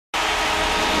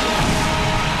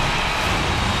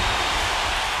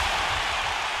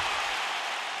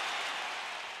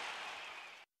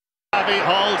Harvey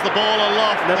holds the ball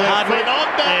aloft. Hardwick on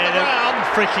down the ground.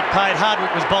 Free kick paid.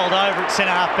 Hardwick was bowled over at centre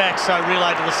half back, so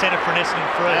relayed to the centre for an Essendon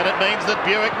free. And it means that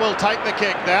Buick will take the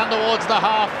kick down towards the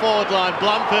half forward line.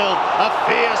 Blumfield, a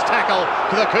fierce tackle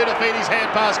to the Kudafiti's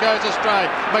hand pass goes astray.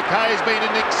 McKay's been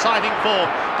in exciting form.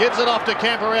 Gives it off to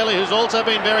Camporelli, who's also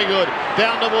been very good.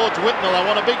 Down towards Whitnell. I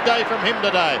want a big day from him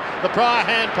today. The prior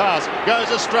hand pass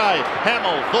goes astray.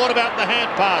 Hamill thought about the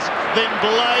hand pass, then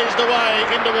blazed away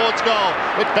in towards goal.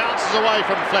 It bounces away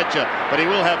from Fletcher, but he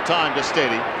will have time to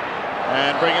steady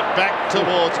and bring it back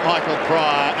towards Michael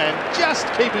Pryor, and just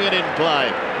keeping it in play.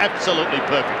 Absolutely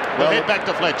perfect. We'll head back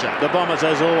to Fletcher. The Bombers,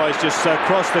 as always, just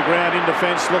cross the ground in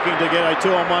defence, looking to get a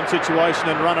 2-on-1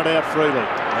 situation and run it out freely.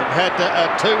 They've had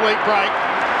a 2-week break.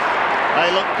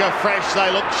 They look fresh, they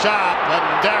look sharp, and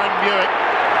Darren Buick,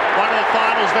 one of the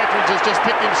finals veterans, has just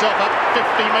picked himself up 50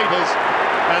 metres,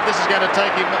 and this is going to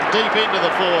take him deep into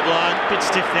the forward line. Bit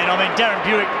stiff then. I mean, Darren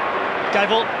Buick gave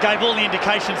all the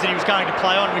indications that he was going to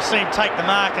play on. We see him take the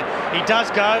mark, and he does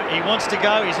go. He wants to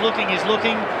go. He's looking.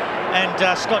 And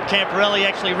Scott Camporelli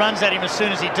actually runs at him as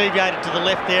soon as he deviated to the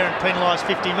left there and penalised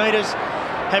 50 metres.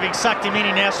 Having sucked him in,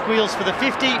 he now squeals for the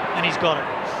 50, and he's got it.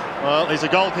 Well, he's a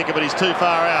goal kicker, but he's too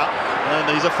far out,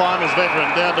 and he's a finals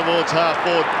veteran down towards half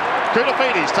forward.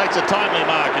 Kudafiti's takes a timely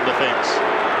mark in defence.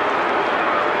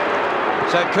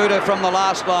 So Kuda from the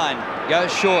last line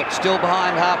goes short, still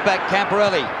behind half-back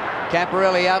Camporelli.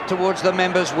 Camporelli out towards the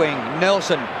members' wing.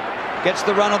 Nelson gets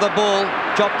the run of the ball,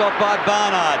 chopped off by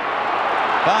Barnard.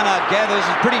 Barnard gathers,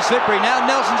 is pretty slippery now.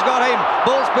 Nelson's got him.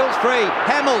 Ball spills free.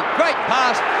 Hamill, great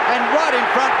pass, and right in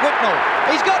front, Whitnell.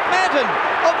 He's got Manton,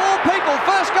 of all people,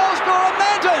 first goal scorer,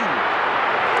 Manton.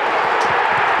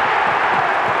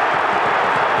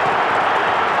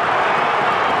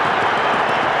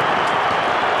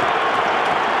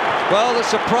 Well, the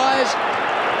surprise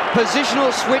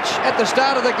positional switch at the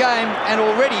start of the game, and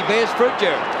already bears fruit,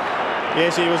 Jerry.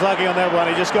 Yes, he was lucky on that one.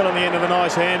 He just got on the end of a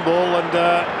nice handball, and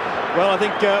well, I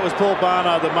think it was Paul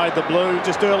Barnard that made the blue.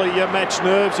 Just early match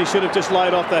nerves. He should have just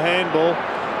laid off the handball,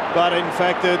 but in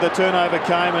fact the turnover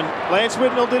came, and Lance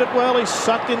Whitnell did it well. He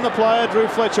sucked in the player, drew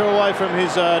Fletcher away from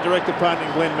his direct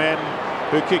opponent Glenn Manton,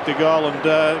 who kicked a goal. And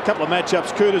a couple of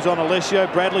matchups. Kuda's on Alessio,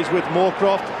 Bradley's with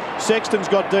Moorcroft. Sexton's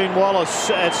got Dean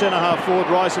Wallace at centre half forward,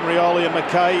 Rice and Rioli, and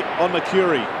McKay on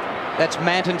McCurry. That's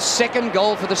Manton's second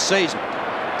goal for the season.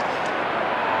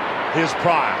 Here's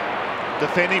Pryor,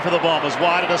 defending for the Bombers,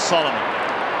 wide to Solomon.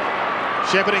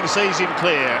 Shepherding sees him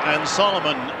clear, and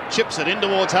Solomon chips it in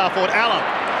towards half forward. Allen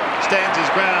stands his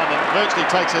ground and virtually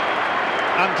takes it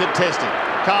uncontested.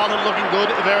 Carlton looking good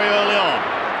very early on.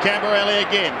 Camporelli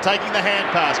again, taking the hand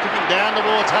pass, kicking down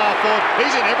towards half forward.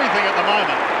 He's in everything at the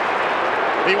moment.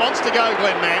 He wants to go,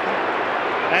 Glenn Manton,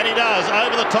 and he does,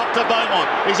 over the top to Beaumont.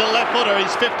 He's a left footer,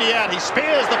 he's 50 out, he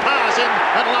spears the pass in,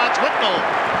 and Lance Whitnell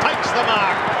takes the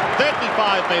mark,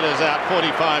 35 metres out,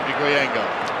 45-degree angle.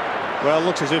 Well, it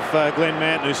looks as if Glenn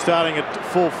Manton, who's starting at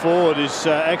full forward, is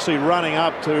actually running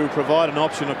up to provide an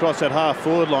option across that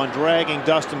half-forward line, dragging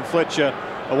Dustin Fletcher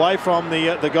away from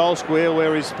the goal square,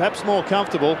 where he's perhaps more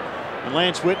comfortable, and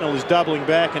Lance Whitnell is doubling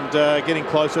back and getting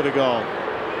closer to goal.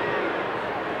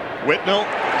 Whitnell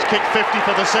has kicked 50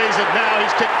 for the season. Now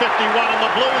he's kicked 51, and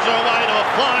the Blues are away to a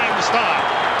flying start.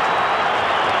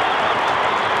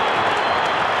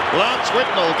 Lance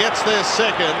Whitnell gets their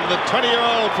second, the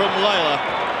 20-year-old from Layla,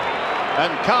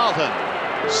 and Carlton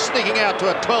sneaking out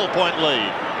to a 12-point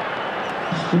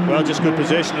lead. Well, just good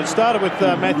possession. It started with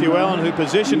Matthew Allen, who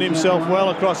positioned himself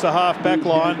well across the half-back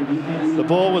line. The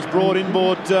ball was brought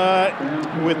inboard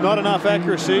with not enough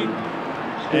accuracy,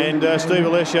 and Steve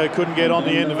Alessio couldn't get on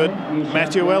the end of it.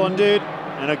 Matthew Allen did,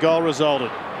 and a goal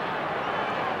resulted.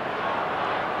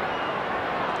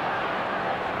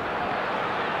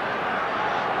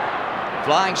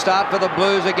 Flying start for the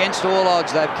Blues against all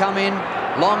odds. They've come in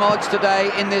long odds today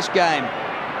in this game.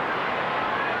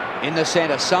 In the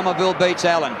centre, Somerville beats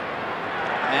Allen.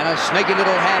 And a sneaky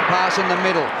little hand pass in the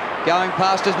middle. Going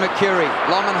past is McCurry,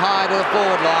 long and high to the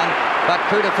forward line. But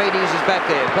Kudafiti's is back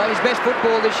there. Played his best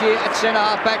football this year at centre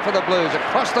half back for the Blues.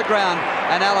 Across the ground,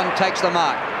 and Allen takes the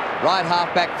mark. Right half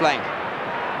back flank.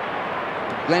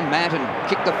 Glenn Manton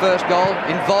kicked the first goal,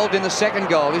 involved in the second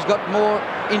goal. He's got more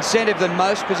incentive than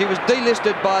most because he was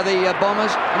delisted by the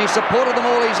Bombers, and he supported them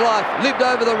all his life, lived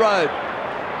over the road.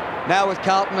 Now with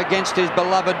Carlton against his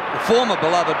former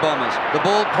beloved Bombers. The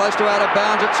ball close to out of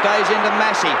bounds, it stays into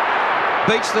Massey.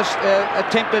 Beats the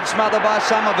attempted smother by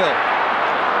Somerville.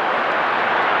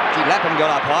 Gee, Lappin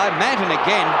got up high. Manton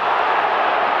again.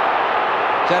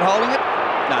 Is that holding it?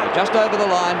 No, just over the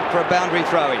line for a boundary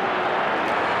throw-in.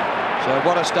 So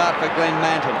what a start for Glenn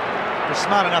Manton. was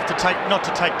smart enough to not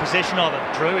to take possession of it,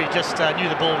 Drew. He just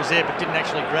knew the ball was there but didn't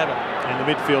actually grab it. In the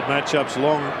midfield matchups,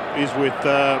 Long is with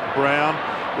Brown,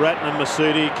 Ratton and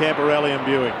Masudi, Camporelli and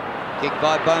Buick. Kick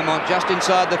by Beaumont just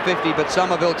inside the 50, but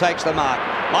Somerville takes the mark.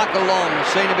 Michael Long, the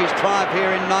scene of his triumph here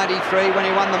in '93 when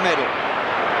he won the medal.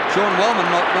 Sean Wellman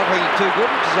not looking too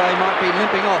good, so he might be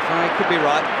limping off, and he could be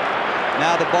right.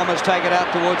 Now the Bombers take it out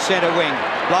towards centre wing.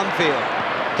 Blumfield,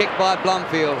 kick by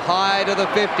Blumfield, high to the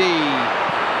 50.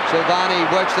 Silvani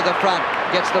works to the front,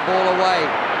 gets the ball away.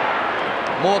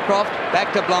 Moorcroft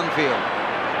back to Blumfield.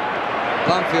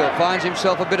 Blumfield finds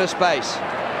himself a bit of space.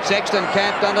 Sexton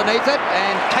camped underneath it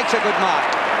and takes a good mark.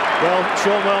 Well,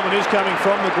 Sean Wellman is coming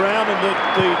from the ground, and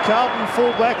the Carlton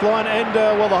full back line and,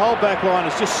 well, the whole back line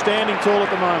is just standing tall at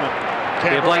the moment.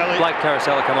 Yeah, Blake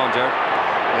Carosella, come on, Jared.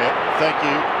 Yeah, thank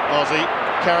you, Aussie.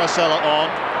 Carosella on.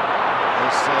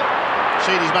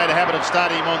 Sheedy's made a habit of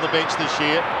starting him on the bench this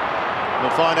year.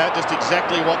 We'll find out just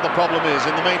exactly what the problem is.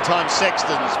 In the meantime,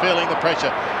 Sexton's feeling the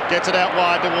pressure. Gets it out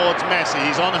wide towards Massey.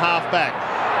 He's on half-back.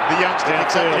 The youngster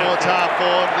kicks up towards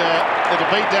half-forward. It'll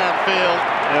beat downfield.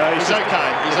 Yeah, he's okay.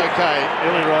 He's okay.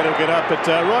 Really right, he'll get up. But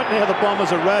right now the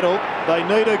Bombers are rattled. They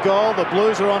need a goal. The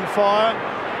Blues are on fire.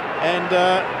 And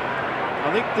I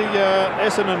think the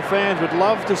Essendon fans would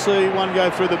love to see one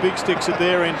go through the big sticks at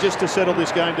their end just to settle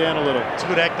this game down a little. It's a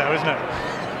good act though, isn't it?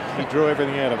 He drew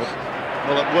everything out of it.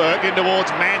 Well, it worked. In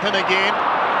towards Manton again.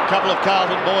 A couple of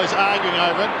Carlton boys arguing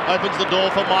over it. Opens the door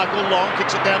for Michael Long.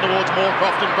 Kicks it down towards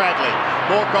Moorcroft and Bradley.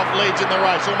 Moorcroft leads in the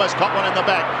race. Almost caught one in the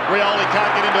back. Rioli can't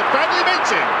get into it. Bradley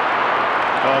meets him.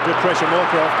 Oh, good pressure,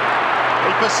 Moorcroft.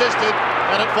 He persisted,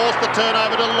 and it forced the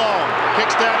turnover to Long.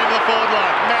 Kicks down into the forward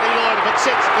line. Matty Lloyd, if it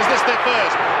sits, is this their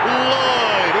first?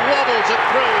 Lloyd wobbles it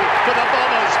through for the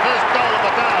Bombers' first goal of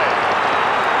the day.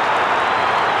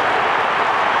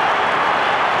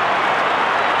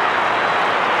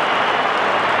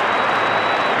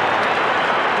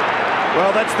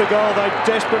 Well, that's the goal they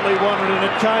desperately wanted, and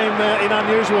it came in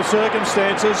unusual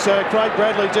circumstances. Craig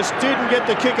Bradley just didn't get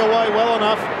the kick away well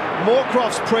enough.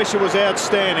 Moorcroft's pressure was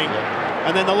outstanding,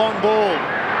 and then the long ball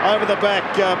over the back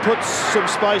puts some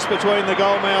space between the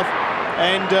goalmouth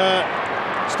and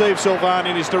Steve Silvani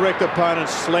and his direct opponent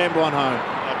slammed one home.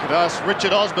 I could ask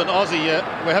Richard Osborne, Aussie,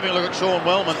 we're having a look at Sean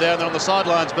Wellman down there on the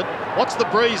sidelines, but what's the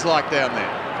breeze like down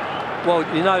there? Well,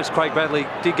 you notice Craig Bradley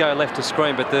did go left to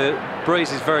screen, but the breeze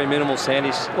is very minimal, Sand.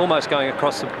 He's almost going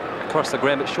across the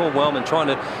ground, but Sean Wellman trying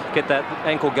to get that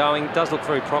ankle going does look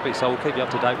very proppy, so we'll keep you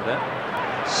up to date with that.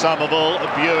 Somerville,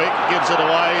 Buick gives it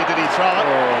away. Did he throw it?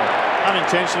 Oh,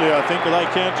 unintentionally, I think. Do they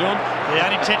count, John? The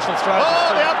unintentional throw.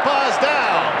 Oh, the umpire's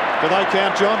down. Do they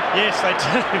count, John? Yes, they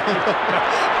do.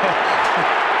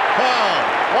 Oh,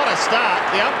 what a start.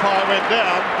 The umpire went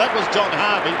down. That was John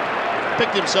Harvey.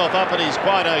 Picked himself up and he's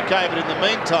quite okay, but in the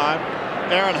meantime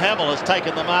Aaron Hamill has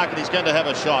taken the mark and he's going to have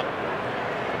a shot.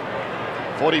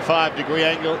 45-degree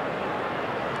angle,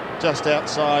 just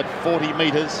outside 40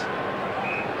 metres.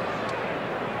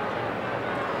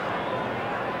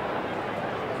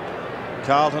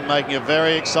 Carlton making a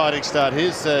very exciting start.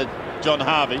 Here's John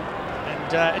Harvey.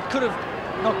 And it could have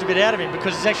knocked a bit out of him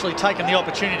because he's actually taken the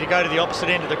opportunity to go to the opposite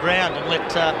end of the ground and let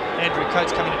Andrew Coates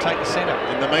come in to take the centre.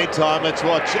 In the meantime, let's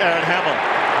watch Aaron Hamill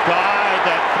guide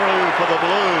that through for the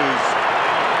Blues.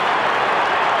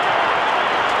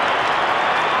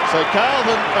 So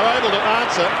Carlton are able to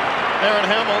answer. Aaron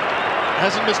Hamill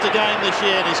hasn't missed a game this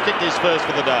year and he's kicked his first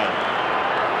for the day.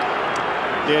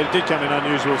 Yeah, it did come in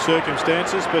unusual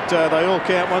circumstances, but they all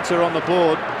count once they're on the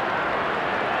board.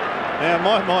 Now, in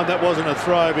my mind, that wasn't a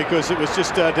throw because it was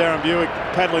just Darren Buick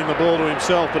paddling the ball to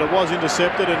himself, but it was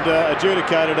intercepted and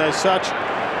adjudicated as such.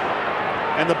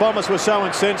 And the Bombers were so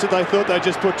incensed that they thought they'd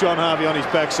just put John Harvey on his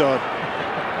backside.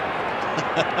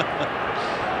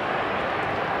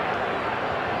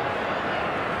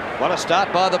 What a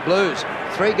start by the Blues.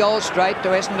 3 goals straight to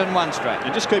Essendon, 1 straight.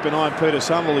 And just keep an eye on Peter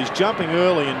Somerville. He's jumping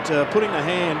early and putting the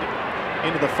hand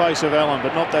into the face of Allen,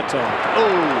 but not that time.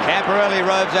 Oh, Camporelli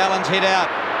roves Allen's hit out.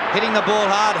 Hitting the ball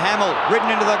hard, Hamill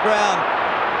ridden into the ground.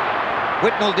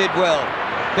 Whitnell did well.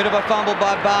 Bit of a fumble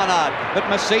by Barnard, but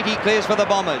Masiti clears for the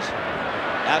Bombers.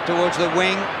 Out towards the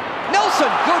wing. Nelson,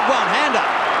 good one-hander.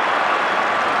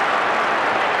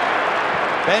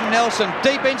 Ben Nelson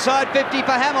deep inside 50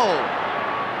 for Hamill.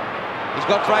 He's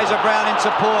got Fraser Brown in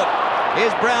support.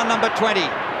 Here's Brown, number 20,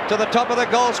 to the top of the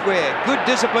goal square. Good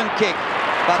disciplined kick,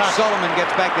 but Solomon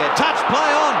gets back there. Touch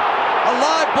play on. A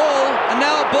live ball, and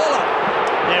now a baller.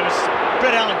 Yeah, it was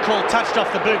Brett Allen called touched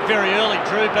off the boot very early,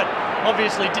 Drew, but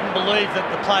obviously didn't believe that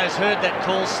the players heard that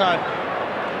call, so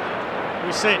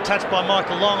we see it touched by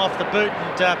Michael Long off the boot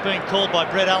and being called by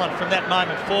Brett Allen from that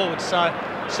moment forward. So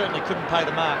certainly couldn't pay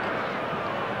the mark.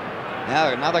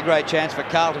 Now another great chance for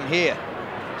Carlton here.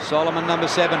 Solomon, number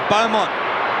 7. Beaumont.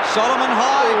 Solomon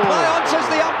high. Play on, says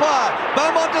the umpire.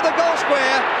 Beaumont to the goal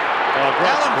square.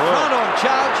 Allen front on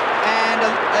charge. And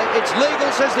it's legal,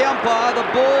 says the umpire. The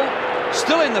ball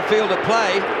still in the field of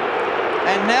play.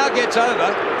 And now gets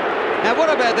over. Now, what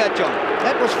about that, John?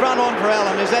 That was front on for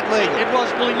Allen. Is that legal? It was.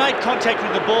 Well, he made contact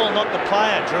with the ball, not the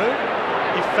player, Drew.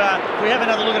 If we have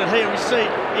another look at it here, we see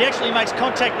he actually makes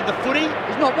contact with the footy.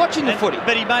 He's not watching the footy.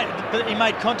 But he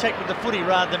made contact with the footy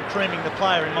rather than creaming the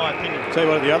player, in my opinion. Tell you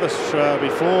what, the others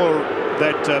before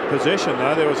that possession,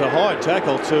 though, there was a high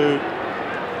tackle to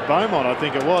Beaumont, I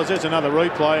think it was. There's another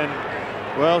replay, and,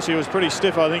 well, she was pretty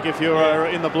stiff, I think, if you were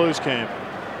in the Blues camp.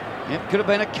 Yep, could have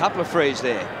been a couple of frees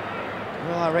there.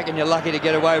 Well, I reckon you're lucky to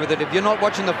get away with it if you're not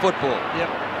watching the football. Yep.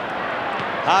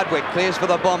 Hardwick clears for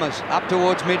the Bombers, up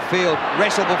towards midfield.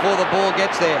 Wrestle before the ball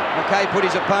gets there. McKay put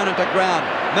his opponent to ground.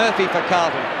 Murphy for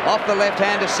Carlton. Off the left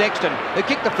hand to Sexton, who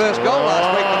kicked the first goal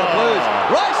last week for the Blues.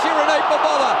 Rice Sirenate for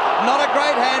bother. Not a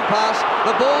great hand pass.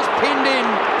 The ball's pinned in.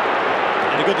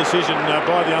 And a good decision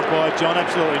by the umpire, John.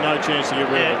 Absolutely no chance to get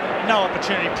rid of it. No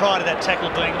opportunity prior to that tackle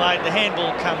being laid. The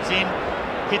handball comes in,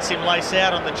 hits him lace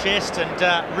out on the chest, and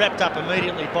wrapped up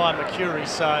immediately by Mercury,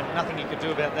 so nothing he could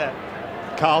do about that.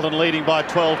 Carlton leading by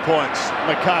 12 points.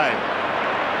 McKay.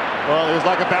 Well, it was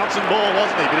like a bouncing ball,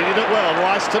 wasn't he? But he did it well.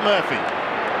 Rice to Murphy.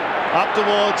 Up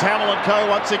towards Hamill and Co.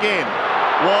 once again.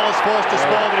 Wall is forced to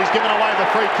score, but he's given away the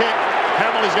free kick.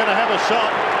 Hamill is going to have a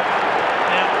shot.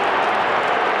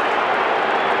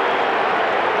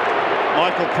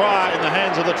 Michael Pryor in the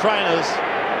hands of the trainers.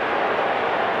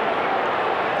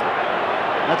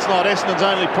 That's not Essendon's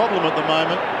only problem at the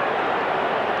moment.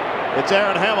 It's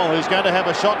Aaron Hamill who's going to have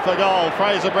a shot for goal.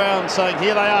 Fraser Brown saying,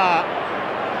 here they are.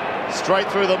 Straight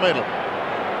through the middle.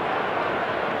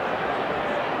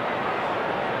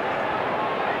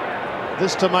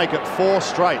 This to make it 4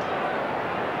 straight.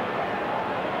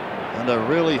 And a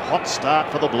really hot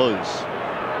start for the Blues.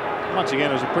 Once again,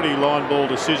 it was a pretty line ball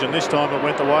decision. This time it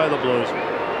went the way of the Blues.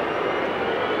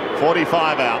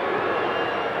 45 out.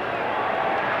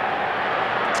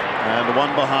 And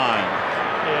 1 behind.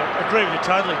 Yeah, agree with you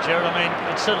totally, Gerard. I mean,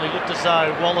 it certainly looked as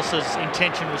though Wallace's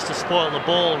intention was to spoil the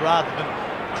ball rather than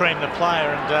cream the player,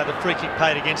 and the free kick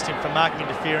paid against him for marking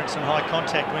interference and high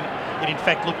contact when it in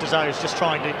fact looked as though he was just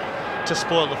trying to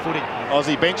spoil the footy.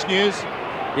 Aussie bench news.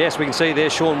 Yes, we can see there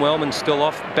Sean Wellman still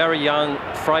off. Barry Young,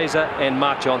 Fraser and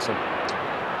Mark Johnson.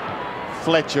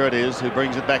 Fletcher it is who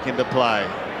brings it back into play.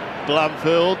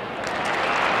 Blumfield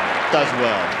does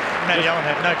well. Matty Allen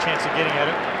had no chance of getting at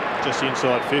it. Just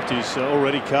inside 50s.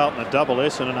 Already Carlton a double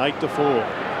S and an 8-4.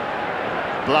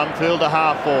 Blumfield a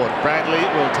half forward. Bradley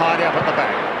will tidy up at the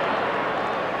back.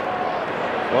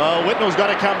 Well, Whitnell's got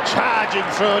to come charging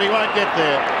through it. He won't get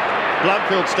there.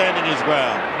 Blumfield standing his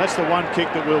ground. That's the one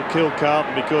kick that will kill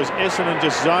Carlton, because Essendon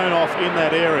just zone off in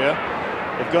that area.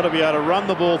 They've got to be able to run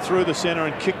the ball through the centre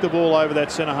and kick the ball over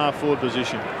that centre half forward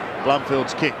position.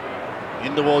 Blumfield's kick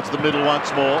in towards the middle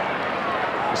once more.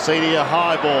 Cassidy a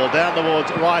high ball down towards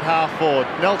right half forward.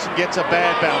 Nelson gets a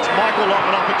bad bounce. Michael Lock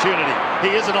an opportunity.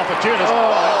 He is an opportunist.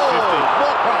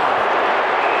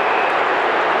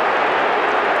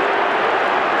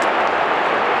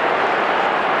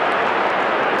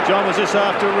 John, was this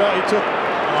after he took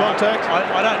contact?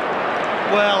 I don't.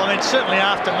 Well, I mean, certainly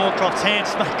after Moorcroft's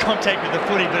hands make contact with the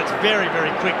footy, but it's very,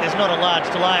 very quick. There's not a large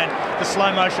delay, and the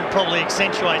slow motion probably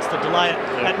accentuates the delay.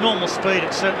 At normal speed,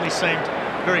 it certainly seemed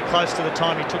very close to the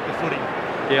time he took the footy.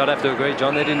 Yeah, I'd have to agree,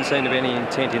 John. There didn't seem to be any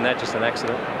intent in that, just an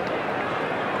accident.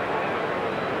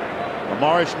 A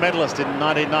Morris medalist in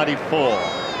 1994.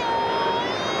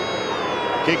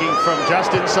 Kicking from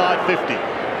just inside 50.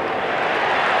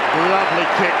 Lovely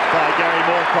kick by Gary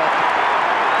Moorcroft.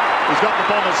 He's got the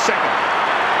Bombers second.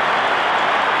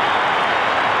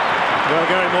 Well,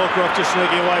 Gary Moorcroft just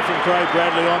sneaking away from Craig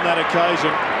Bradley on that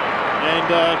occasion,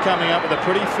 and coming up with a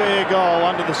pretty fair goal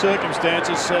under the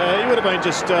circumstances. He would have been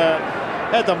just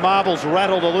had the marbles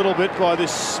rattled a little bit by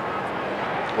this,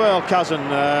 well,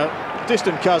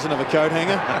 distant cousin of a coat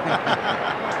hanger.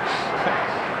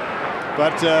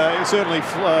 But certainly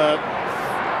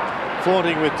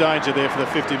flaunting with danger there for the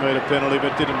 50-metre penalty,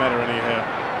 but didn't matter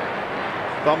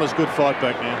anyhow. Bombers good fight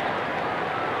back now.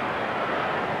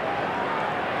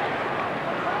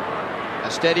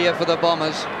 A steadier for the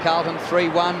Bombers. Carlton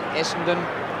 3-1, Essendon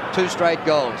 2 straight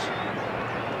goals.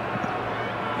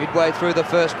 Midway through the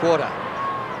first quarter.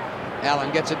 Allen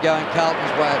gets it going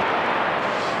Carlton's way.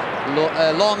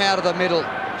 Long out of the middle,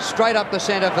 straight up the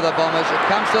centre for the Bombers. It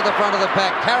comes to the front of the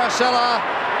pack. Caracella,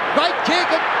 great kick,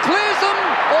 it clears them.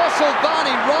 Or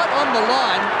Silvani right on the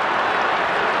line.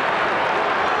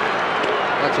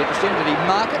 That's interesting. Did he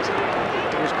mark it?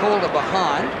 It was called a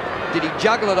behind. Did he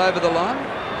juggle it over the line?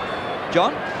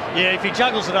 John? Yeah, if he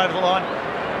juggles it over the line,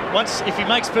 if he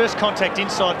makes first contact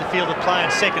inside the field of play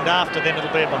and second after, then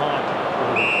it'll be a behind.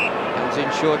 Comes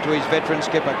in short to his veteran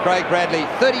skipper, Craig Bradley,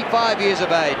 35 years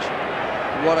of age.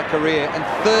 What a career, and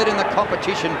third in the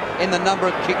competition in the number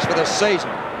of kicks for the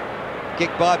season.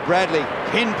 Kicked by Bradley,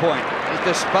 pinpoint.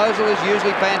 His disposal is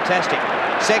usually fantastic.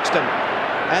 Sexton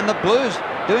and the Blues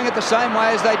doing it the same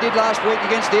way as they did last week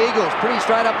against the Eagles, pretty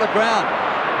straight up the ground.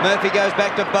 Murphy goes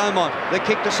back to Beaumont. The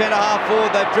kick to centre half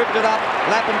forward. They've drifted up.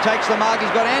 Lappin takes the mark.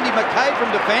 He's got Andy McKay from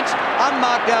defence,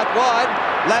 unmarked out wide.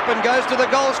 Lappin goes to the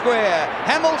goal square.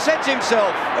 Hamill sets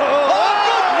himself. Oh,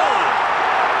 good mark!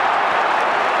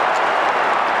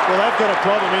 Well, they've got a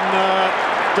problem in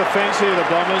defence here, the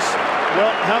Bombers.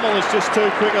 Well, Hamill is just too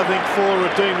quick, I think, for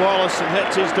Dean Wallace, and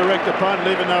that's his direct opponent,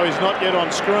 even though he's not yet on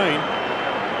screen.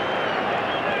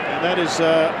 And that is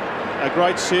a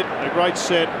great sit, a great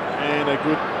set, and a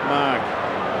good mark.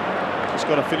 Just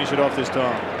got to finish it off this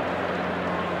time.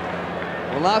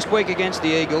 Well, last week against the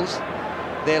Eagles,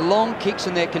 their long kicks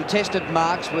and their contested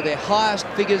marks were their highest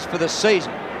figures for the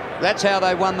season. That's how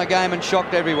they won the game and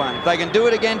shocked everyone. If they can do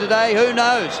it again today, who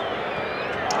knows?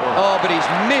 Oh, but he's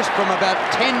missed from about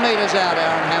 10 metres out,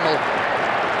 Aaron Hamill.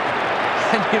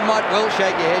 And you might well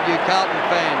shake your head, you Carlton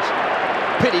fans.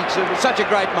 Pity, 'cause it was such a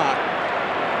great mark.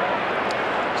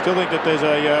 Still think that there's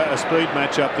a speed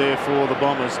match up there for the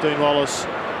Bombers. Dean Wallace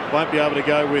won't be able to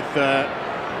go with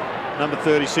number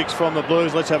 36 from the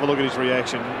Blues. Let's have a look at his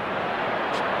reaction.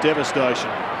 Devastation,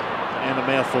 and a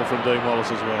mouthful from Dean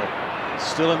Wallace as well.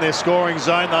 Still in their scoring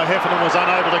zone, though. Heffernan was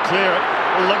unable to clear it.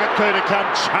 Look at Cooter come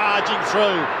charging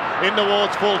through in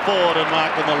towards full forward and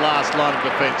marked in the last line of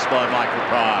defence by Michael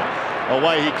Pryor.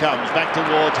 Away he comes, back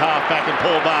towards half-back, and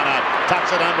Paul Barnard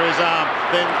tucks it under his arm,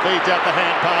 then feeds out the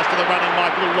hand pass to the running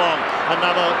Michael Long.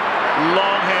 Another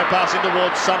long hand pass in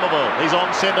towards Somerville. He's on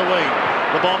centre wing.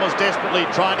 The Bombers desperately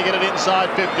trying to get it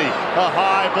inside 50. A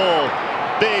high ball.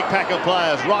 Big pack of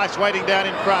players. Rice waiting down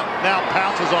in front. Now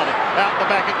pounces on it. Out the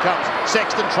back it comes.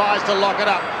 Sexton tries to lock it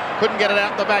up. Couldn't get it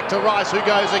out the back to Rice, who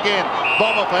goes again.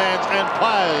 Bomber fans and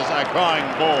players are crying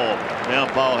ball. Now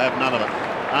Pole have none of it.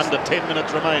 Under 10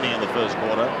 minutes remaining in the first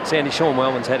quarter. Sandy, Sean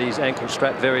Wellman's had his ankle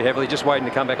strapped very heavily, just waiting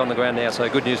to come back on the ground now, so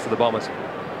good news for the Bombers.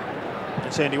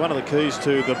 And Sandy, one of the keys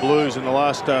to the Blues in the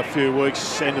last few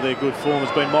weeks and to their good form has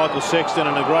been Michael Sexton,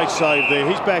 and a great save there.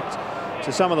 He's back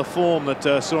to some of the form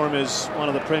that saw him as one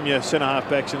of the premier centre-half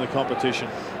backs in the competition.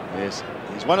 Yes,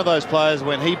 he's one of those players,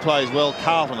 when he plays well,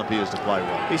 Carlton appears to play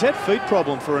well. He's had feet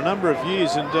problem for a number of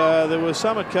years, and there were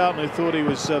some at Carlton who thought he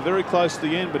was very close to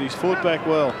the end, but he's fought back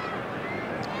well.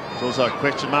 There's also a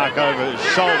question mark over his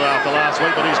shoulder after last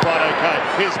week, but he's quite okay.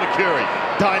 Here's McCurry,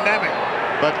 dynamic,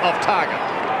 but off target.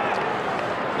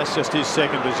 That's just his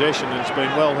second possession, and it's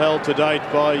been well held to date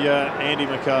by Andy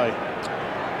McKay.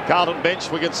 Carlton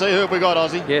bench, we can see who have we got,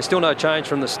 Aussie? Yeah, still no change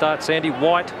from the start, Sandy.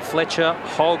 White, Fletcher,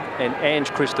 Hogg and Ange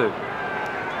Christou.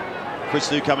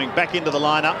 Christou coming back into the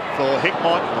lineup for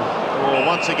Hickmott. Or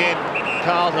once again,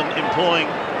 Carlton employing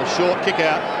the short kick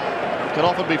out. Can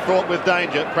often be fraught with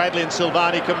danger. Bradley and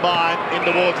Silvani combine in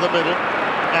towards the middle.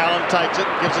 Allen takes it,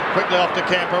 gives it quickly off to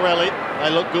Camporelli. They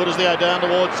look good as they go down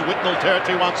towards Whitnall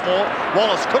territory once more.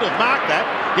 Wallace could have marked that.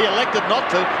 He elected not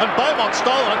to, and Beaumont's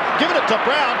stolen it, given it to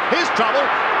Brown. Here's trouble.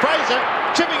 Fraser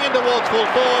chipping in towards full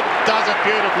forward, does it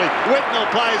beautifully.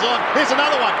 Whitnall plays on. Here's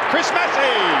another one. Chris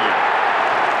Massey.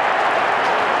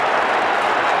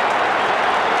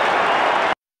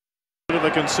 Bit of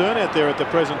a concern out there at the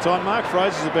present time. Mark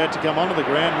Fraser's about to come onto the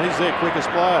ground, and he's their quickest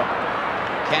player.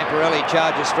 Camporelli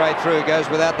charges straight through, goes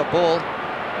without the ball.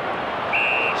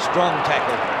 Strong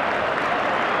tackle.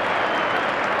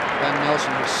 Young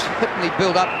Nelson was certainly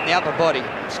built up the upper body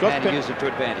and used it to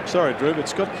advantage. Sorry, Drew, but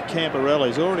Scott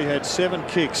Camporelli's already had 7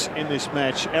 kicks in this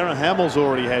match. Aaron Hamill's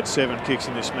already had 7 kicks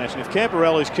in this match. And if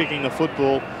Camporelli's kicking the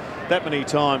football that many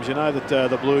times, you know that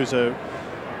the Blues are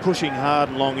pushing hard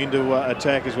and long into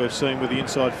attack, as we've seen with the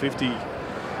inside 50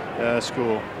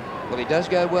 score. Well, he does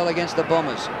go well against the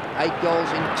Bombers. 8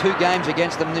 goals in 2 games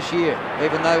against them this year,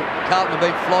 even though Carlton have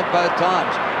been flogged both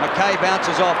times. McKay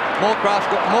bounces off. Moorcroft's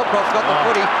got the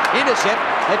footy. Intercept.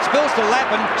 It spills to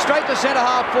Lappin. Straight to centre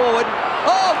half forward.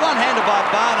 Oh, one-handed by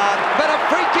Barnard. But a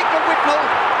free kick to Whitnall.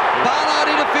 Barnard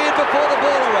interfered before the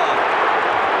ball arrived.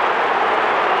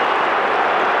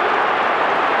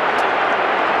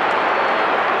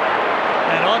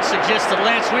 And I'd suggest that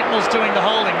Lance Whitnall's doing the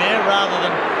holding there rather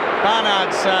than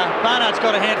Barnard's. Barnard's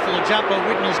got a handful of jumper.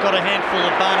 Whitnall's got a handful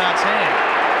of Barnard's hand.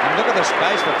 And look at the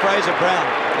space for Fraser Brown.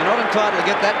 You're not entitled to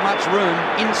get that much room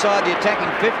inside the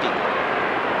attacking 50.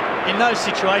 in those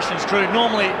situations, Drew,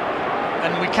 normally,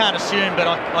 and we can't assume, but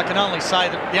I can only say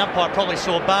that the umpire probably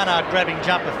saw Barnard grabbing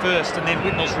jumper first, and then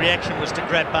Whitnell's reaction was to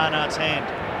grab Barnard's hand.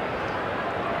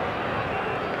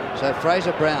 So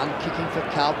Fraser Brown kicking for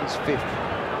Carlton's 5th.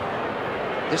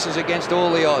 This is against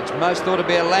all the odds. Most thought it'd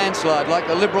be a landslide like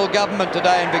the Liberal government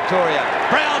today in Victoria.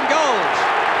 Brown goals!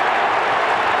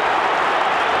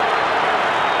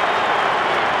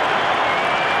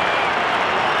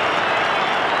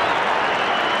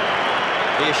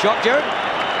 Are you shocked, Jared?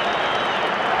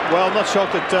 Well, I'm not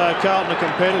shocked that Carlton are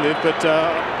competitive, but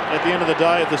at the end of the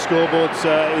day, if the scoreboard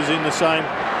is in the same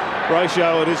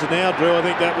ratio it is now, Drew, I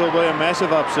think that will be a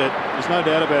massive upset. There's no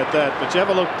doubt about that. But you have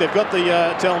a look, they've got the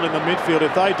talent in the midfield.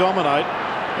 If they dominate,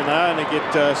 then they only get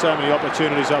so many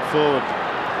opportunities up forward.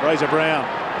 Fraser Brown,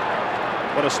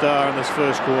 what a star in this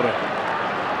first quarter.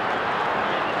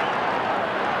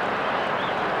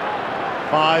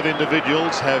 5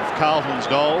 individuals have Carlton's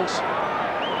goals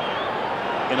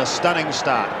in a stunning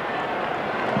start.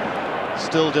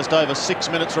 Still just over 6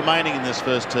 minutes remaining in this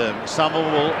first term.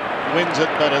 Somerville wins it,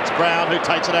 but it's Brown who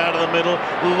takes it out of the middle,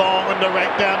 long and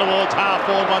direct down towards half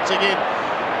forward once again.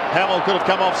 Hamill could have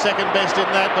come off second best in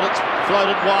that, but it's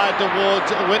floated wide towards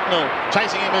Whitnell.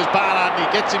 Chasing him is Barnard, and he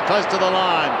gets him close to the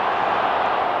line.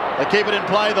 They keep it in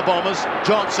play, the Bombers.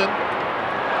 Johnson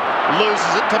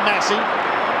loses it to Massey.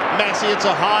 Massey, it's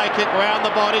a high kick round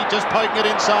the body, just poking it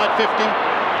inside 50.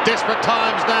 Desperate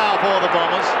times now for the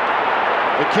Bombers.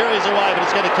 The Curie's away, but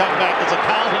it's going to come back. It's a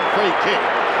Carlton free kick.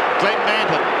 Glenn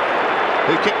Manton,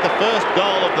 who kicked the first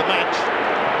goal of the match,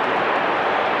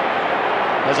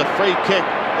 has a free kick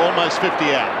almost 50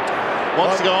 out.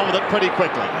 Wants to go on with it pretty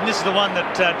quickly. And this is the one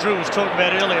that Drew was talking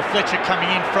about earlier. Fletcher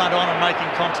coming in front on and making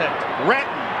contact.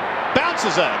 Ratton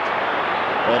bounces it,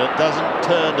 but it doesn't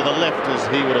turn to the left as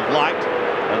he would have liked,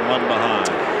 and one behind.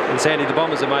 And Sandy, the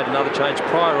Bombers have made another change.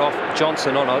 Prior off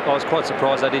Johnson on. I was quite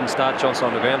surprised they didn't start Johnson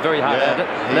on the ground. Very hard at it.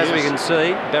 And as we can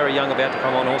see, Barry Young about to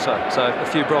come on also. So a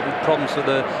few problems for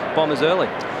the Bombers early.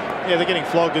 Yeah, they're getting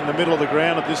flogged in the middle of the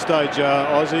ground at this stage,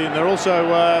 Aussie, and they're also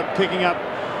picking up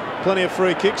plenty of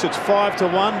free kicks. It's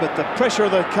 5-1, but the pressure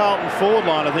of the Carlton forward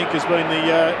line, I think, has been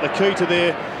the key to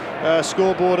their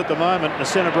scoreboard at the moment. The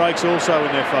centre break's also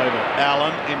in their favour.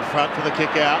 Allen in front for the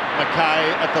kick out. McKay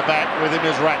at the back, with him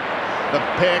is Ratton. The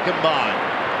pair combined.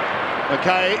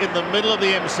 McKay in the middle of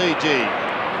the MCG.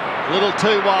 A little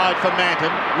too wide for Manton.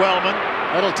 Wellman,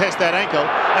 that'll test that ankle.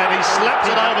 And he slaps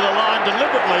it over the line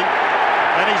deliberately.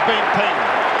 And he's been pinged.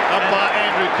 Up by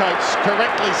Andrew Coates,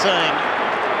 correctly saying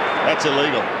that's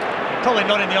illegal. Probably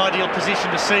not in the ideal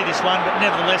position to see this one, but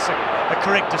nevertheless a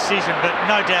correct decision. But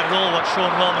no doubt at all what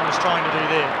Sean Wellman was trying to do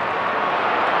there.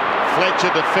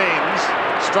 Fletcher defends.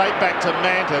 Straight back to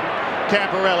Manton.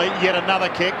 Camporelli, yet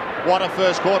another kick. What a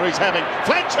first quarter he's having.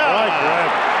 Fletcher! Right grab.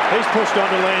 He's pushed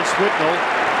onto Lance Whitnell,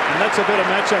 and that's a better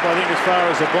matchup, I think, as far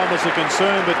as the Bombers are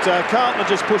concerned. But Carlton are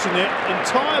just pushing their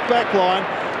entire back line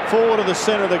forward to the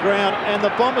centre of the ground, and the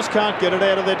Bombers can't get it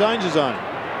out of their danger zone.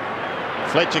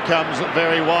 Fletcher comes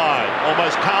very wide,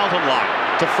 almost Carlton-like,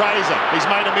 to Fraser. He's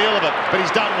made a meal of it, but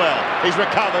he's done well. He's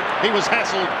recovered. He was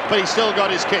hassled, but he's still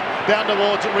got his kick. Down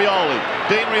towards Rioli.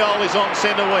 Dean Rioli's on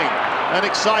centre wing. An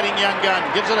exciting young gun,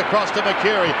 gives it across to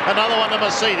Mercury, another one to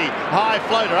Mercedes, high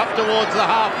floater up towards the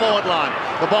half-forward line.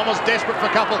 The Bombers desperate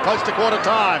for a couple, close to quarter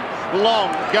time.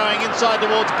 Long, going inside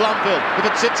towards Blumfield.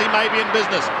 If it sits, he may be in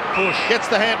business. Push.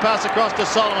 Gets the hand pass across to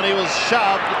Solomon, he was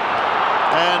shoved,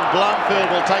 and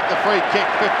Blumfield will take the free kick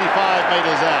 55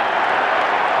 metres out.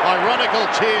 Ironical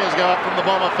cheers go up from the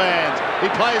Bomber fans.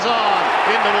 He plays on,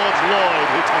 in towards Lloyd,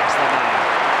 who takes the mark.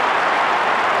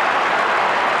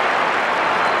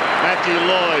 Matthew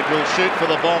Lloyd will shoot for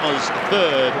the Bombers'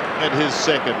 third and his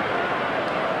second.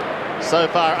 So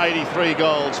far, 83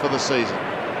 goals for the season.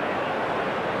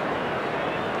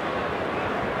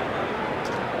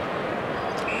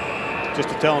 Just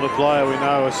a talented player, we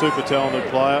know, a super talented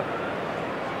player.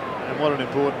 And what an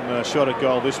important shot at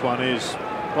goal this one is.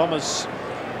 Bombers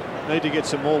need to get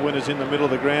some more winners in the middle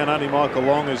of the ground. Only Michael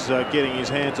Long is getting his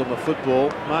hands on the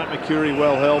football. Mark Mercury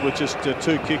well held with just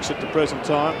 2 kicks at the present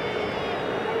time.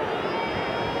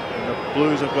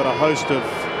 Blues have got a host of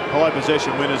high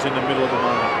possession winners in the middle of the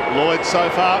moment. Lloyd so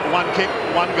far, 1 kick,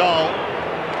 1 goal.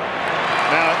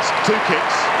 Now it's 2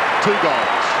 kicks, 2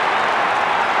 goals.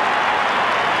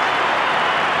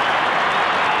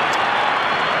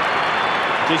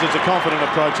 Geez, it's a confident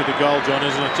approach at the goal, John,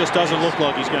 isn't it? Just doesn't look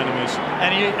like he's going to miss.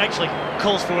 And he actually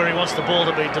calls for where he wants the ball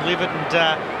to be delivered, and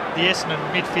the Essendon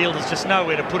midfielders just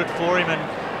nowhere to put it for him, and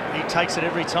he takes it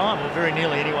every time, or very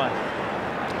nearly anyway.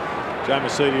 Joe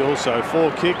Mercedes also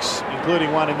 4 kicks,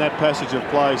 including 1 in that passage of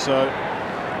play, so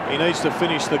he needs to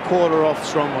finish the quarter off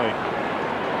strongly.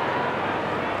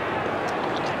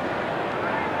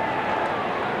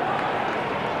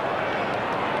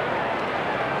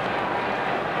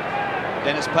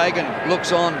 Dennis Pagan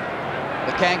looks on.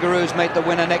 The Kangaroos meet the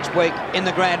winner next week in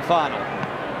the grand final.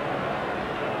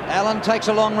 Allen takes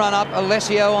a long run up.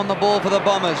 Alessio on the ball for the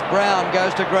Bombers. Brown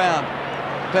goes to ground.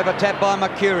 Clever tap by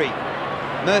Mercury.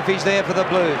 Murphy's there for the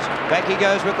Blues. Back he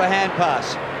goes with the hand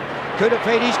pass.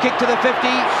 Kudafiti's kick to the 50.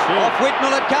 Off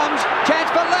Whitnell it comes. Chance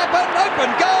for Lappin.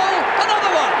 Open goal.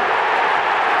 Another one.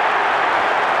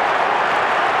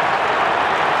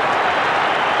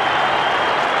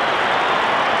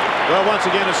 Well, once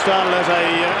again, it started as a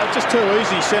just too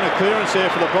easy centre clearance there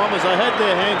for the Bombers. They had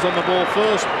their hands on the ball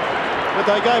first, but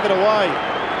they gave it away.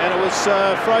 And it was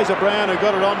Fraser Brown who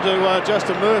got it on to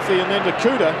Justin Murphy and then to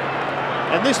Kuda.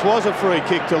 And this was a free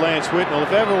kick to Lance Whitnell,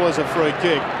 if ever was a free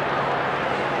kick.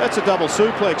 That's a double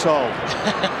suplex hold.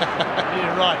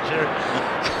 You're right, Jerry.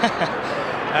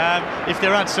 If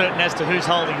they're uncertain as to who's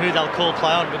holding who, they'll call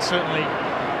play on, but certainly,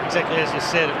 exactly as you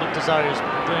said, it looked as though he was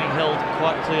being held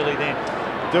quite clearly then.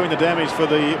 Doing the damage for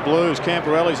the Blues.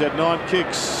 Camporelli's had 9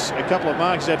 kicks, a couple of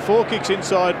marks. He's had 4 kicks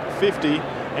inside 50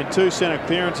 and 2 centre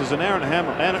clearances. And Aaron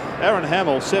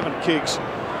Hamill 7 kicks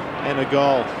and a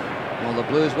goal. Well, the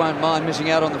Blues won't mind missing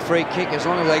out on the free kick as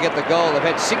long as they get the goal. They've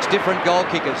had 6 different goal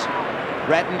kickers.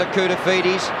 Ratton to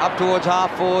Kudafiti's, up towards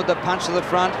half forward, the punch to the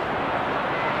front.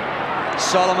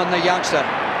 Solomon, the youngster,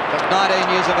 just 19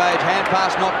 years of age, hand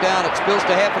pass knocked down. It spills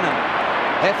to Heffernan.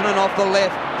 Heffernan off the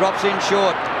left, drops in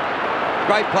short.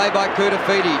 Great play by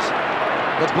Kudafiti's.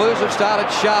 The Blues have started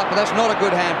sharp, but that's not a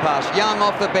good hand pass. Young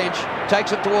off the bench,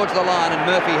 takes it towards the line, and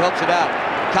Murphy helps it out.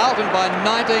 Carlton by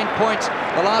 19 points.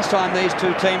 The last time these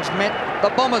two teams met, the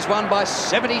Bombers won by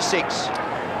 76.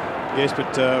 Yes,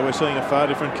 but we're seeing a far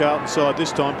different Carlton side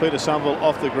this time. Peter Somerville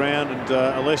off the ground and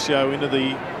Alessio into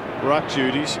the ruck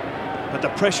duties. But the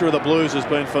pressure of the Blues has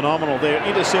been phenomenal. They're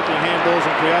intercepting handballs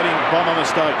and creating Bomber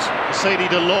mistakes. CD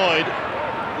to Lloyd.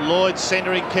 Lloyd's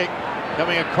centering kick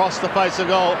coming across the face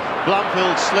of goal.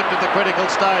 Blumfield slipped at the critical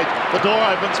stage. The door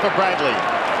opens for Bradley.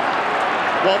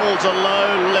 Wobbles a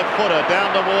low left footer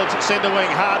down towards centre wing.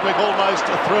 Hardwick almost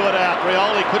threw it out.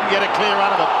 Rioli couldn't get a clear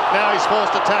run of it. Now he's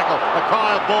forced to tackle. A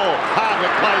cry of ball.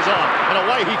 Hardwick plays on and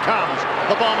away he comes.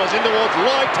 The Bombers in towards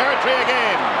Lloyd territory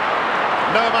again.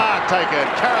 No mark taken.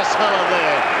 Carasfella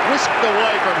there. Whisked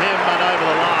away from him and over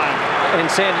the line. And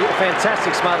Sam,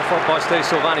 fantastic smart foot by Steve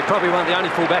Silvani. Probably one of the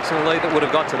only fullbacks in the league that would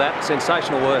have got to that.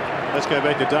 Sensational work. Let's go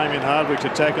back to Damien Hardwick's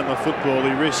attack on the football. He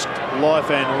risked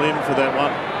life and limb for that one.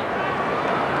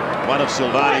 One of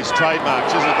Silvani's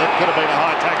trademarks, isn't it? That could have been a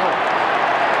high tackle.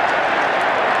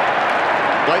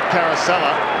 Blake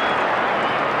Carasella,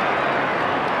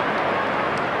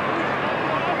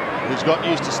 who's got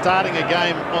used to starting a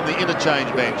game on the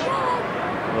interchange bench,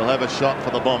 will have a shot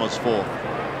for the Bombers' 4th.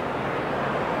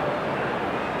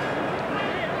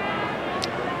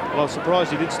 Well, I'm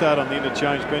surprised he did start on the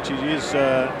interchange bench. He is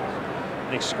an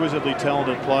exquisitely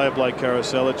talented player, Blake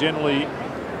Carasella. Generally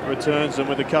returns them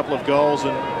with a couple of goals,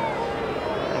 and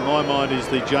in my mind is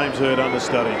the James Hird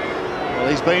understudy. Well,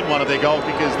 he's been one of their goal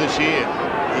kickers this year.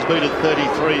 He's been at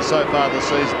 33 so far this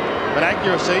season. But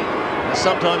accuracy has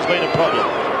sometimes been a problem.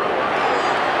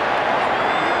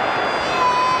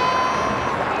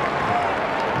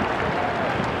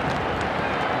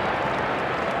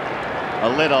 A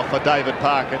let-off for David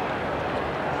Parkin.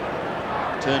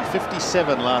 Turned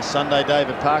 57 last Sunday,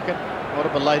 David Parkin. What a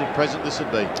belated present this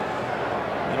would be.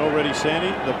 And already,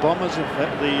 Sandy, the Bombers have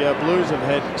had, the Blues have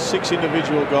had 6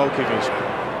 individual goal kickers.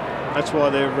 That's why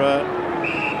they're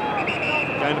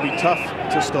going to be tough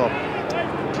to stop.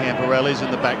 Camporelli's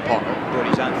in the back pocket. Brought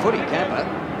his own footy, Camper.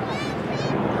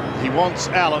 He wants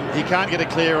Allen. He can't get a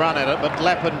clear run at it, but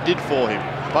Lappin did for him.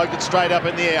 Poked it straight up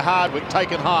in the air. Hardwick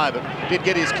taken high, but did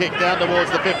get his kick down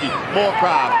towards the 50.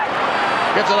 Moorcraft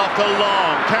gets it off to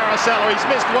Long. Carasella, he's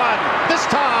missed one. This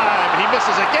time he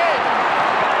misses again.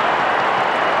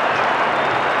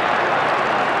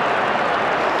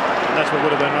 And that's what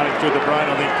would have been running through the brain,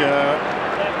 I think,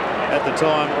 at the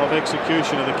time of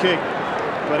execution of the kick.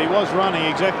 But he was running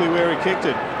exactly where he kicked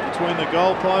it, between the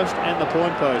goal post and the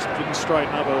point post. Didn't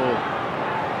straighten up at all.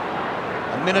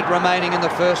 A minute remaining in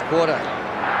the first quarter.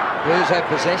 Blues have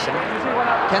possession.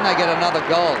 Can they get another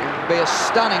goal? It would be a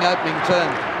stunning opening term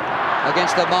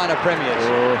against the minor premiers.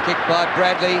 Kicked by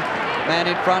Bradley. Man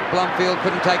in front, Blumfield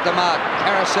couldn't take the mark.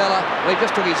 Carasella, well, he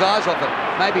just took his eyes off it.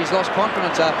 Maybe he's lost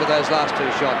confidence after those last 2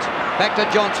 shots. Back to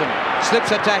Johnson. Slips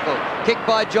a tackle. Kicked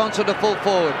by Johnson to full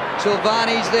forward.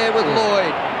 Silvani's there with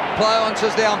Lloyd. Play on,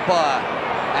 says the umpire.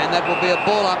 And that will be a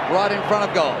ball up right in front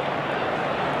of goal.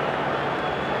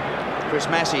 Chris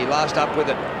Massey last up with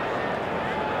it.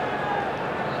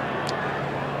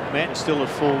 Manton's still at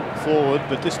full forward,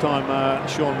 but this time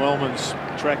Sean Wellman's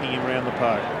tracking him around the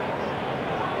park.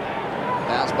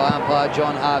 Bounced by umpire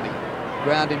John Harvey.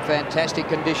 Ground in fantastic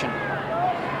condition.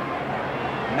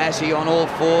 Massey on all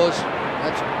fours.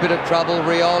 That's a bit of trouble.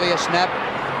 Rioli a snap.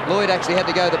 Lloyd actually had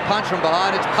to go the punch from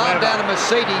behind. It's palmed down to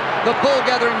Masidi. The ball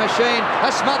gathering machine.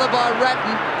 A smother by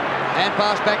Ratton. And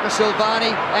pass back to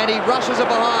Silvani. And he rushes it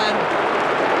behind.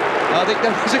 I think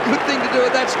that was a good thing to do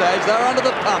at that stage. They're under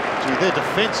the pump. Gee, their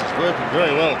defence is working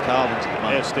very well, Carlton.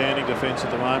 Outstanding defence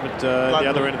at the moment. The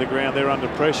other end of the ground, they're under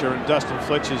pressure, and Dustin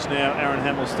Fletcher's now Aaron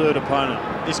Hamill's third opponent.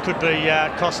 This could be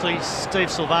costly. Steve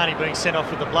Silvani being sent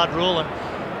off with the blood rule, and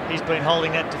he's been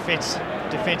holding that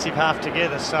defensive half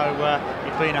together, so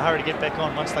he'd be in a hurry to get back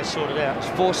on once they sort it out.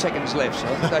 There's 4 seconds left,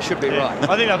 so they should be right.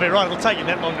 I think they'll be right. It'll take him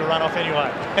that long to run off anyway.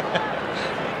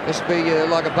 This will be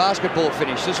like a basketball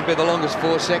finish. This will be the longest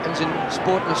 4 seconds in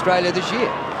sport in Australia this year.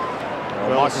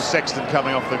 Well, Michael Sexton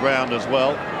coming off the ground as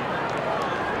well.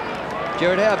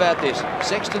 Jared, how about this?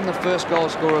 Sexton, the first goal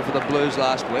scorer for the Blues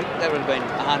last week. That would have been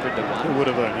 100 to 1. It would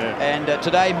have been, yeah. And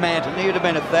today, Manton, he would have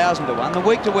been 1,000 to 1. The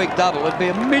week-to-week double would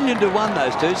be 1,000,000 to 1,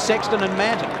 those two, Sexton and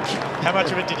Manton. How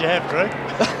much of it did you have, Drew?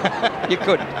 You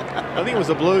couldn't. I think it was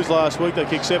the Blues last week. They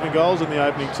kicked 7 goals in the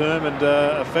opening term, and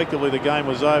effectively the game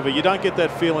was over. You don't get that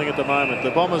feeling at the moment.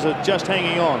 The Bombers are just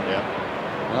hanging on. Yeah.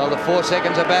 Well, the 4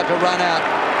 seconds about to run out.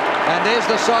 And there's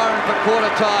the siren for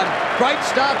quarter time. Great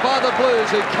start by the Blues,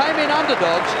 who came in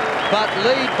underdogs, but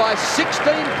lead by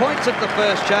 16 points at the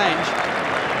first change.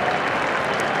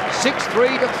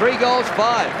 6-3 to 3 goals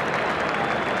 5.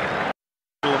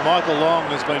 Michael Long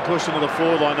has been pushed into the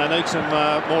forward line. They need some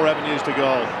more avenues to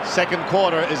goal. Second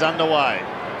quarter is underway.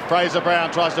 Fraser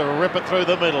Brown tries to rip it through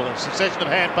the middle. A succession of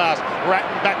hand pass.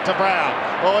 Ratton back to Brown.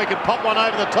 Oh, he can pop one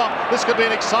over the top. This could be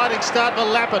an exciting start for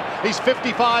Lappin. He's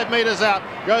 55 metres out.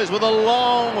 Goes with a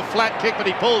long flat kick, but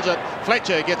he pulls it.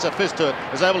 Fletcher gets a fist to it.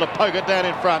 Is able to poke it down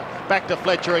in front. Back to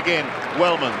Fletcher again.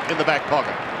 Wellman in the back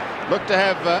pocket. Looked to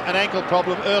have an ankle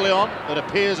problem early on. It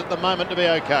appears at the moment to be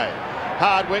okay.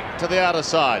 Hardwick to the outer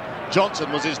side.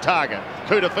 Johnson was his target.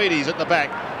 Kudafides at the back.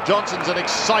 Johnson's an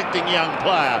exciting young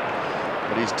player,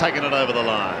 but he's taken it over the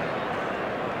line.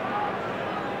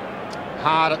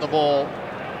 Hard at the ball.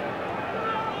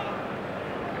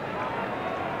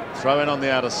 Throw in on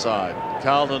the outer side.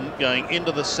 Carlton going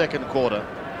into the second quarter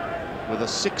with a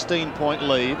 16-point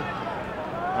lead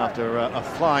after a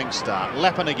flying start.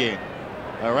 Lappin again.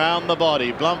 Around the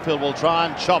body. Blumfield will try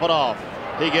and chop it off.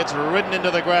 He gets ridden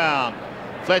into the ground.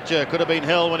 Fletcher could have been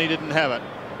held when he didn't have it.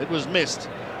 It was missed.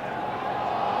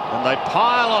 And they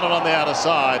pile on it on the outer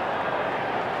side.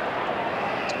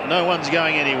 No one's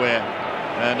going anywhere.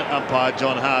 And umpire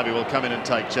John Harvey will come in and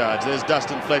take charge. There's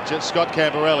Dustin Fletcher. Scott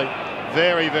Camporelli.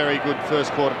 Very, very good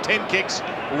first quarter. 10 kicks,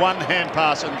 1 hand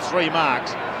pass and 3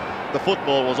 marks. The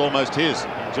football was almost his.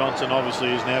 Johnson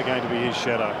obviously is now going to be his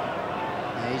shadow.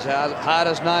 He's hard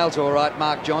as nails, all right,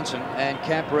 Mark Johnson. And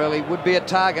Camporelli would be a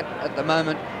target at the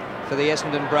moment for the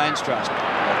Essendon Brains Trust.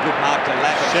 A good mark to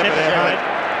Lappin.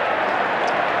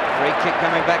 Free kick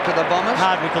coming back to the Bombers.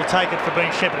 Hardwick will take it for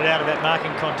being shepherded out of that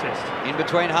marking contest. In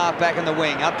between half-back and the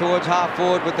wing. Up towards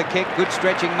half-forward with the kick. Good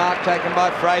stretching mark taken by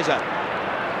Fraser.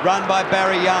 Run by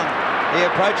Barry Young. He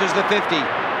approaches the 50.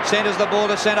 Centres the ball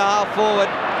to centre half-forward.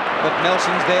 But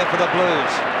Nelson's there for the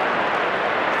Blues.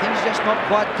 Things just not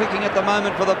quite clicking at the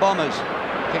moment for the Bombers.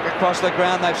 Kick across the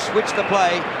ground. They've switched the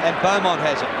play and Beaumont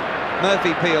has it.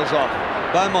 Murphy peels off.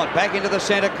 Beaumont back into the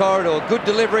centre corridor. Good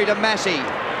delivery to Massey.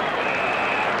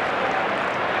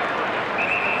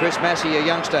 Chris Massey, a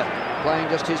youngster, playing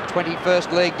just his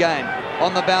 21st league game.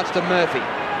 On the bounce to Murphy.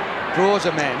 Draws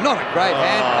a man. Not a great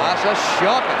hand pass. A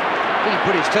shocker. He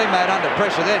put his teammate under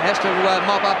pressure then. Has to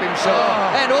mop up himself.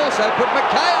 And also put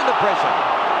McKay under pressure.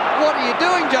 What are you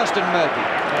doing, Justin Murphy?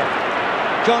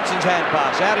 Johnson's hand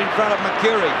pass out in front of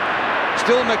Mercury.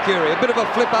 Still Mercury. A bit of a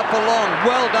flip up for Long.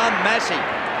 Well done, Massey.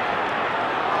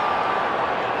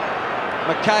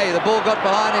 McKay, the ball got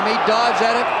behind him. He dives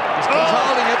at it. He's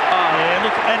holding it. Yeah,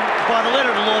 look, and by the letter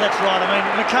of the law, that's right. I mean,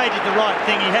 McKay did the right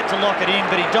thing. He had to lock it in,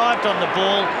 but he dived on the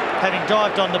ball. Having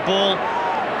dived on the ball,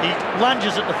 he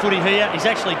lunges at the footy here. He's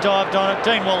actually dived on it.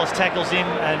 Dean Wallace tackles him,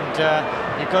 and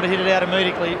you've got to hit it out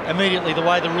immediately the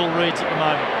way the rule reads at the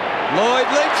moment. Lloyd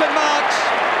leaps and marks.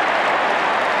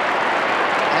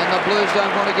 And the Blues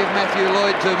don't want to give Matthew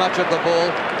Lloyd too much of the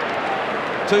ball.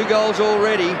 2 goals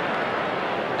already.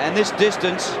 And this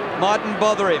distance mightn't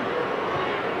bother him.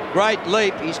 Great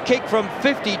leap. He's kicked from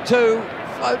 52.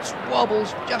 Floats,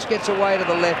 wobbles, just gets away to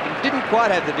the left. And didn't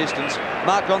quite have the distance.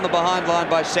 Marked on the behind line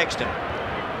by Sexton.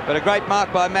 But a great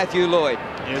mark by Matthew Lloyd.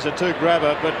 Here's a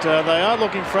two-grabber, but they are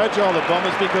looking fragile, the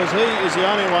Bombers, because he is the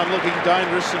only one looking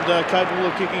dangerous and capable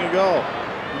of kicking a goal.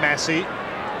 Massey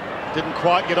didn't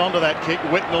quite get onto that kick.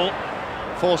 Whitnell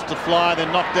forced to fly,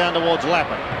 then knocked down towards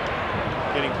Lappin.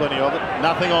 Getting plenty of it.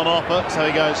 Nothing on offer, so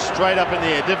he goes straight up in the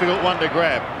air. Difficult one to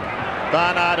grab.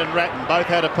 Barnard and Ratton both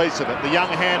had a piece of it. The young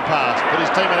hand pass put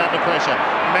his teammate under pressure.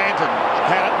 Manton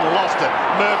had it and lost it.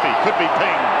 Murphy could be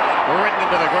pinged, written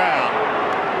into the ground.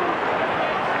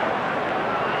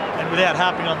 And without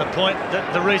harping on the point,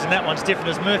 the reason that one's different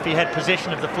is Murphy had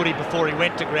possession of the footy before he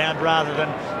went to ground rather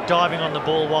than diving on the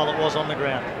ball while it was on the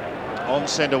ground. On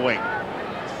centre wing.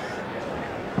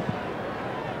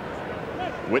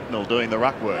 Whitnell doing the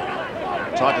ruck work.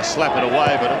 Tried to slap it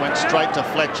away, but it went straight to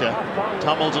Fletcher.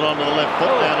 Tumbles it onto the left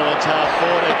foot down towards half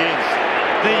forward again.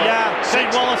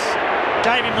 St. Wallace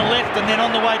gave him the left and then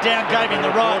on the way down gave him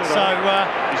the right. So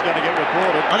he's going to get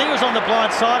reported. I think it was on the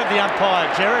blind side of the umpire,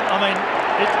 Jared. I mean,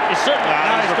 it's certainly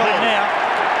he's got it now.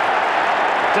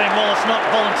 Dean Wallace not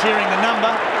volunteering the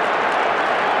number.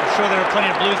 I'm sure there are plenty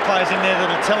of Blues players in there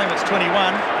that'll tell him it's 21.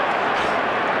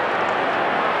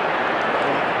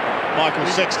 Michael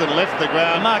Sexton left the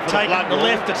ground. Mark taking the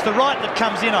left. It's the right that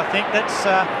comes in, I think. That's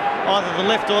either the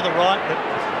left or the right, but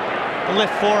the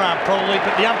left forearm probably.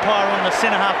 But the umpire on the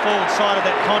centre half forward side of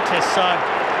that contest. So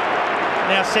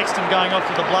now Sexton going off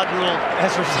with the blood rule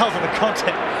as a result of the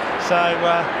contact. So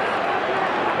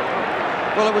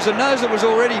well, it was a nose that was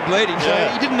already bleeding, so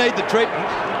he didn't need the treatment.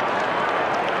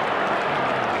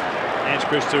 Hans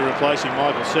Christou replacing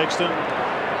Michael Sexton,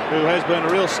 who has been a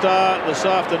real star this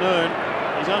afternoon.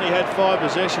 He's only had 5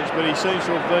 possessions, but he seems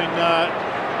to have been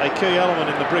a key element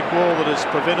in the brick wall that has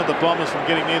prevented the Bombers from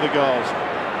getting near the goals.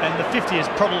 And the 50 has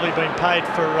probably been paid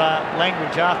for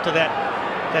language after that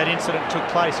incident took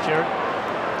place, Jared.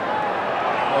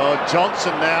 Well,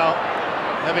 Johnson now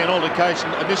having an altercation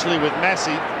initially with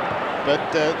Massey, but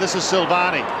this is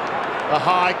Silvani. A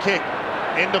high kick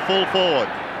into full forward.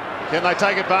 Can they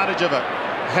take advantage of it?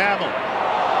 Hamill.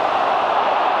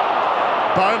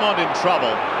 Beaumont in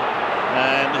trouble.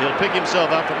 And he'll pick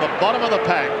himself up from the bottom of the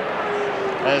pack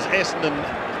as Essendon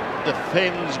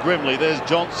defends grimly. There's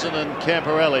Johnson and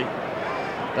Camporelli.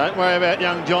 Don't worry about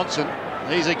young Johnson.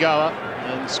 He's a goer.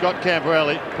 And Scott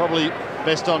Camporelli probably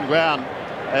best on ground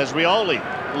as Rioli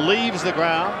leaves the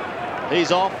ground.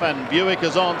 He's off and Buick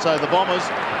is on. So the Bombers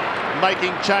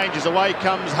making changes. Away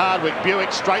comes Hardwick.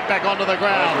 Buick straight back onto the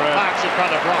ground. Parks in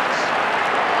front of Ross.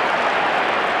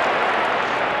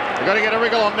 They've got to get a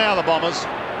wriggle on now, the Bombers.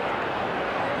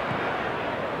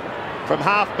 From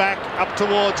half back up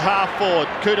towards half forward.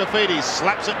 Koutafidis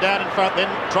slaps it down in front, then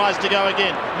tries to go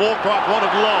again. Moorcroft wanted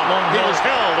long. He was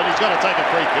held and he's got to take a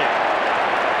free kick.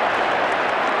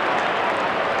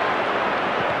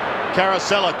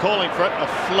 Carosella calling for it. A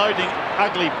floating,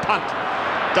 ugly punt.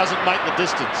 Doesn't make the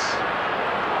distance.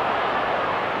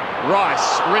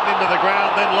 Rice ridden into the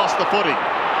ground, then lost the footy.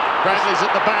 Bradley's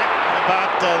at the back, but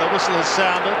the whistle has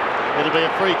sounded. It'll be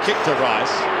a free kick to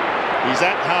Rice. He's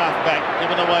at half-back,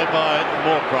 given away by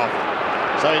Moorcroft.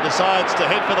 So he decides to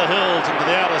head for the hills and to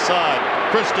the outer side.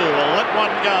 Christou will let one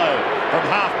go from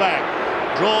half-back.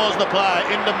 Draws the play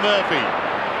into Murphy.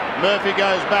 Murphy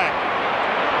goes back.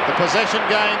 The possession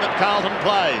game that Carlton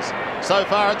plays. So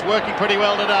far it's working pretty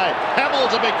well today.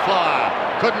 Hamill's a big flyer.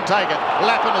 Couldn't take it.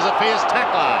 Lappin is a fierce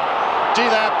tackler. Gee,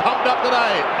 they're pumped up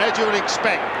today, as you would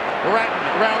expect. Ratton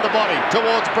round the body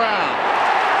towards Brown.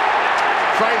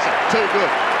 Fraser, too good.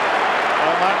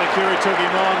 Mark McCurry took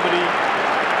him on, but he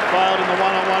failed in the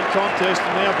one-on-one contest,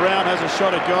 and now Brown has a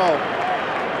shot at goal.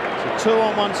 It's a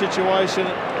 2-on-1 situation.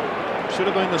 Should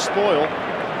have been the spoil.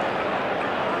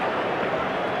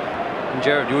 And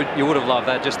Jared, you would have loved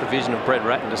that, just the vision of Brett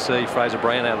Ratton to see Fraser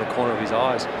Brown out of the corner of his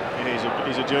eyes. Yeah,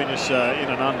 he's a genius in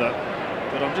and under.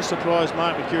 But I'm just surprised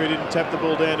Mark McCurry didn't tap the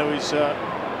ball down to his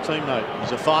teammate.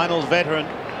 He's a finals veteran.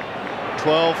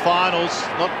 12 finals,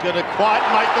 not going to quite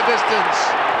make the distance.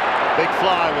 Big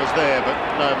fly was there, but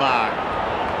no mark.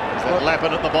 Is that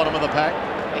Lappin at the bottom of the pack?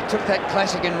 He took that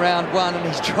classic in round 1 and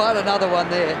he's tried another one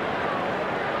there.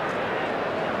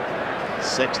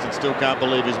 Sexton still can't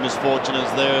believe his misfortune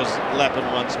as there's Lappin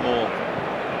once more.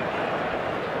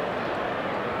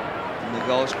 In the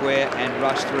goal square and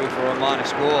rush through for a minor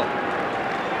score.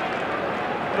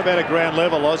 What about a ground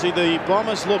level, Aussie? The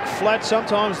Bombers look flat.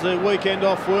 Sometimes the weekend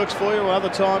off works for you, other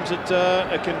times it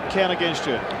can count against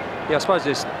you. Yeah, I suppose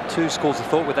there's 2 schools of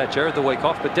thought with that, Jared, the week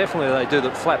off, but definitely they do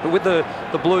look flat. But with the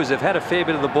Blues, they've had a fair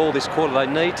bit of the ball this quarter. They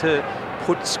need to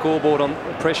put scoreboard on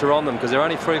pressure on them because they're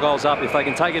only 3 goals up. If they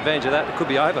can take advantage of that, it could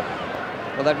be over.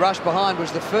 Well, that rush behind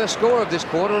was the first score of this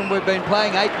quarter, and we've been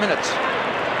playing 8 minutes.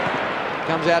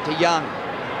 Comes out to Young.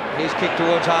 His kick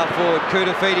towards half forward.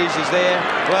 Koutafidis is there.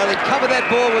 Well, he covered that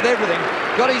ball with everything.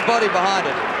 Got his body behind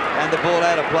it. And the ball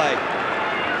out of play.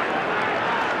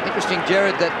 Interesting,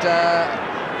 Jared, that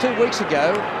 2 weeks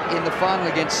ago in the final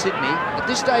against Sydney, at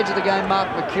this stage of the game, Mark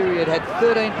Mercuri had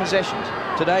 13 possessions.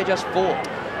 Today, just 4.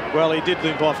 Well, he did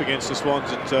limp off against the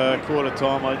Swans at quarter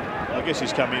time. I guess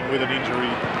he's come in with an injury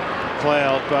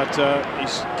cloud, but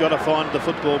he's got to find the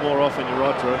football more often. You're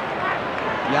right, Drew.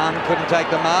 Young couldn't take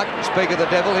the mark. Speak of the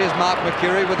devil, here's Mark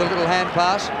Mercuri with a little hand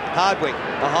pass. Hardwick,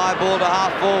 a high ball to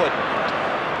half forward.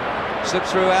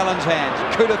 Slips through Allen's hands.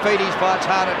 Koutafidis fights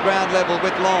hard at ground level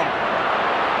with Long.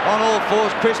 On all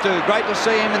fours, Christou. Great to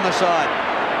see him in the side.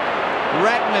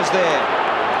 Ratton is there.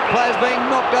 Players being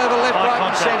knocked over left, right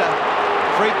and centre.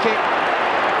 Free kick.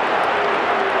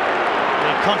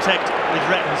 Yeah, contact with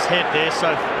Ratton's head there,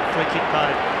 so free kick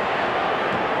paid.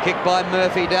 Kick by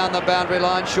Murphy down the boundary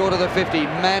line, short of the 50.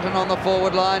 Manton on the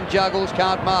forward line, juggles,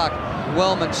 can't mark.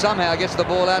 Wellman somehow gets the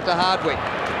ball out to Hardwick.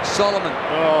 Solomon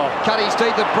cut his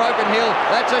teeth at Broken Hill.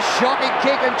 That's a shocking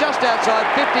kick, and just outside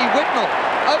 50, Whitnell.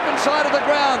 Open side of the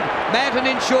ground. Manton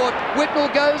in short.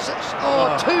 Whitnell goes,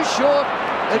 too short.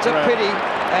 It's a pity.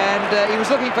 And he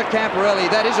was looking for Camporelli.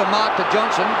 That is a mark to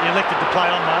Johnson. He elected to play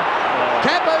on, Mark.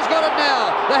 Campo's got it now.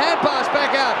 The hand pass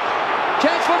back out.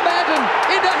 Chance for Manton.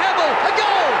 Into Hamill. A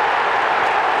goal.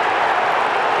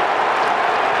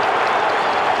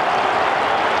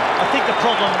 I think the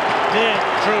problem there,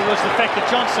 Drew, was the fact that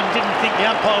Johnson didn't think the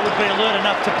umpire would be alert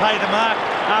enough to pay the mark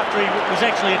after he was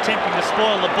actually attempting to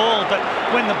spoil the ball. But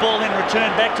when the ball then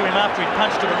returned back to him after he'd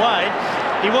punched it away,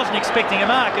 he wasn't expecting a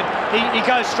mark, and he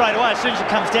goes straight away. As soon as it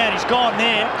comes down, he's gone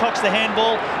there, cocks the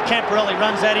handball. Camporelli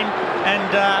runs at him and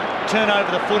turn over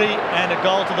the footy, and a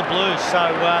goal to the Blues.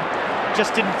 So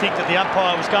just didn't think that the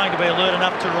umpire was going to be alert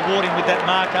enough to reward him with that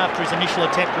mark after his initial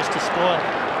attempt was to spoil.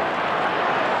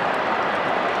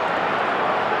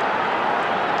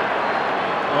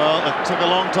 Well, it took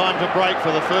a long time to break for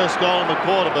the first goal in the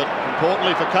quarter, but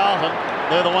importantly for Carlton,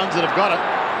 they're the ones that have got it.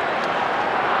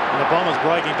 And the Bombers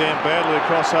breaking down badly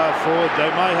across half forward. They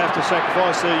may have to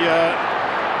sacrifice the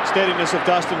steadiness of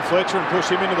Dustin Fletcher and push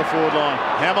him into the forward line.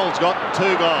 Hamill's got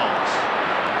 2 goals.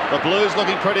 The Blues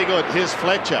looking pretty good. Here's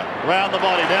Fletcher, round the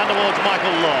body, down towards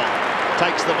Michael Long.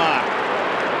 Takes the mark.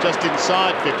 Just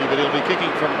inside 50, but he'll be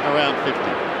kicking from around 50.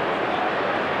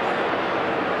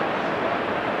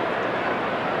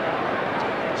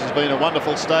 This has been a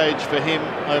wonderful stage for him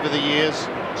over the years,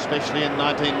 especially in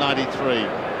 1993.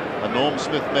 A Norm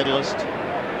Smith medalist.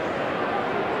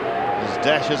 His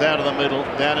dashes out of the middle,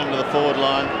 down into the forward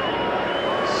line.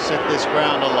 Set this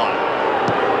ground alight.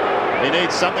 He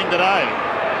needs something today.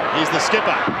 He's the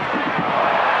skipper.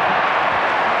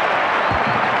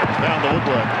 Found the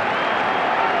woodwork.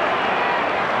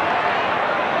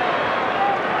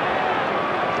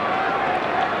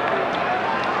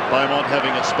 Beaumont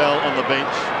having a spell on the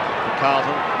bench for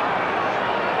Carlton.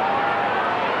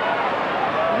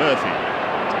 Murphy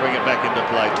to bring it back into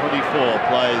play. 24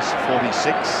 plays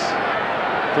 46.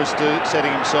 Christou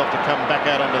setting himself to come back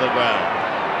out onto the ground.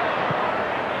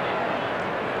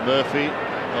 Murphy,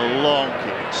 a long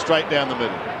kick, straight down the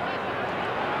middle.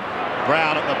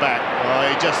 Brown at the back. Oh,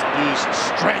 he just used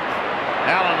strength.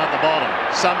 Allen at the bottom.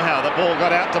 Somehow the ball got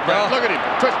out to Brown. Look at him,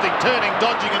 twisting, turning,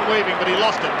 dodging and weaving, but he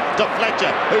lost it to Fletcher,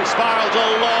 who spirals a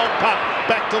long putt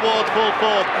back towards full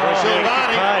forward.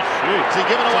 Silvani, has he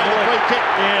given away the free kick?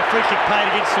 Yeah, free kick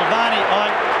paid against Silvani. I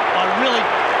really,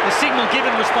 the signal given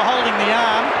was for holding the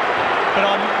arm, but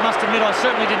I must admit I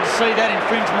certainly didn't see that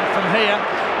infringement from here.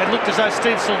 It looked as though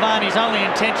Steve Silvani's only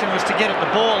intention was to get at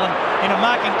the ball, and in a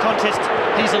marking contest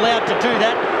he's allowed to do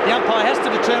that. The umpire has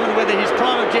to determine whether his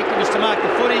prime objective is to mark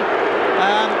the footy.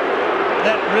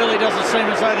 That really doesn't seem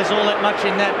as though there's all that much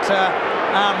in that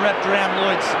arm wrapped around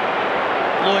Lloyd's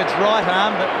right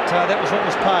arm, but that was what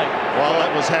was paid. While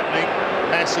that was happening,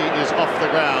 Massey is off the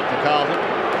ground for Carlton.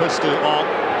 Christou on.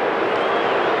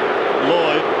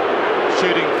 Lloyd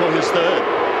shooting for his third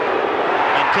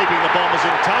and keeping the Bombers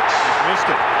in touch. Missed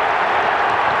it.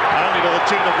 Only to the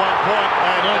tune of 1 point,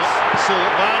 and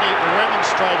Silvani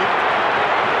remonstrated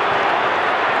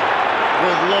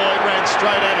with Lloyd, ran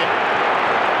straight at him.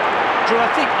 Drew, I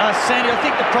think, Sandy, I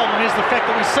think the problem is the fact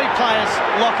that we see players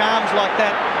lock arms like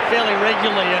that fairly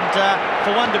regularly, and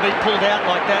for one to be pulled out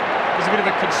like that is a bit of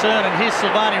a concern. And here's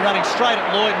Silvani running straight at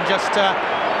Lloyd, and just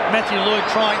Matthew Lloyd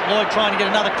trying to get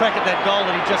another crack at that goal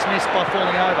that he just missed by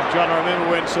falling over. John, I remember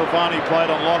when Silvani played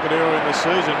on Lockett earlier in the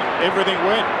season, everything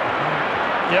went.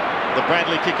 Yep. The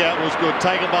Bradley kick out was good,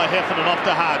 taken by Heffernan off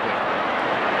to Hardwick.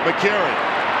 Mercuri,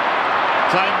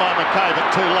 claimed by McKay,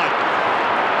 but too late.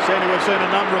 Sandy, we've seen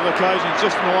a number of occasions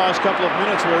just in the last couple of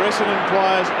minutes where Essendon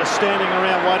players are standing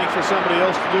around waiting for somebody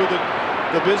else to do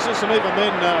the business, and even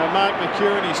then Mark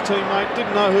McCurry, his teammate,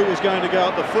 didn't know who was going to go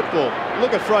at the football.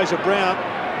 Look at Fraser Brown.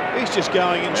 He's just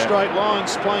going in straight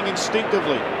lines, playing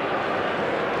instinctively.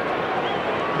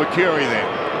 McCurry then.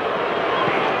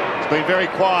 It's been very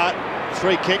quiet.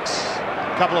 3 kicks,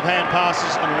 a couple of hand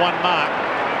passes and 1 mark.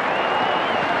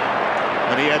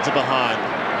 And he adds a behind.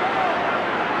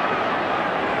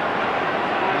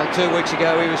 Well, 2 weeks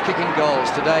ago he was kicking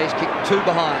goals. Today he's kicked 2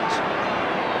 behinds.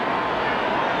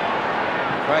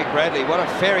 Craig Bradley, what a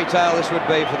fairy tale this would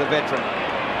be for the veteran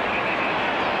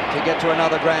to get to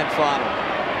another grand final.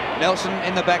 Nelson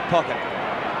in the back pocket.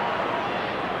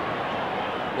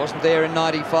 Wasn't there in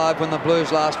 95 when the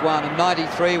Blues last won, and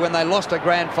 93 when they lost a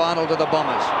grand final to the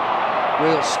Bombers.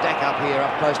 We'll stack up here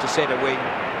up close to centre wing.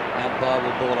 Umpire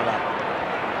will ball it up.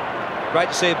 Great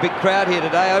to see a big crowd here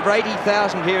today. Over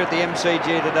 80,000 here at the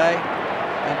MCG today.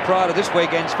 And prior to this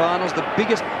weekend's finals, the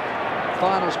biggest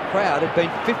finals crowd had been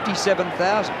 57,000.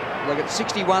 Look at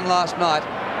 61 last night,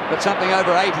 but something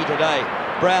over 80 today.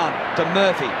 Brown to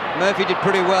Murphy. Murphy did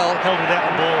pretty well. Held without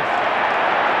the ball.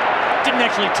 Didn't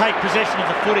actually take possession of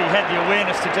the footy. Had the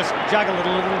awareness to just juggle it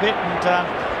a little bit and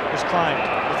was claimed.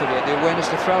 I thought he had the awareness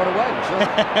to throw it away. Sure.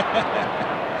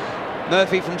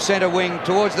 Murphy from centre wing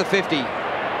towards the 50.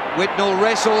 Whitnell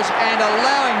wrestles and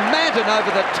allowing Manton over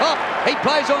the top. He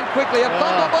plays on quickly. A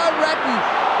fumble by Ratton.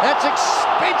 That's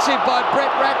expensive by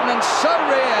Brett Ratton and so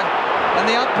rare. And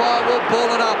the umpire will ball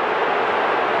it up.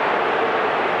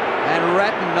 And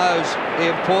Ratton knows the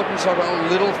importance of a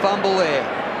little fumble there.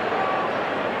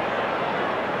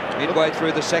 Midway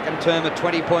through the second term, a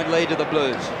 20-point lead to the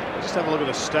Blues. Just have a look at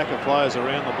the stack of players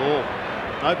around the ball.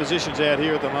 No positions out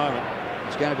here at the moment.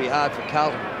 It's going to be hard for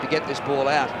Carlton to get this ball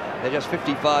out. They're just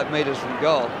 55 metres from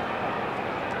goal.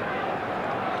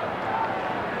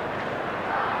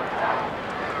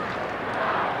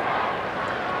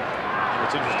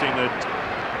 It's interesting that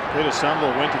Peter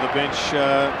Sumble went to the bench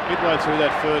midway through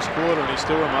that first quarter and he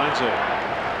still remains there.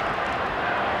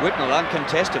 Whitnell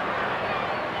uncontested.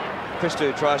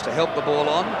 Christou tries to help the ball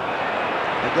on.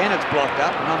 Again it's blocked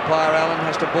up and umpire Allen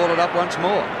has to ball it up once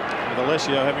more. With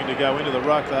Alessio having to go into the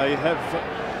ruck, they have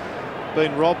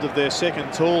been robbed of their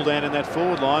second tall down in that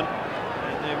forward line,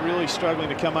 and they're really struggling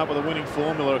to come up with a winning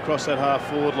formula across that half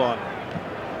forward line.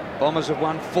 Bombers have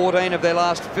won 14 of their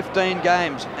last 15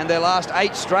 games and their last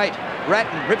 8 straight.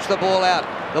 Ratton rips the ball out.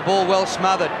 The ball well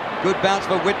smothered. Good bounce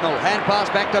for Whitnell. Hand pass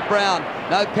back to Brown.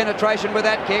 No penetration with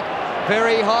that kick.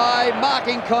 Very high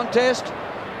marking contest.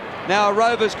 Now a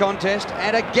Rovers contest,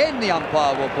 and again the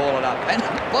umpire will ball it up. And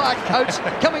umpire Coates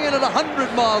coming in at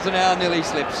 100 miles an hour nearly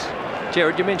slips.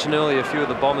 Jared, you mentioned earlier a few of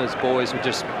the Bombers boys were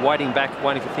just waiting back,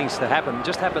 waiting for things to happen. It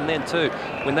just happened then too.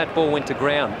 When that ball went to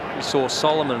ground, you saw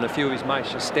Solomon and a few of his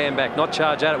mates just stand back, not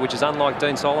charge at it, which is unlike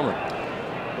Dean Solomon.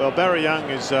 Well, Barry Young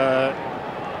is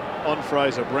on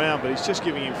Fraser Brown, but he's just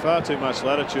giving him far too much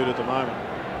latitude at the moment.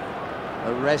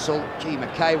 A wrestle. Gee,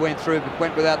 McKay went through but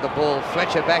went without the ball.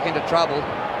 Fletcher back into trouble.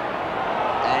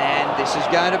 And this is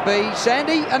going to be,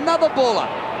 Sandy, another baller.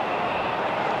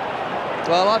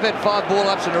 Well, I've had 5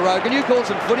 ball-ups in a row. Can you call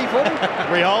some footy for me?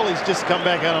 Rioli's just come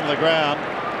back out on the ground.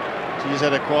 She's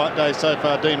had a quiet day so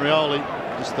far, Dean Rioli.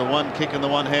 Just the 1 kick and the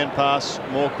 1 hand pass.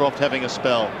 Moorcroft having a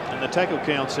spell. And the tackle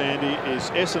count, Sandy,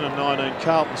 is Essendon 19,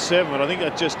 Carlton 7. But I think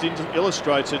that just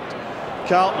illustrates that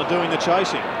Carlton are doing the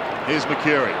chasing. Here's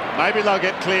McCurry. Maybe they'll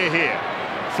get clear here.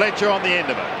 Fletcher on the end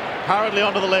of it. Hurriedly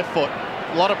onto the left foot.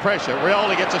 A lot of pressure.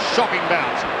 Rioli gets a shocking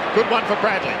bounce. Good one for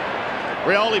Bradley.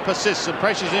 Rioli persists and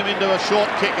pressures him into a short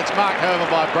kick. It's marked, however,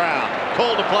 by Brown.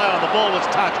 Called to play on. The ball was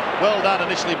touched. Well done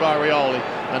initially by Rioli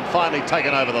and finally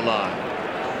taken over the line.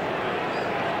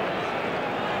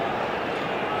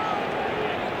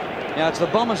 Now it's the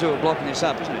Bombers who are blocking this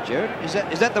up, isn't it, Jared?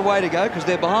 Is that the way to go? Because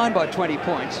they're behind by 20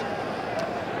 points.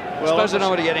 Well, I suppose they don't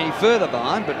want to get any further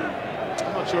behind, but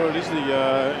I'm not sure it is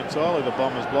entirely the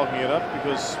Bombers blocking it up,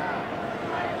 because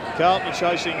Carlton are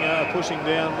chasing, pushing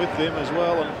down with them as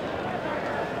well, and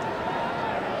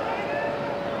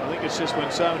I think it's just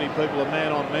when so many people are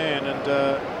man on man, and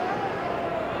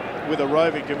with a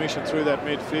roving commission through that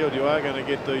midfield, you are going to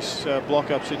get these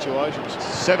block-up situations.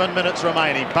 7 minutes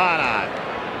remaining. Barnard.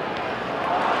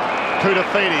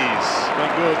 Koutafidis.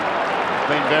 Been good.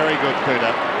 Been very good,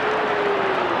 Kuta.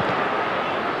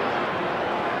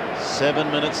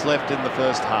 7 minutes left in the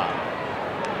first half.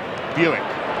 Buick,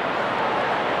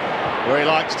 where he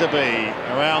likes to be,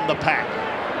 around the pack.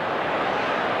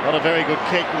 Not a very good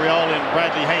kick. Rioli and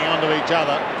Bradley hanging on to each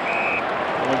other.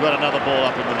 And we've got another ball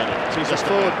up in the middle. The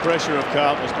forward pressure of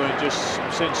Carlton has been just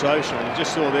sensational. You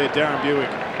just saw there Darren Buick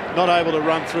not able to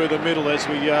run through the middle. As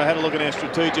we had a look at our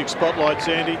strategic spotlights,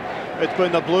 Andy, it's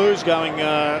been the Blues going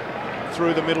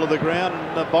through the middle of the ground,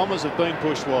 and the Bombers have been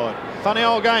pushed wide. Funny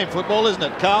old game, football, isn't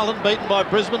it? Carlton beaten by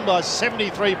Brisbane by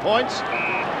 73 points.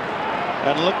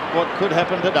 And look what could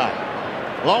happen today.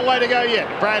 Long way to go yet.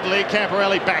 Bradley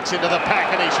Camporelli backs into the pack,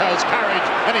 and he shows courage,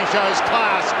 and he shows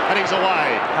class, and he's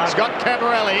away. Scott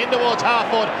Camporelli in towards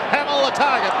half-forward. Hamill the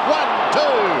target. 1,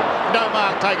 2. No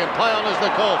mark taken. Play on is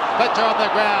the call. Fletcher on the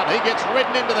ground. He gets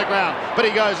ridden into the ground, but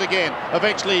he goes again.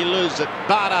 Eventually he loses it.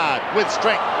 Barnard with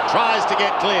strength tries to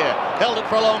get clear. Held it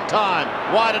for a long time.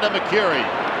 Wider to Mercury.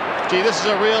 Gee, this is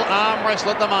a real arm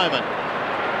wrestle at the moment.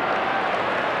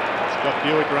 Scott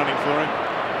Buick running for him.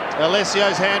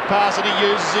 Alessio's hand pass, and he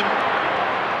uses him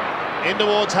in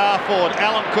towards half-forward.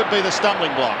 Allen could be the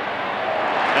stumbling block.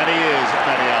 And he is,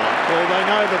 Matty Allen. Well, they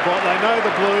know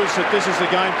the Blues that this is the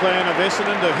game plan of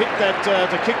Essendon, to hit that,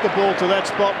 to kick the ball to that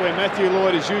spot where Matthew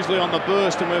Lloyd is usually on the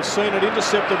burst, and we've seen it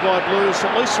intercepted by Blues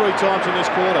at least 3 times in this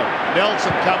quarter.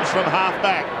 Nelson comes from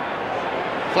half-back.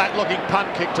 Flat-looking punt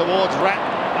kick towards Ratt,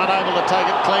 unable to take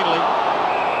it cleanly.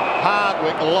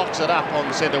 Hardwick locks it up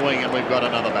on centre wing, and we've got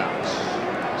another bounce.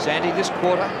 Sandy, this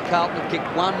quarter, Carlton have kicked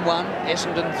 1-1,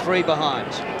 Essendon 3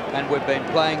 behinds, and we've been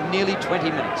playing nearly 20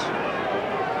 minutes.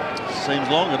 Seems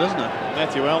longer, doesn't it?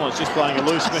 Matthew Allen's just playing a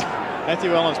loose man.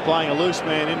 Matthew Allen's playing a loose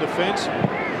man in defence.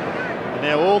 And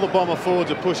now all the Bomber forwards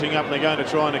are pushing up, and they're going to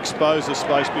try and expose the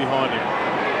space behind him.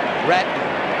 Ratt,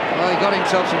 well, he got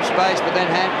himself some space, but then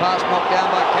hand pass knocked down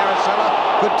by Carousella.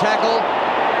 Good tackle.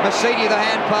 Masidi the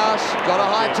hand pass, got a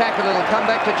high tackle. It'll come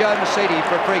back to Joe Masidi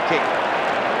for a free kick.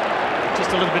 Just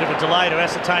a little bit of a delay to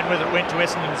ascertain whether it went to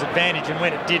Essendon's advantage, and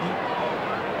when it didn't,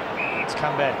 it's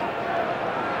come back.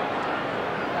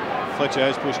 Fletcher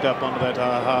has pushed up onto that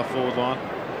half-forward line.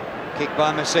 Kick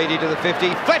by Masidi to the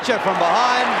 50. Fletcher from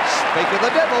behind. Speak of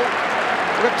the devil.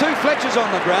 We've got 2 Fletchers on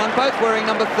the ground, both wearing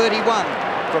number 31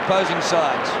 for opposing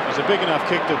sides. It's a big enough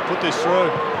kick to put this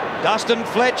through. Dustin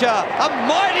Fletcher, a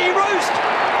mighty roost.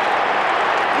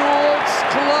 Oh, it's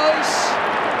close.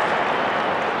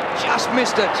 Just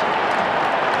missed it.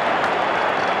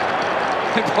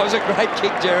 It was a great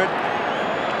kick, Jared.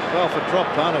 Well, for drop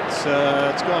punt, it's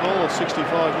gone all of 65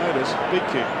 metres. Big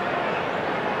kick.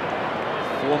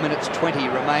 4 minutes 20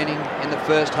 remaining in the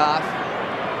first half.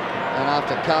 And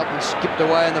after Carlton skipped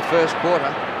away in the first quarter.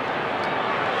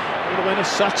 It would have been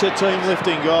such a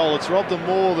team-lifting goal. It's robbed them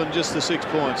more than just the 6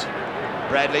 points.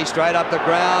 Bradley straight up the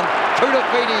ground.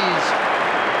 Koutafidis,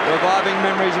 reviving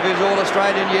memories of his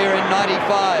All-Australian year in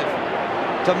 '95.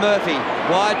 To Murphy,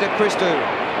 wide to Christou.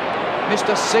 Missed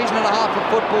a season and a half of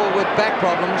football with back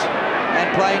problems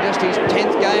and playing just his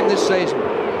 10th game this season.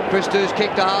 Christou's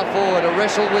kick to half-forward, a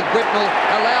wrestle with Whitnell,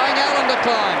 allowing Allen to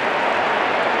climb.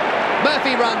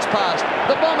 Murphy runs past.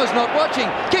 The Bombers not watching.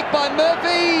 Kick by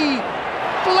Murphy.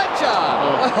 Fletcher.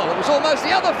 Oh. Well, it was almost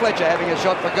the other Fletcher having a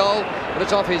shot for goal, but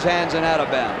it's off his hands and out of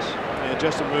bounds. Yeah,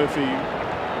 Justin Murphy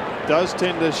does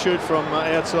tend to shoot from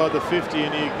outside the 50,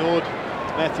 and he ignored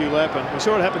Matthew Lappin. We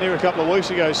saw it happen here a couple of weeks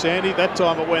ago, Sandy. That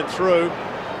time it went through.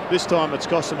 This time it's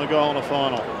cost them a goal in a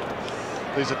final.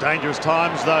 These are dangerous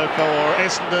times, though, for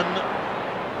Essendon,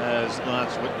 as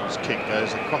Lance Whitnell's kick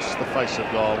goes across the face of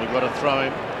goal. We've got to throw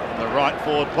him in the right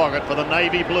forward pocket for the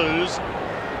Navy Blues.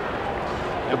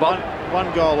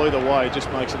 One goal either way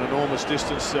just makes an enormous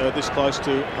distance this close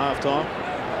to half-time.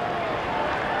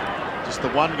 Just the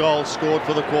 1 goal scored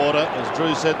for the quarter. As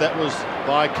Drew said, that was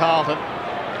by Carlton.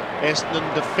 Essendon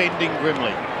defending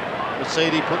grimly.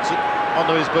 Masidi puts it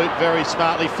onto his boot very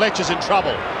smartly. Fletcher's in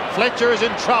trouble. Fletcher is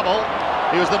in trouble.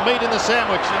 He was the meat in the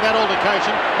sandwich in that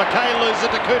altercation. McKay loses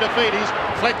it to Koutafidis.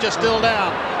 Fletcher still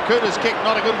down. Kouta's kick,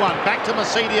 not a good one. Back to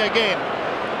Masidi again.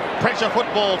 Pressure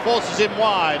football forces him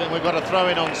wide, and we've got to throw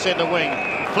in on centre wing.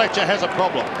 Fletcher has a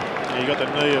problem. Yeah, you got the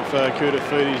knee of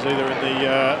Koutafidis either in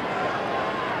the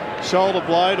shoulder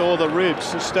blade or the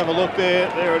ribs. Just have a look there.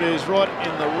 There it is, right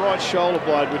in the right shoulder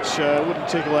blade, which wouldn't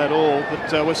tickle at all.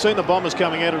 But we've seen the Bombers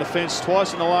coming out of defence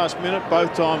twice in the last minute,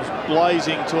 both times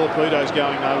blazing torpedoes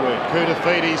going nowhere.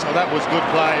 Koutafidis, oh, that was good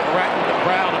play. Ratton,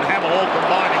 Brown and Hamill all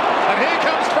combining. And here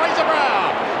comes Fraser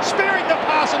Brown, spearing the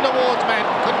pass in towards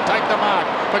Manton. Couldn't take the mark.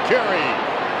 Mercury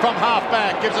from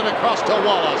half-back gives it across to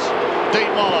Wallace. Dean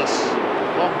Wallace.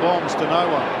 Long bombs to no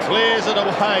one. Clears it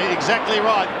away, exactly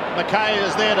right. McKay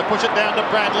is there to push it down to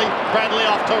Bradley. Bradley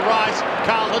off to Rice.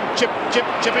 Carlton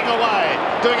chipping away.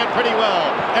 Doing it pretty well.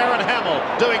 Aaron Hamill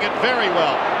doing it very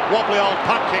well. Wobbly old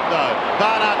punt kick though.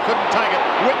 Barnard couldn't take it.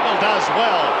 Whitnell does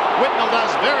well. Whitnell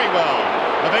does very well.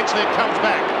 Eventually it comes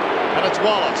back. And it's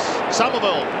Wallace.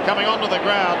 Somerville coming onto the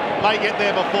ground. May get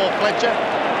there before Fletcher.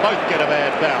 Both get a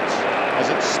bad bounce as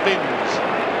it spins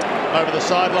over the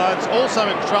sidelines. Also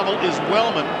in trouble is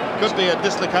Wellman. Could be a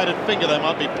dislocated finger. They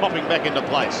might be popping back into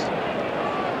place.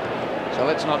 So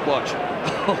let's not watch.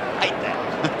 Oh, hate that.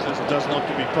 It doesn't look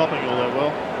to be popping all that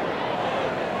well.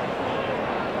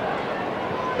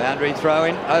 Boundary throw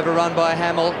in, overrun by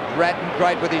Hamill. Ratton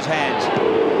great with his hands.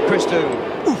 Christou,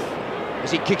 oof, as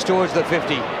he kicks towards the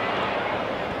 50.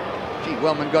 Gee,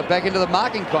 Wellman got back into the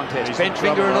marking contest, bench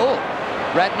finger and all.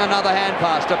 Ratton another hand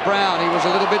pass to Brown. He was a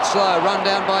little bit slow. Run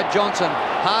down by Johnson.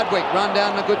 Hardwick run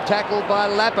down, a good tackle by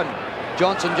Lappin.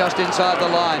 Johnson just inside the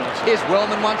line. Here's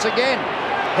Wellman once again.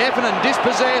 Heffernan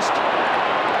dispossessed.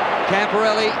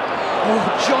 Camporelli. Oh,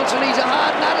 Johnson, he's a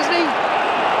hard nut, isn't he?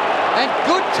 And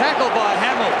good tackle by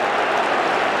Hamill.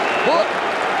 What?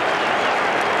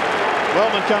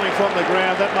 Wellman coming from the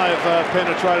ground, that may have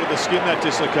penetrated the skin, that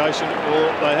dislocation, or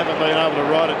they haven't been able to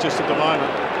right it just at the moment.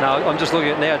 No, I'm just looking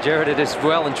at it now, Jared. It is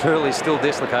well and truly still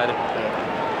dislocated.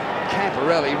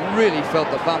 Camporelli really felt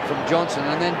the bump from Johnson,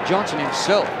 and then Johnson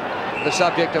himself, the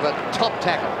subject of a top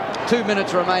tackle. 2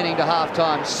 minutes remaining to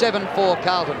half-time. 7-4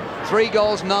 Carlton. 3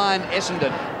 goals, 9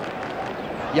 Essendon.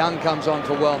 Young comes on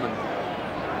for Wellman.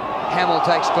 Hamill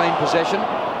takes clean possession.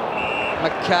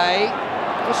 McKay.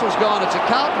 Whistle's gone. It's a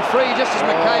Carlton free just as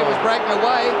McKay was breaking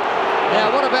away.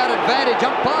 Now, what about advantage?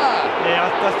 Umpire. Yeah,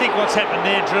 I think what's happened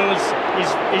there, Drew, is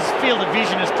his field of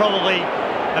vision is probably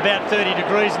about 30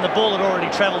 degrees and the ball had already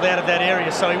travelled out of that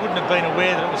area, so he wouldn't have been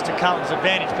aware that it was to Carlton's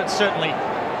advantage, but certainly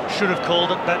should have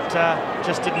called it, but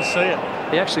just didn't see it.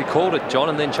 He actually called it, John,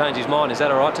 and then changed his mind. Is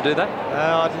that all right to do that?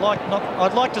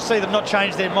 I'd like to see them not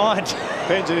change their mind.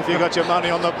 Depends if you got your money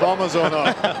on the Bombers or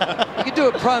not. You could do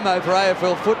a promo for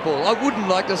AFL football. I wouldn't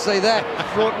like to see that.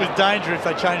 Fraught with danger if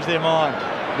they change their mind.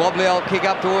 Wobbly old kick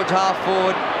up towards half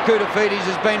forward. Koutafidis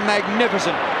has been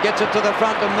magnificent. Gets it to the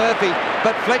front to Murphy,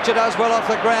 but Fletcher does well off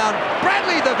the ground.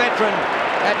 Bradley, the veteran,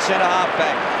 at centre half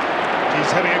back.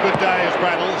 He's having a good day as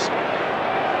Braddles.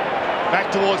 Back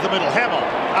towards the middle. Hamill,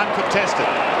 uncontested.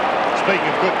 Speaking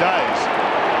of good days.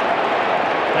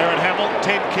 Aaron Hamill,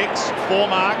 10 kicks,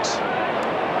 4 marks.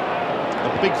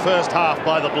 A big first half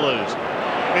by the Blues.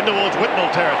 In towards Whitnall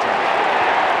territory.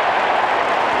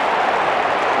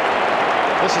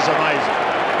 This is amazing.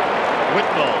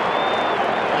 Whitnall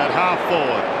at half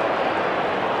forward.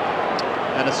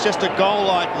 And it's just a goal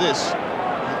like this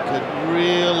that could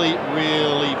really,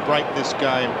 really break this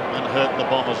game and hurt the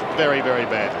Bombers very, very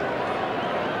badly.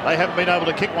 They haven't been able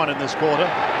to kick one in this quarter.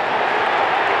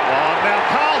 Oh, now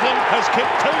Carlton has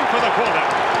kicked 2 for the quarter.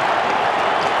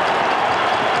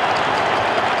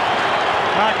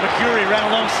 Mark Mercury ran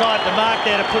alongside the mark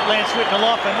there to put Lance Whitnall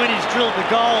off, and when he's drilled the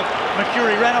goal,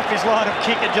 Mercury ran off his line of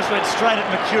kick and just went straight at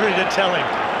Mercury to tell him.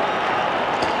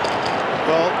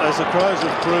 Well, as the Crows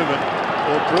have proven,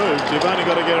 or proved, you've only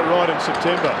got to get it right in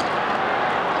September.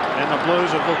 And the Blues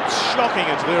have looked shocking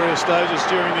at various stages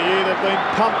during the year. They've been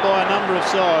pumped by a number of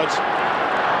sides.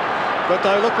 But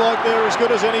they look like they're as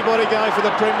good as anybody going for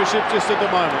the premiership just at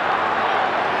the moment.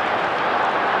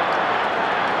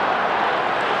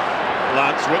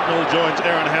 Lance Whitnall joins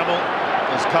Aaron Hamill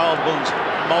as Carlton's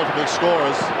multiple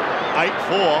scorers.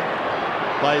 8-4,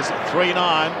 plays 3-9.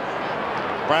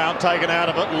 Brown taken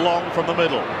out of it, long from the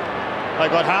middle.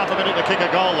 They've got half a minute to kick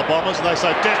a goal, the Bombers, and they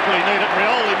so desperately need it.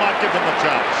 Rioli might give them the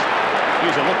chance.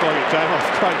 Geez, it looked like it came off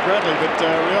Craig Bradley, but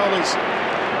Rioli's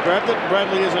grabbed it.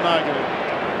 Bradley isn't arguing.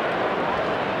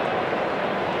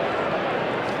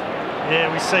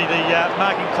 Yeah, we see the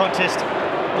marking contest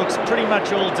looks pretty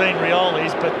much all Dean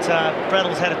Rioli's, but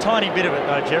Braddle's had a tiny bit of it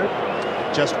though, Jared.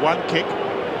 Just 1 kick,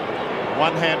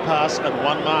 1 hand pass and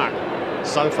 1 mark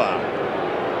so far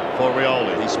for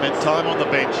Rioli. He spent time on the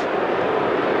bench.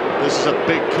 This is a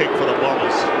big kick for the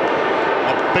Bombers.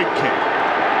 A big kick.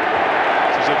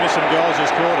 She's missed some goals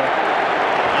this quarter.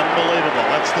 Unbelievable.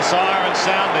 That's the siren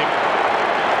sounding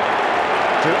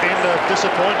to end a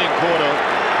disappointing quarter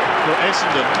for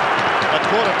Essendon. At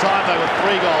quarter time they were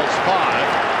 3 goals 5.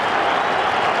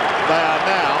 They are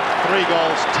now 3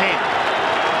 goals 10.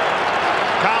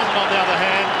 Carlton on the other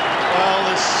hand,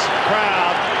 well, this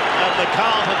crowd and the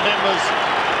Carlton members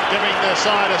giving their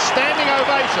side a standing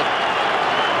ovation.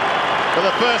 For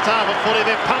the first half of footy,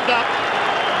 they're pumped up.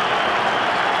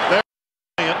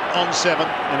 They're on 7.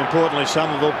 And importantly,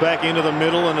 Somerville back into the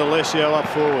middle and Alessio up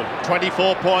forward.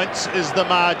 24 points is the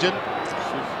margin.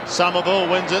 Somerville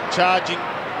wins it, charging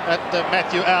at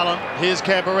Matthew Allen. Here's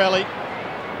Camporelli.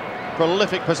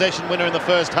 Prolific possession winner in the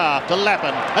first half to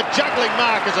Lappin. A juggling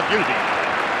mark is a beauty.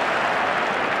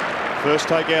 First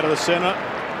take out of the centre.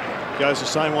 Goes the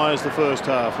same way as the first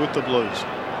half with the Blues.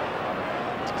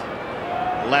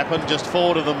 Lappin just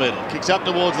forward of the middle. Kicks up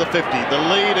towards the 50. The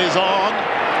lead is on.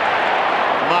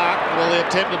 Mark will the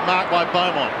attempted mark by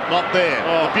Beaumont. Not there.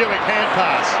 Oh. The Buick hand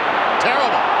pass.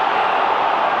 Terrible.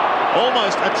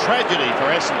 Almost a tragedy for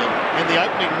Essendon in the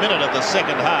opening minute of the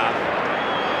second half.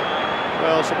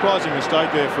 Well, surprising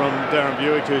mistake there from Darren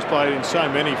Buick, who's played in so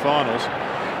many finals.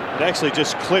 It actually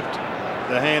just clipped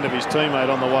the hand of his teammate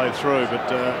on the way through, but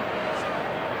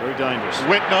very dangerous.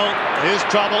 Whitnell, here's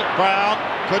trouble. Brown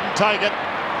couldn't take it.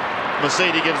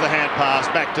 Mercedes gives the hand pass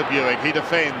back to Buick. He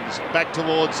defends back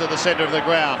towards the centre of the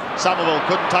ground. Somerville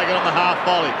couldn't take it on the half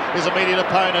volley. His immediate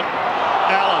opponent,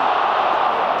 Allen,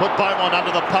 put Beaumont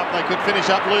under the pump. They could finish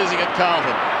up losing at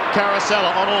Carlton. Carosella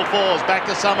on all fours, back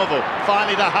to Somerville.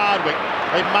 Finally to Hardwick.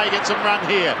 They may get some run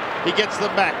here. He gets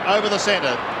them back over the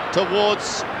centre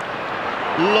towards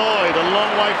Lloyd, a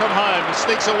long way from home. He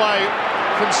sneaks away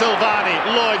from Silvani.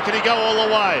 Lloyd, can he go all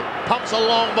the way? Pumps a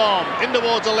long bomb in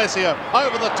towards Alessio.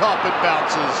 Over the top it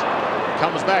bounces.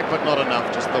 Comes back, but not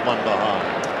enough, just the one behind.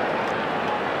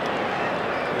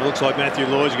 It looks like Matthew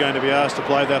Lloyd's going to be asked to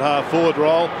play that half-forward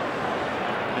role,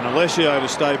 and Alessio to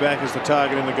stay back as the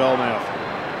target in the goal mouth.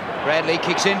 Bradley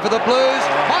kicks in for the Blues.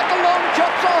 Michael Long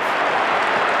chops off.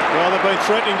 Well, they've been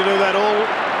threatening to do that all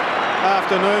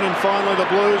afternoon, and finally the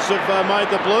Blues have made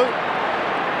the blue.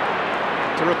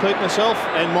 To repeat myself,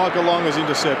 and Michael Long is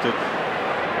intercepted.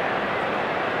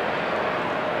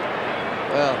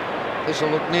 Well, this will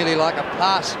look nearly like a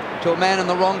pass to a man in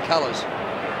the wrong colours.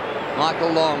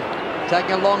 Michael Long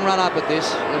taking a long run up at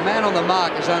this. The man on the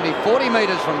mark is only 40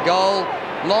 metres from goal.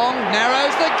 Long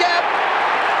narrows the gap.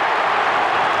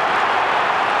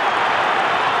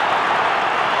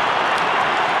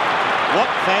 What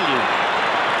value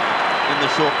in the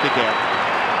short kick out?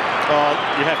 Oh,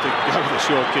 you have to go with a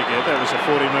short kick out. That was a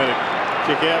 40-metre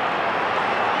kick out.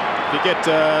 If you get,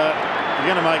 you're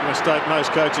going to make a mistake.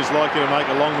 Most coaches like you to make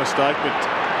a long mistake, but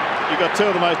you've got two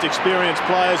of the most experienced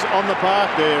players on the park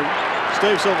there.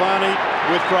 Steve Silvani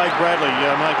with Craig Bradley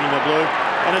making the blue.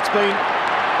 And it's been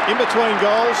in between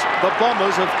goals. The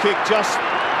Bombers have kicked just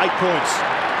 8 points.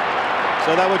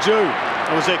 So they were due.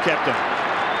 It was their captain.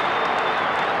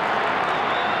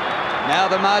 Now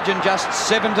the margin just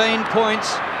 17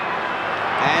 points.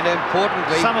 And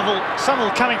importantly,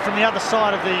 Somerville coming from the other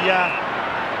side of the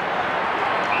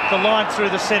line through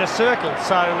the centre circle.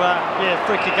 So yeah,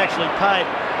 free kick actually paid.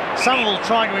 Somerville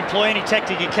trying to employ any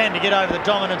tactic he can to get over the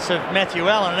dominance of Matthew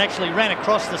Allen, and actually ran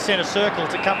across the centre circle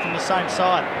to come from the same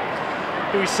side.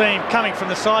 Here we see him coming from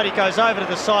the side. He goes over to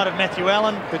the side of Matthew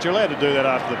Allen. But you're allowed to do that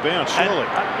after the bounce, surely.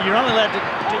 You're only allowed to.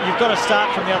 You've got to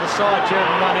start from the other side, Jared,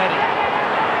 and run at him.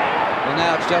 Well,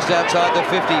 now it's just outside the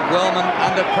 50. Wellman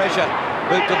under pressure.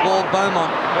 Boot the ball.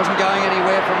 Beaumont wasn't going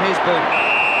anywhere from his boot.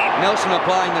 Nelson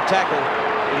applying the tackle,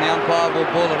 and the umpire will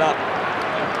ball it up.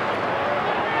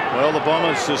 Well, the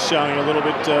Bombers are showing a little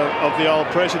bit of the old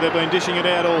pressure. They've been dishing it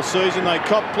out all season. They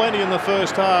copped plenty in the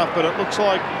first half, but it looks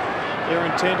like they're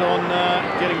intent on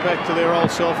getting back to their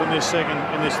old self in this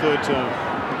third term.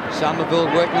 Somerville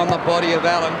working on the body of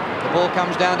Allen. The ball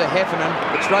comes down to Heffernan,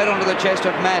 but straight onto the chest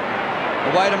of Madden.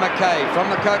 Away to McKay,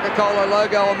 from the Coca-Cola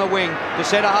logo on the wing, to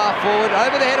centre half forward,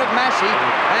 over the head of Massey,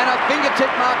 and a fingertip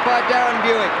mark by Darren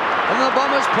Buick. And the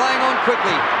Bombers playing on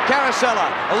quickly. Carosella,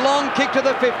 a long kick to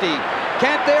the 50.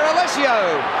 Camp there,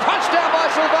 Alessio. Punched down by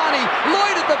Silvani.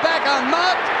 Lloyd at the back,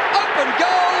 unmarked. Open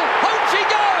goal. Home she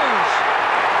goes.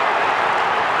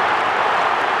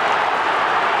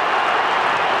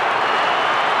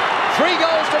 Three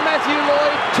goals to Matthew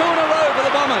Lloyd, 2 in a row for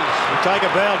the Bombers. Take a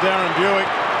bow, Darren Buick.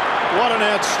 What an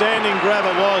outstanding grab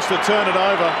it was to turn it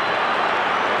over.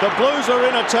 The Blues are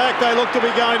in attack. They look to be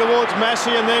going towards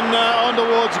Massey and then on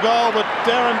towards goal, but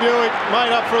Darren Buick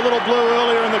made up for a little blue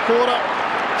earlier in the quarter.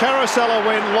 Carosella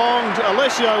went long.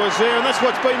 Alessio was there, and that's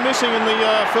what's been missing in the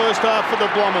first half for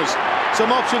the Bombers.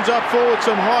 Some options up forward,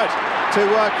 some height to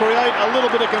create a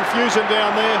little bit of confusion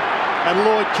down there, and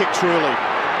Lloyd kicked truly.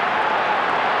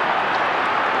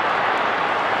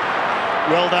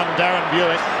 Well done, Darren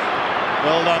Buick.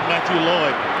 Well done, Matthew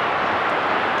Lloyd.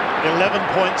 11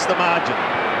 points the margin.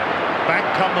 Back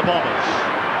come the Bombers.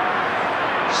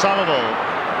 Somerville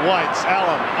waits.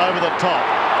 Allen over the top.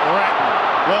 Ratton,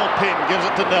 well pinned, gives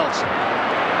it to Nelson.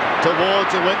 Towards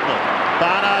a Whitnell.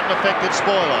 Barnard an effective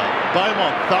spoiler.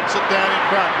 Beaumont thumps it down in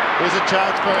front. Here's a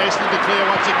chance for Essendon to clear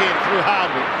once again through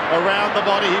Hardwick. Around the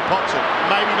body he pops it.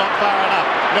 Maybe not far enough.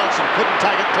 Nelson couldn't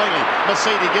take it cleanly.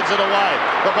 Mercedes gives it away.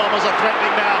 The Bombers are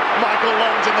threatening now. Michael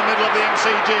Long's in the middle of the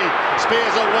MCG.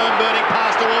 Spears a worm-burning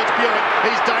pass towards Buick.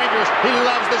 He's dangerous. He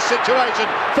loves this situation.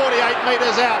 48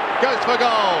 metres out. Goes for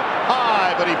goal.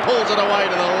 High, but he pulls it away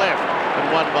to the left.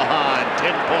 And one behind.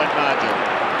 10-point margin.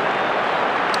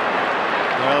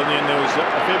 Well, and then there was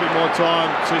a fair bit more time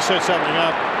to set something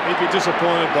up. He'd be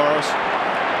disappointed, Boris.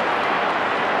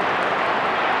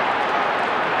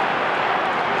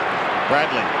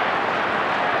 Bradley.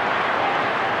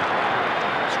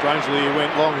 Strangely, he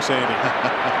went long, Sandy.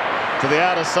 To the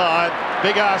outer side.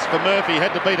 Big ask for Murphy.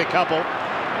 Had to beat a couple.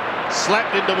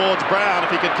 Slapped in towards Brown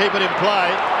if he could keep it in play.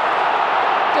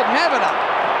 Didn't have it up.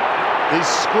 He's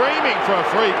screaming for a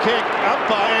free kick.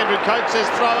 Umpire Andrew Coates says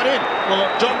throw it in. Well,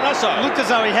 John Russo. Looked as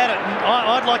though he had it. And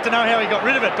I'd like to know how he got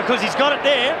rid of it, because he's got it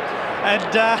there. And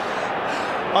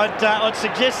I'd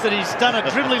suggest that he's done a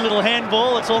dribbly little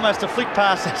handball. It's almost a flick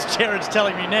pass, as Jared's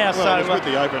telling me now. Well, it was with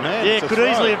the open hand. Yeah, could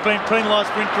easily have been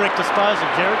penalised for incorrect disposal,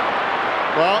 Jared.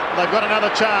 Well, they've got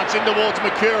another chance in towards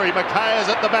McCurry.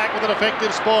 McKay's at the back with an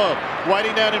effective spoil.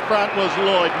 Waiting down in front was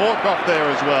Lloyd. Moorcroft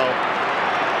there as well.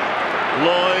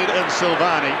 Lloyd and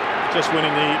Silvani. Just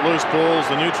winning the loose balls,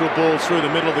 the neutral balls through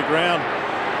the middle of the ground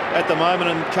at the moment,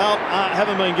 and Carlton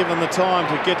haven't been given the time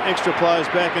to get extra players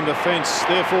back in defence.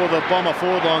 Therefore, the Bomber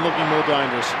forward line looking more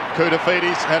dangerous.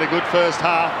 Koutafidis had a good first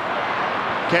half.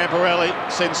 Camporelli,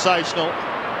 sensational.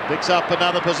 Picks up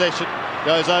another possession.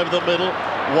 Goes over the middle.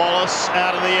 Wallace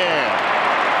out of the air.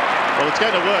 Well, it's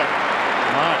going to work.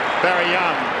 Right. Barry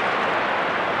Young.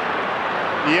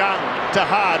 Young to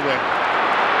Hardwick.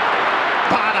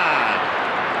 Barnard.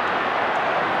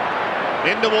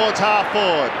 In towards half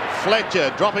forward. Fletcher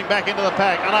dropping back into the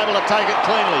pack, unable to take it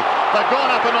cleanly. They've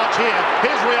gone up a notch here.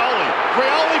 Here's Rioli.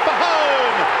 Rioli for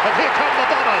home. And here come the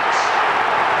Bombers.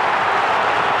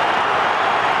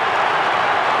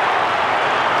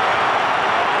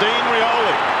 Dean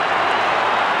Rioli,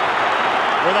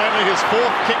 with only his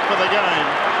 4th kick for the game,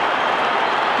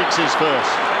 kicks his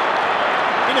first.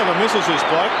 He never misses this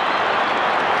bloke.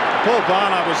 Paul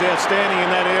Barnard was outstanding in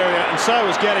that area, and so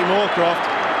was Gary Moorcroft,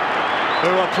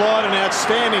 who applied an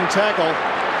outstanding tackle.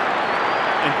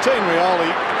 And Dean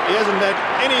Rioli, he hasn't had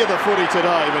any of the footy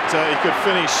today, but he could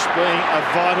finish being a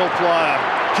vital player,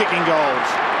 kicking goals.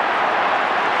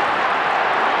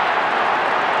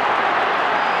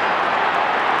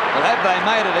 Well, have they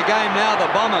made it a game now, the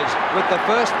Bombers, with the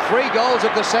first 3 goals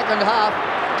of the second half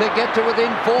to get to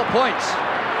within 4 points.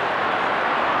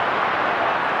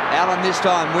 Allen this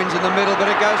time wins in the middle, but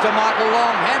it goes to Michael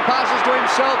Long. Hand passes to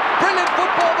himself. Brilliant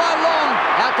football by Long.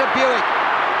 Out to Buick.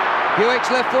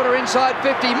 Buick's left footer inside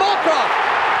 50. Moorcroft.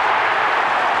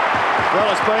 Well,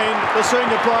 it's been the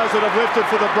senior players that have lifted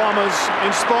for the Bombers,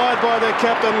 inspired by their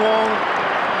captain Long,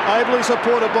 ably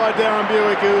supported by Darren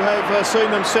Buick, who have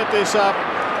seen them set this up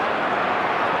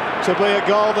to be a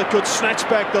goal that could snatch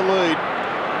back the lead.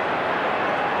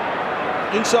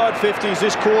 Inside 50s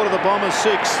this quarter, the Bombers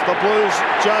 6, the Blues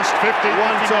just 50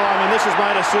 one time, and this has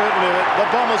made a certainty of it. The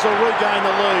Bombers will regain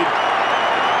the lead.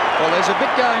 Well, there's a bit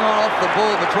going on off the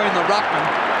ball between the ruckman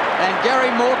and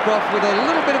Gary Moorcroft, with a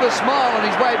little bit of a smile on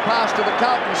his way past to the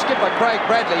Carlton skipper Craig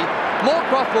Bradley.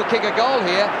 Moorcroft will kick a goal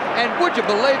here, and would you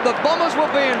believe the Bombers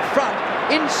will be in front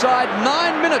inside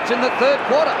 9 minutes in the 3rd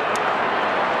quarter.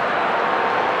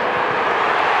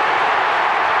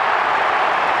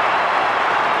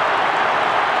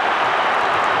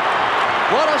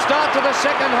 What a start to the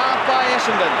second half by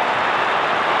Essendon.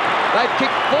 They've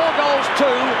kicked 4 goals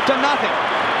to nothing.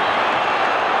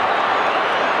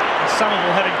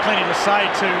 Somerville having plenty to say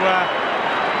to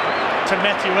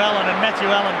Matthew Allen, and Matthew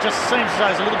Allen just seems as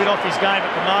though he's a little bit off his game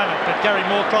at the moment, but Gary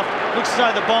Moorcroft looks as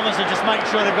though the Bombers are just making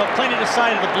sure they've got plenty to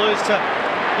say to the Blues to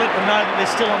let them know that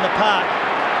they're still on the park.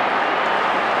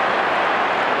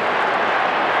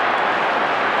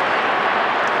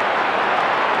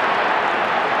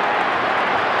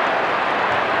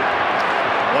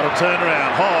 What a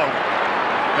turnaround. Hogg.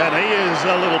 And he is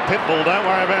a little pit bull. Don't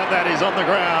worry about that. He's on the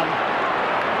ground.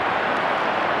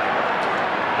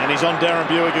 And he's on Darren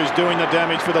Buick, who's doing the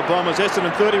damage for the Bombers.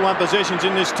 Essendon 31 possessions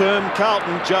in this term.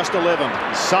 Carlton just 11.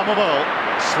 Somerville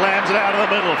slams it out of the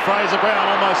middle. Fraser Brown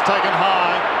almost taken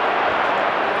high.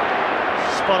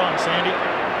 Spot on, Sandy.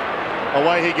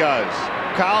 Away he goes.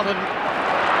 Carlton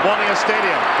wanting a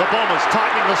stadium. The Bombers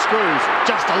tightening the screws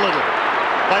just a little.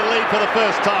 They lead for the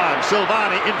first time.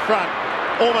 Silvani in front.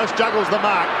 Almost juggles the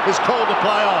mark. Is called to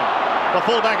play on. The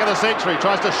fullback of the century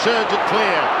tries to surge it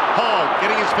clear. Hogg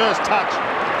getting his first touch.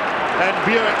 And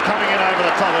Buick coming in over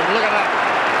the top. And look at that.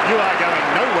 You are going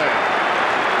nowhere.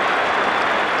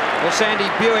 Well,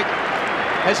 Sandy, Buick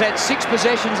has had 6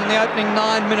 possessions in the opening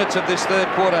 9 minutes of this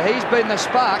 3rd quarter. He's been the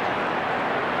spark.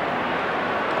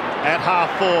 At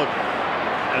half forward.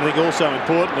 And I think also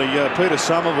importantly, Peter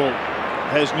Somerville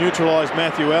has neutralised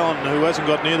Matthew Allen, who hasn't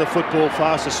got near the football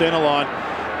past the centre line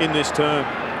in this term.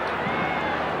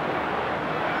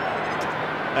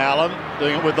 Allen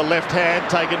doing it with the left hand,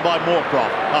 taken by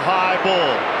Moorcroft. A high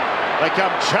ball. They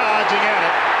come charging at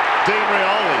it. Dean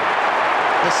Rioli,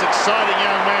 this exciting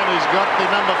young man who's got the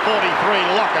number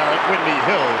 43 locker at Windy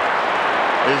Hill.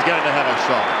 is going to have a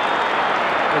shot.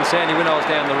 And Sandy, when I was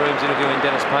down in the rooms interviewing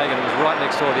Dennis Pagan, it was right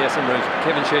next door to the Essendon rooms.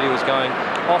 Kevin Sheedy was going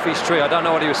off his tree. I don't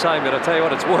know what he was saying, but I tell you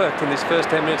what, it's worked in this first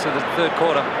 10 minutes of the third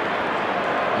quarter.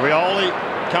 Rioli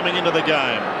coming into the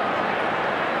game.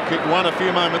 Kicked one a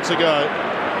few moments ago.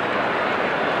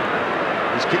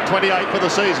 He's kicked 28 for the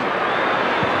season.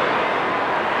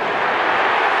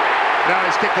 Now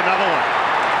he's kicked another one.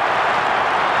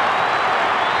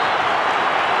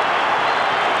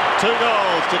 2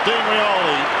 goals to Dean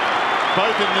Rioli,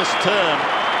 both in this term.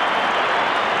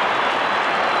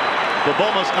 The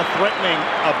Bombers are threatening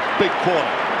a big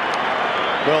quarter.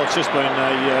 Well, it's just been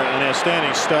an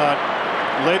outstanding start,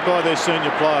 led by their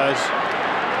senior players,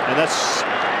 and that's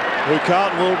who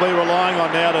Carlton will be relying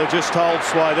on now to just hold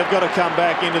sway. They've got to come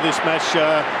back into this match,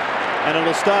 and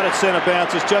it'll start at centre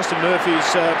bounces. Justin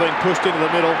Murphy's been pushed into the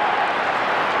middle.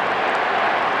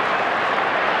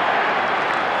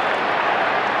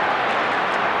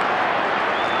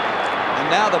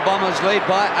 Now the Bombers lead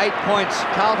by 8 points.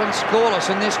 Carlton scoreless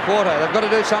in this quarter. They've got to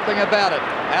do something about it.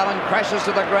 Allen crashes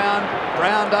to the ground.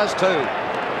 Brown does too.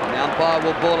 And the umpire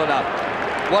will ball it up.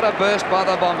 What a burst by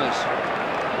the Bombers.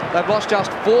 They've lost just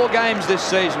 4 games this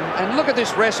season. And look at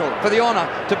this wrestle for the honour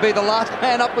to be the last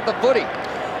man up with the footy.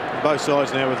 Both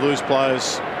sides now with loose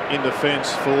players in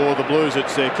defence. For the Blues,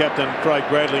 it's their captain, Craig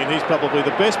Bradley, and he's probably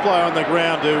the best player on the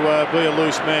ground to be a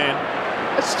loose man.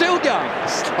 It's still going.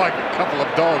 It's like a couple of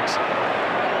dogs.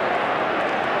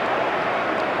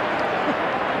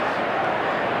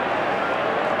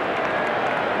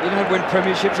 You don't win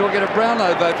premierships or get a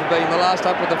Brownlow vote for being the last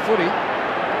up with the footy.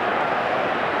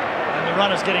 And the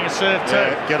runner's getting a serve too.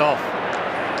 Yeah, get off.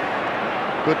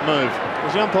 Good move.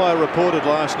 Was the umpire reported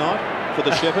last night for the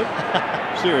Shepherd?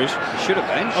 Serious? He should have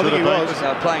been. I think he was.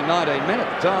 Playing 19 minutes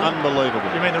at the time. Unbelievable.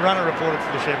 You mean the runner reported for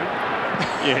the Shepherd?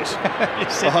 Yes. You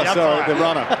said Oh, the sorry, umpire. the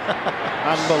runner.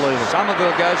 Unbelievable.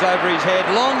 Somerville goes over his head.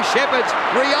 Long Shepherds.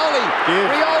 Rioli. Give.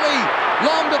 Rioli.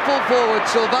 Long to full forward.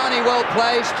 Silvani well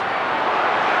placed.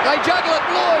 They juggle it.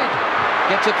 Lloyd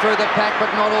gets it through the pack,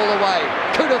 but not all the way.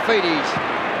 Koutafidis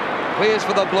clears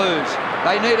for the Blues.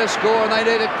 They need a score and they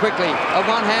need it quickly. A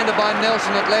one-hander by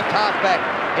Nelson at left half-back.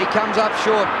 He comes up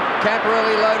short.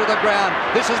 Camporelli low to the ground.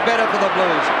 This is better for the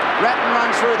Blues. Ratton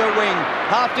runs through the wing.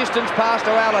 Half distance pass to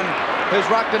Allen, who's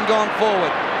rucked and gone forward.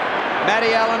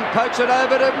 Matty Allen pokes it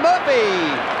over to Murphy.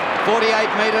 48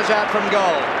 metres out from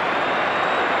goal.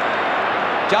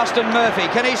 Justin Murphy,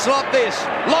 can he slot this?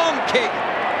 Long kick.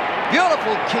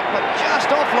 Beautiful kick, but just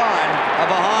offline or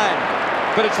behind.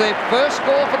 But it's their first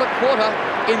score for the quarter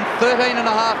in 13 and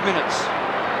a half minutes.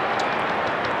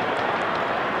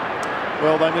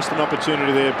 Well, they missed an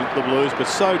opportunity there, the Blues, but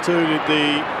so too did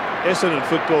the Essendon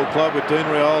Football Club, with Dean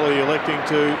Rioli electing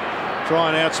to try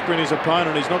and outsprint his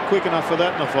opponent. He's not quick enough for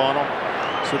that in the final.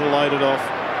 Sort of laid it off.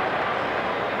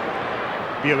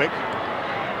 Buick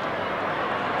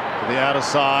to the outer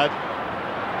side.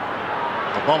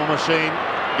 The Bomber machine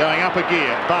going up a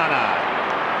gear. Barnard.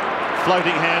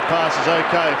 Floating hand pass is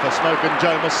okay for Smoke and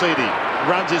Joe Mercedes.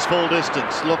 Runs his full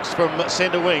distance. Looks from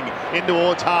centre wing in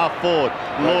towards half forward.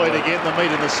 Lloyd again, the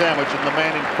meat in the sandwich, and the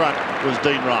man in front was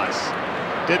Dean Rice.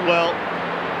 Did well.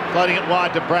 Floating it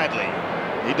wide to Bradley.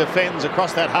 He defends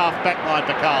across that half back line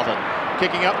for Carlton.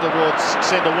 Kicking up towards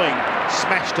centre wing.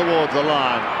 Smashed towards the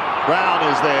line. Brown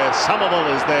is there.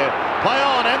 Somerville is there. Play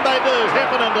on, and they do.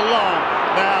 Heffernan to Long.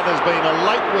 Now there's been a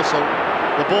late whistle.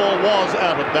 The ball was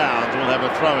out of bounds. We'll have a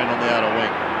throw-in on the outer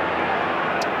wing.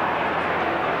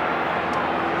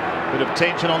 Bit of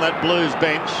tension on that Blues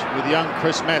bench with young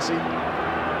Chris Massey,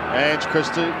 Ange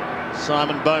Christou,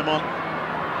 Simon Beaumont,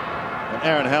 and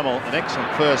Aaron Hamill. An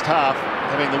excellent first half,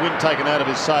 having the wind taken out of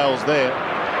his sails there.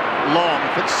 Long,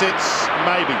 if it sits,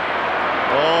 maybe.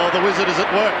 Oh, the Wizard is at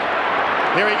work.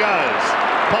 Here he goes,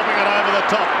 popping it over the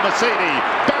top. Mercedes,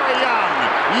 Barry Young.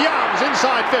 Young's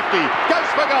inside 50,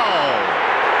 goes for goal.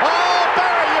 Oh,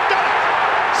 Barry, you've done it!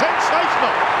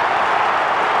 Sensational!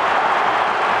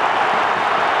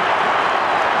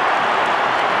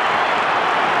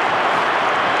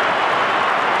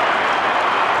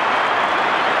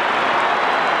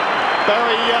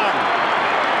 Barry Young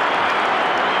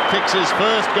kicks his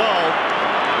first goal.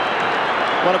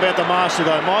 What about the master,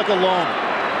 though? Michael Long,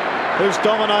 who's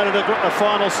dominated a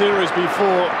final series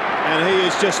before, and he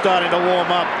is just starting to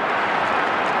warm up.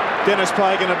 Dennis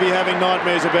Pagan will be having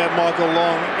nightmares about Michael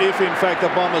Long if, in fact, the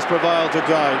Bombers prevail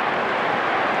today,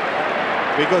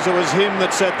 because it was him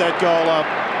that set that goal up.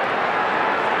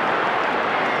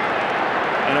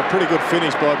 And a pretty good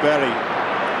finish by Barry.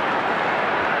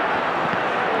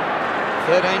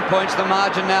 13 points the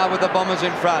margin now with the Bombers in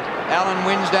front. Allen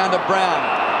wins down to Brown.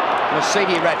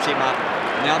 Mercedes wraps him up.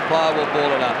 And the umpire will ball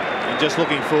it up. And just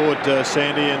looking forward,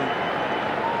 Sandy, and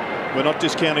we're not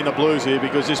discounting the Blues here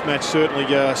because this match certainly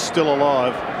still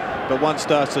alive, but one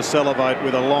starts to salivate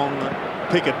with a long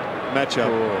picket matchup.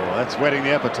 Oh, that's whetting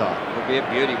the appetite. It would be a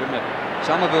beauty, wouldn't it?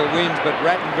 Somerville wins, but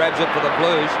Ratton grabs it for the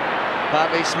Blues.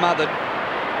 Partly smothered.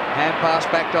 Hand pass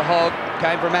back to Hogg.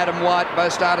 Came from Adam White.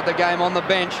 Both started the game on the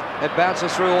bench. It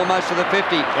bounces through almost to the 50.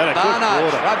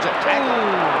 Barnard rubs it. Tackle.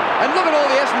 And look at all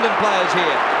the Essendon players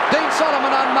here. Dean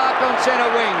Solomon unmarked on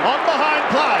centre wing. On behind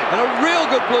play. And a real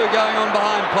good blue going on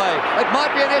behind play. It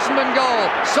might be an Essendon goal.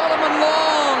 Solomon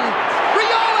long.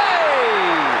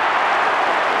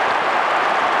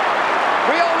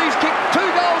 Rioli's kicked 2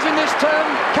 goals in this term,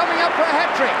 coming up for a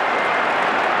hat-trick.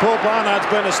 Paul Barnard's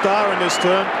been a star in this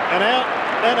term.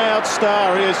 An out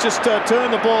star. He has just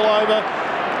turned the ball over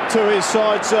to his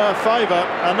side's favour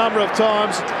a number of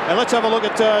times. And let's have a look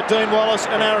at Dean Wallace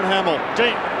and Aaron Hamill.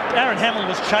 Aaron Hamill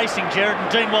was chasing Gerard, and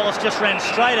Dean Wallace just ran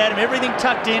straight at him, everything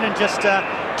tucked in, and just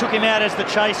took him out as the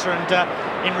chaser. And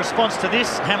in response to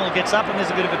this, Hamill gets up, and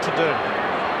there's a bit of a to-do.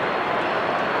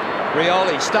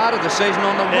 Rioli started the season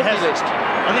on the rookie list.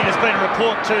 I think there's been a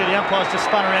report too. The umpire's just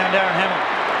spun around Aaron Hamill.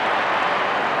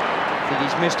 I think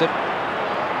he's missed it.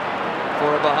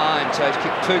 4 behind, so he's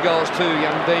kicked 2 goals to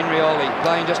young Dean Rioli,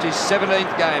 playing just his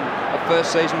 17th game of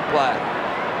first season play.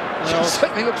 Well, he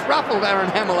certainly looks ruffled, Aaron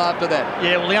Hamill, after that.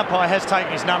 Yeah, well, the umpire has taken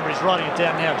his number. He's writing it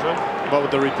down now, Drew. What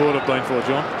would the report have been for,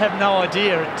 John? Have no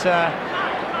idea.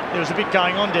 There was a bit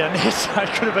going on down there, so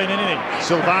it could have been anything.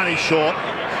 Silvani short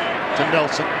to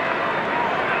Nelson.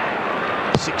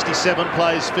 67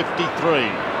 plays 53.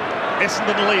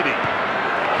 Essendon leading.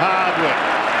 Hardwick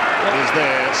is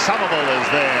there. Somerville is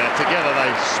there. Together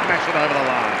they smash it over the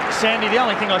line. Sandy, the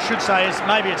only thing I should say is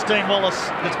maybe it's Dean Wallace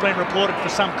that's been reported for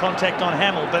some contact on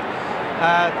Hamill, but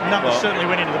numbers certainly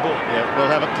went into the book. Yeah, we'll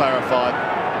have it clarified.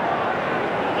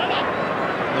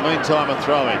 In the meantime, a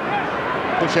throw-in.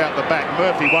 Push out the back.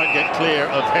 Murphy won't get clear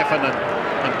of Heffernan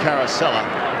and Carosella.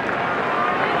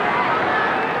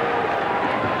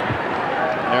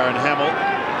 Aaron Hamill.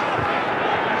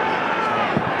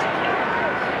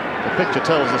 The picture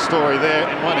tells the story there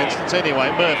in one instance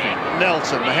anyway. Murphy,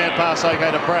 Nelson, the hand pass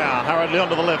okay to Brown, hurriedly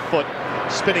onto the left foot,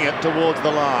 spinning it towards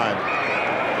the line.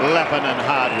 Lappin and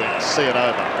Hardwick see it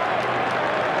over.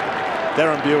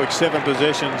 Darren Buick 7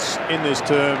 possessions in this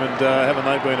term, and haven't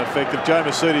they been effective? Joe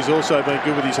Masudi's also been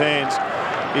good with his hands.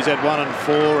 He's had 1 and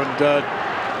 4, and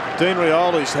Dean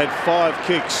Rioli's had 5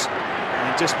 kicks.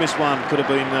 And just missed one. Could have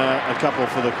been a couple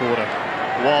for the quarter.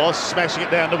 Wallace smashing it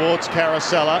down towards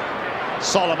Carosella.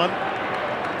 Solomon.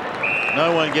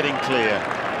 No one getting clear.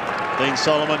 Dean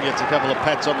Solomon gets a couple of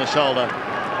pats on the shoulder.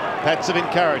 Pats of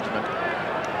encouragement.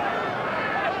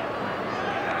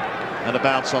 And a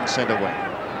bounce on centre wing.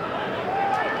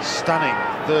 Stunning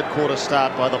third quarter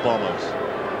start by the Bombers.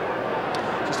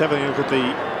 Just having a look at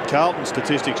the Carlton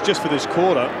statistics just for this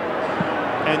quarter.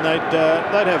 And they'd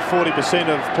have 40%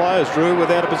 of players, Drew,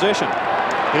 without a possession.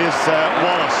 Here's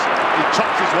Wallace. He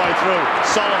chops his way through.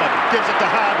 Solomon gives it to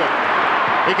Hardwick.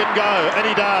 He can go, and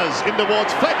he does. In towards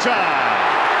Fletcher.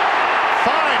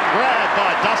 Fine grab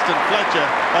by Dustin Fletcher.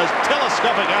 Those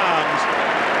telescopic arms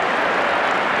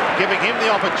giving him the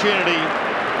opportunity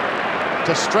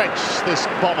to stretch this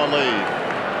Bomber lead.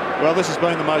 Well, this has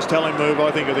been the most telling move, I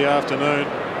think, of the afternoon.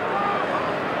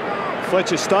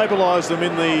 Fletcher stabilised them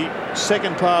in the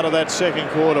second part of that second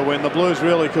quarter when the Blues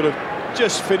really could have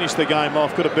just finished the game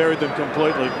off, could have buried them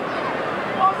completely.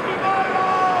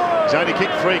 He's only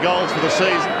kicked 3 goals for the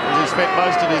season as he spent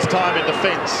most of his time in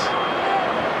defence.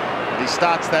 He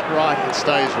starts that right and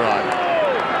stays right.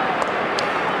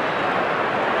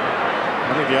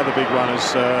 I think the other big one is,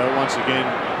 once again,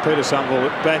 Peter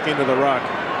Somerville back into the ruck.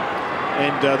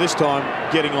 And this time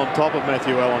getting on top of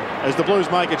Matthew Allen. As the Blues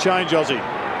make a change, Aussie.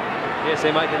 Yes,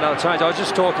 they're making another change. I was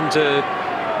just talking to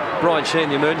Brian Sheen,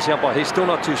 the emergency umpire. He's still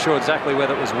not too sure exactly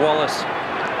whether it was Wallace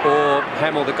or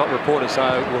Hamill that got reported, so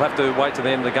we'll have to wait to the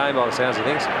end of the game by the sounds of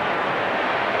things.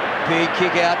 Big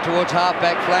kick out towards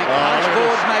half-back flank. Punch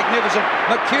forward, magnificent.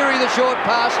 McCurry the short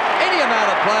pass. Any amount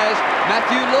of players.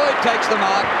 Matthew Lloyd takes the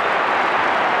mark.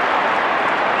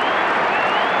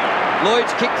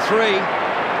 Lloyd's kicked 3.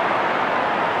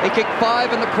 He kicked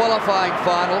 5 in the qualifying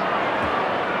final.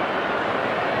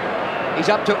 He's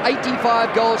up to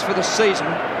 85 goals for the season,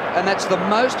 and that's the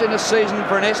most in a season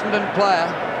for an Essendon player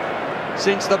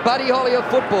since the Buddy Holly of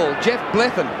football, Jeff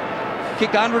Blethen,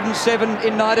 kicked 107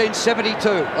 in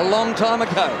 1972, a long time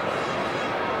ago.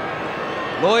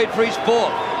 Lloyd for his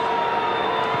 4th.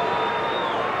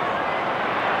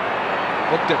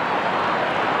 Hooked it.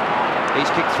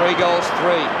 He's kicked 3 goals,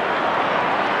 3.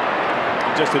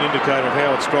 just an indicator of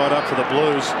how it's dried up for the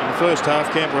Blues. In the first half,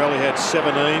 Camperelli had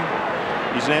 17.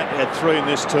 He's now had 3 in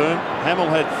this term. Hamill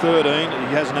had 13.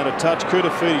 He hasn't had a touch.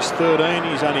 Koutafidis 13.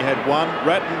 He's only had 1.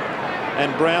 Ratton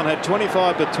and Brown had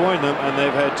 25 between them, and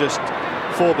they've had just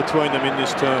 4 between them in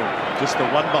this term. Just the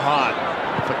one behind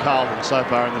for Carlton so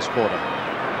far in this quarter.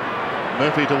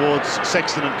 Murphy towards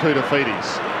Sexton and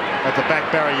Koutafidis. At the back,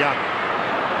 Barry Young.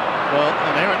 Well,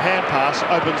 an errant hand pass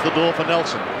opens the door for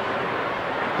Nelson.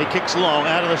 He kicks long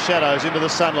out of the shadows into the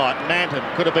sunlight. Manton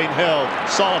could have been held.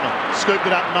 Solomon scooped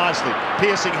it up nicely.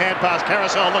 Piercing hand pass.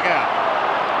 Carousel, look out.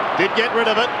 Did get rid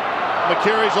of it.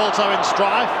 McCurry's also in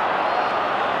strife.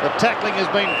 The tackling has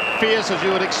been fierce, as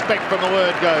you would expect from the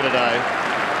word go today.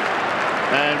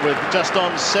 And with just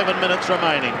on 7 minutes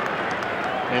remaining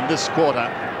in this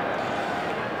quarter.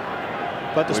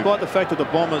 But despite the fact that the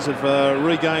Bombers have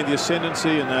regained the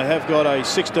ascendancy and they have got a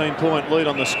 16-point lead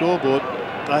on the scoreboard,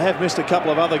 they have missed a couple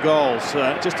of other goals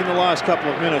just in the last couple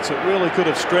of minutes. It really could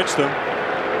have stretched them.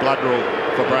 Blood rule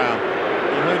for Brown.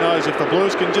 And who knows, if the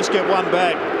Blues can just get one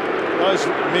back, those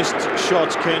missed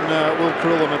shots will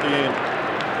cruel them at the end.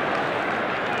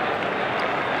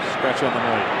 Scratch on the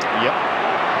knee. Yep.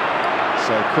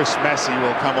 So Chris Massey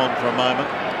will come on for a moment.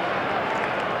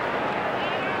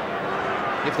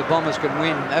 If the Bombers can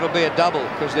win, that'll be a double,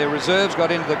 because their reserves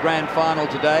got into the grand final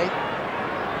today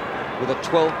with a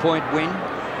 12-point win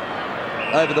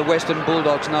over the Western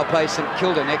Bulldogs, and they'll play St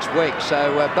Kilda next week.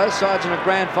 So both sides in a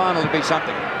grand final would be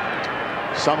something.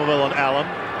 Somerville and Allen,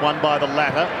 won by the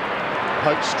latter.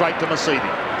 Hope straight to Mercedes.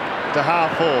 To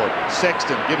half forward.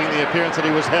 Sexton giving the appearance that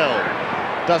he was held.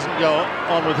 Doesn't go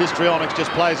on with histrionics,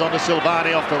 just plays on to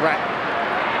Silvani off to Ratton.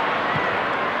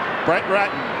 Brett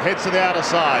Ratton heads to the outer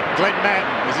side. Glenn Manton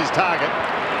is his target.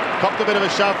 Copped a bit of a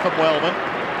shove from Wellman,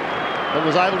 but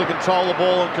was able to control the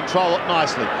ball and control it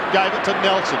nicely. Gave it to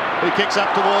Nelson, who kicks up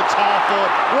towards half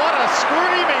forward. What a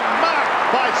screaming mark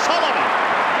by Solomon!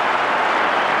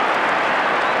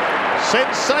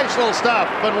 Sensational stuff,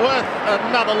 and worth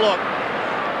another look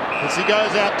as he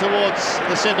goes out towards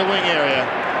the centre wing area.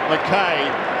 McKay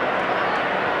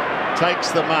takes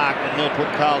the mark, and he'll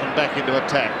put Carlton back into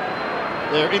attack.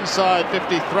 Their inside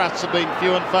 50 thrusts have been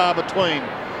few and far between.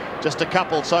 Just a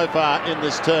couple so far in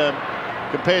this term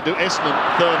compared to Essendon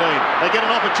 13. They get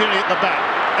an opportunity at the back.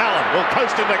 Allen will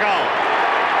coast into goal.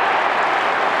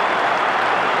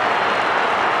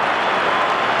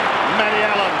 Matty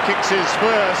Allen kicks his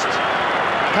first.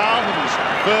 Carlton's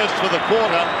first for the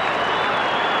quarter.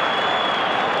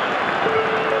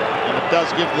 And it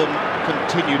does give them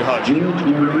continued hope.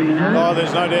 Oh,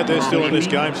 there's no doubt they're still in this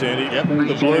game, Sandy. Yep.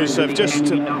 The Blues have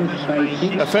just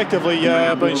effectively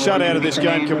been shut out of this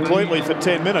game completely for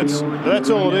 10 minutes.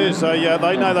 That's all it is.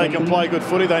 They know they can play good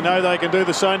footy. They know they can do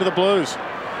the same to the Blues.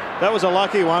 That was a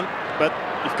lucky one, but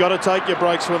you've got to take your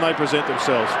breaks when they present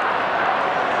themselves.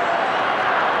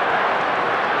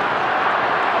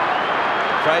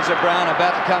 Fraser Brown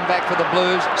about to come back for the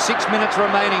Blues. 6 minutes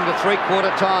remaining to three-quarter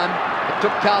time. It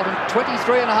took Carlton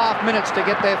 23.5 minutes to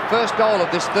get their first goal of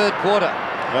this third quarter.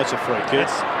 That's a free kick.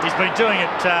 He's been doing it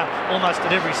almost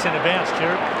at every centre bounce,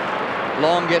 Jared.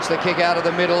 Long gets the kick out of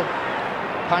the middle.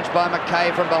 Punched by McKay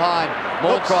from behind.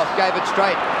 Moorcroft gave it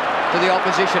straight to the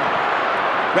opposition.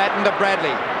 Ratton to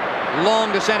Bradley. Long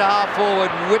to centre half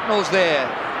forward. Whitnall's there.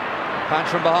 Punch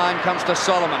from behind comes to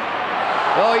Solomon.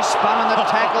 Oh, he spun on the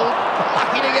tackle.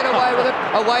 Lucky to get away with it.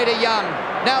 Away to Young.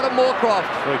 Now to Moorcroft.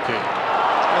 Free kick.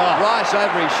 Rice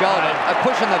over his shoulder. A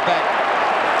push in the back.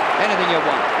 Anything you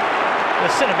want.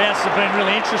 The centre bounces have been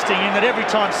really interesting in that every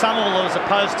time Somerville, as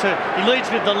opposed to, he leads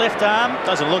with the left arm.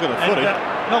 Doesn't look at the footy.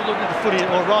 Not looking at the footy,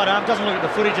 or right arm, doesn't look at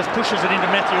the footy, just pushes it into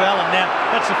Matthew Allen. Now,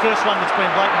 that's the first one that's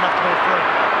been blatant enough to be free.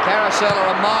 Carousel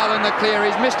a mile in the clear.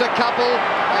 He's missed a couple,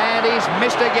 and he's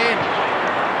missed again.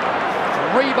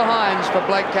 3 behinds for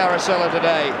Blake Carousel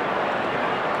today.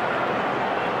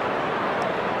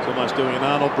 It's almost doing an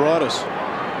Arnold Brightus.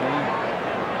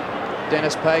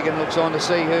 Dennis Pagan looks on to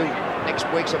see who next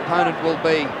week's opponent will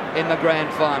be in the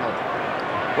grand final.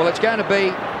 Well, it's going to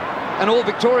be an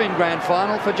all-Victorian grand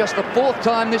final for just the 4th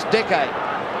time this decade.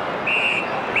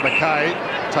 McKay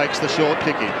takes the short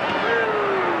kicking.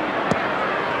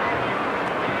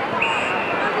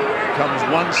 Comes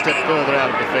one step further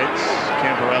out of defence,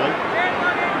 Camperelli.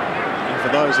 And for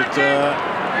those that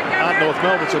aren't North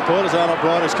Melbourne supporters, Arnold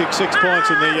Brightus kicked 6 points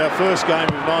in the first game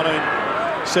of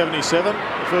 1977,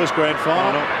 the first grand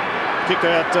final. Kicked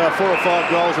out 4 or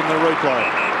 5 goals in the replay.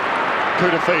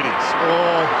 Koutafidis.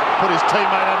 Oh, put his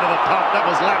teammate under the pump. That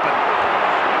was Lappin.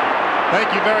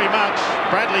 Thank you very much.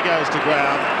 Bradley goes to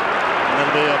ground. And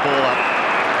there'll be a ball up.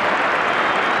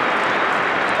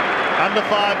 Under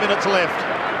 5 minutes left.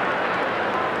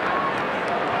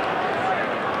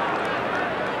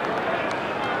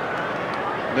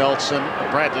 Nelson,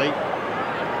 Bradley.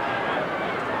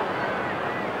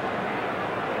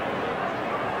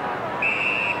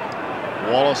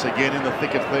 Wallace again in the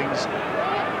thick of things.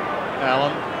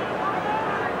 Allen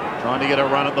trying to get a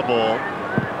run at the ball.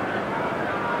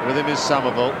 With him is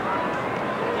Somerville.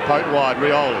 Poke wide,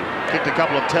 Rioli. Kicked a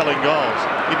couple of telling goals.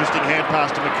 Interesting hand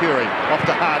pass to McCurry. Off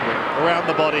to Hardwick. Around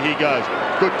the body he goes.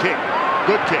 Good kick.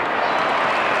 Good kick.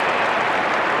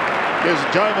 Gives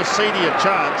Joe Massini a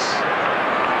chance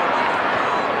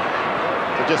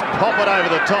to just pop it over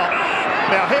the top.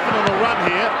 Now Heffernan will run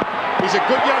here. He's a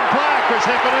good young player, Chris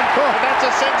Heffernan. Oh, that's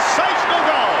a sensational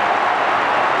goal.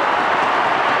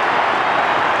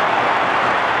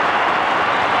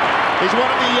 He's one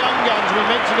of the young guns we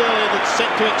mentioned earlier that's set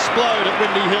to explode at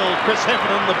Windy Hill. Chris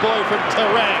Heffernan, the boy from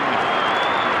Terang.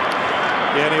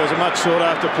 Yeah, and he was a much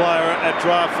sought-after player at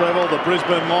draft level. The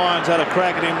Brisbane Lions had a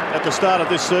crack at him at the start of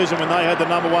this season when they had the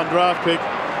 #1 draft pick.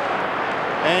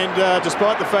 And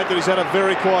despite the fact that he's had a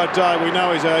very quiet day, we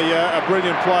know he's a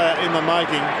brilliant player in the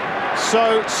making.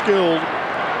 So skilled,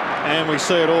 and we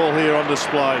see it all here on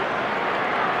display.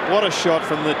 What a shot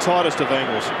from the tightest of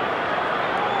angles.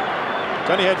 He's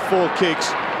only had 4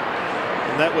 kicks,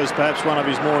 and that was perhaps one of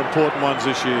his more important ones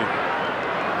this year.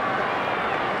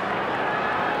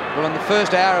 Well, in the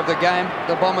first hour of the game,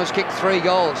 the Bombers kicked 3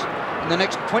 goals. In the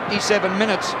next 27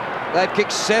 minutes, they've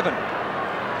kicked 7.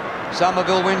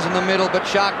 Somerville wins in the middle, but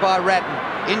sharked by Ratton.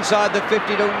 Inside the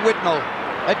 50 to Whitnell.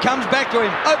 It comes back to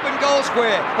him. Open goal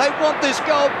square. They want this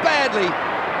goal badly.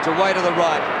 It's away to the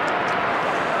right.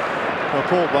 Well,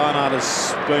 Paul Barnard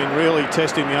has been really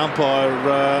testing the umpire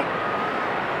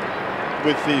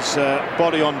with his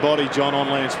body-on-body, John, on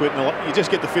Lance Whitnell. You just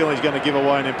get the feeling he's going to give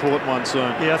away an important one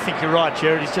soon. Yeah, I think you're right,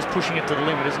 Jared. He's just pushing it to the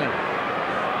limit, isn't he?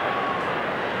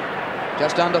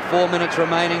 Just under 4 minutes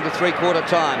remaining to three-quarter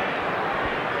time.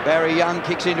 Barry Young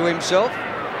kicks into himself.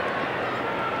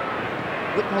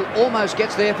 Whitnell almost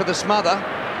gets there for the smother.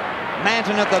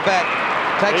 Manton at the back.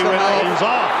 Takes the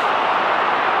off.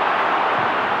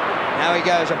 Now he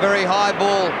goes, a very high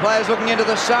ball. Players looking into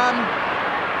the sun.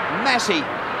 Massey.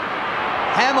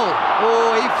 Hamill.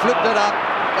 Oh, he flipped it up.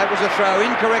 That was a throw.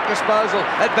 Incorrect disposal.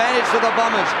 Advantage to the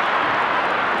Bombers.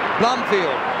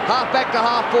 Blumfield. Half back to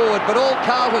half forward, but all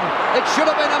Carlton. It should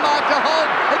have been a mark to Hogg.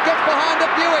 It gets behind to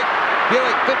Buick.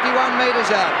 Buick 51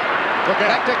 metres out.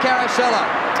 Back to Carosella.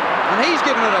 And he's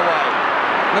given it away.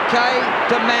 McKay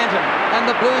to Manton. And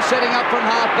the Blues setting up from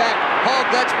half back. Hogg,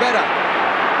 that's better.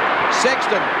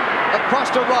 Sexton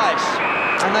across to Rice.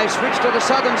 And they switch to the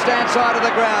southern stand side of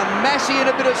the ground. Massey in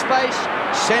a bit of space.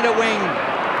 Centre wing.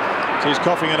 So he's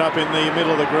coughing it up in the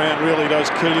middle of the ground. Really does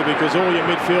kill you because all your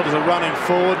midfielders are running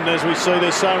forward. And as we see,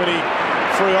 there's so many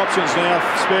free options now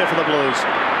spare for the Blues.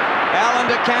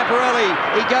 Allen to Camporelli.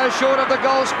 He goes short of the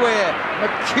goal square.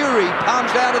 McCurry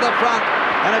palms down to the front.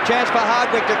 And a chance for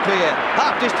Hardwick to clear.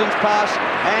 Half-distance pass,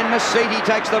 and Massini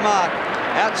takes the mark.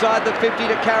 Outside the 50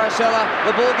 to Carosella.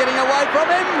 The ball getting away from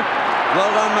him. Well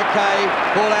done, McKay.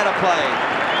 Ball out of play.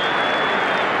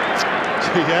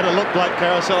 He had a look like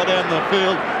Carosella down the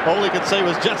field. All he could see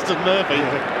was Justin Murphy.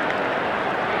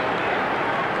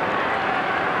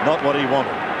 Not what he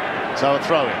wanted. So a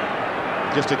throw-in.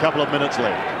 Just a couple of minutes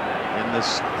left in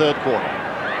this third quarter.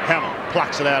 Hamill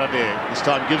plucks it out of there. This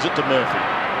time gives it to Murphy.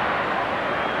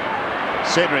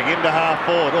 Centering into half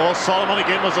forward. Oh, Solomon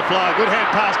again was the fly. Good hand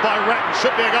pass by Ratton.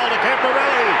 Should be a goal to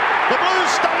Camporelli. The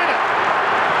Blues stay in it.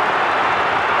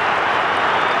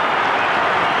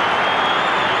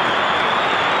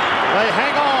 They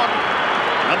hang on.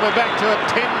 And we're back to a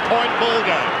 10-point ball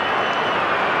game.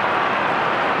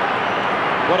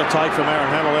 What a take from Aaron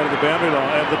Hamill out of the boundary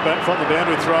line, from the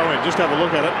boundary throw in. Just have a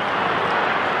look at it.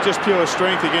 Just pure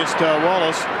strength against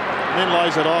Wallace. And then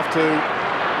lays it off to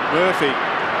Murphy.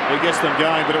 He gets them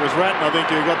going, but it was Ratton, I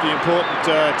think, who got the important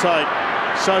take.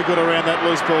 So good around that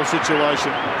loose ball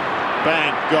situation.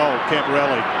 Bang, goal,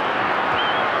 Camporelli.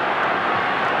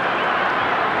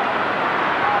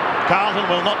 Carlton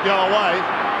will not go away.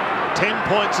 10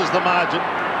 points is the margin.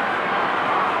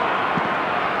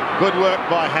 Good work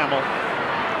by Hamill.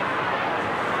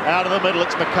 Out of the middle,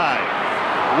 it's McKay.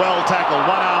 Well tackled,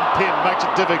 one-arm pin, makes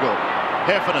it difficult.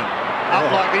 Heffernan. Up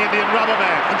like the Indian rubber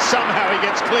man, and somehow he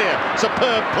gets clear.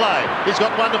 Superb play. He's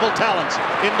got wonderful talents.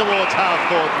 In towards half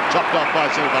forward, chopped off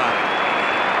by Silvani.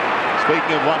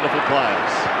 Speaking of wonderful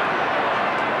players,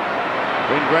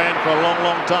 been grand for a long,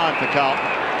 long time for Carlton.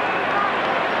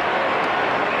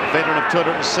 A veteran of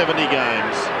 270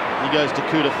 games. He goes to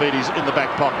Koutafidis in the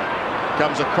back pocket.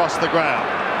 Comes across the ground,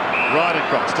 right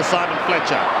across to Simon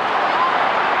Fletcher.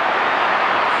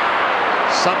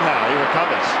 Somehow he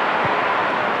recovers.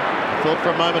 Thought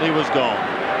for a moment he was gone.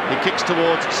 He kicks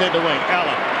towards centre wing.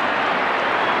 Allen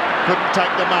couldn't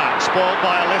take the mark. Spoiled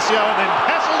by Alessio and then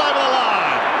hassled over the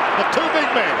line. The two big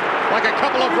men, like a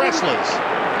couple of wrestlers.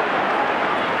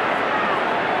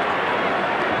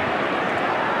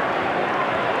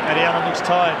 Eddie Allen looks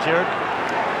tired, Jared.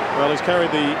 Well, he's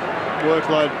carried the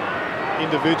workload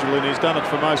individually and he's done it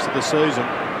for most of the season.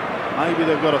 Maybe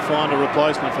they've got to find a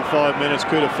replacement for 5 minutes.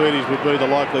 Koutafidis would be the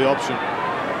likely option.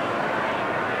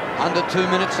 Under 2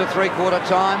 minutes to three-quarter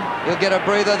time. He'll get a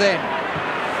breather then.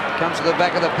 Comes to the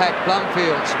back of the pack.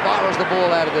 Blumfield spirals the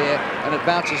ball out of there and it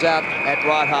bounces out at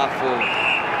right half forward.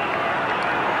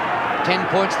 10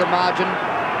 points the margin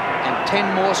and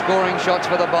 10 more scoring shots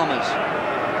for the Bombers.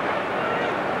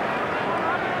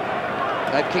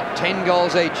 They've kicked 10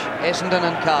 goals each, Essendon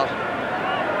and Carlton.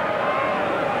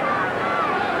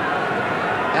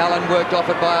 Allen worked off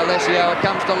it by Alessio. It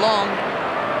comes to Long.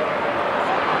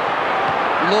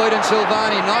 Lloyd and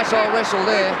Silvani, nice old wrestle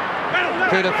there.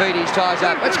 Koutafidis ties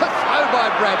up. It's a throw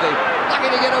by Bradley. Lucky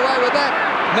to get away with that.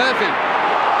 Murphy.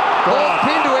 Ball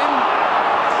pinned to him.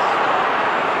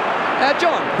 Now,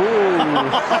 John,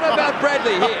 what about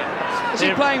Bradley here? Is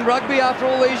he playing rugby after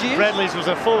all these years? Bradley's was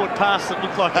a forward pass that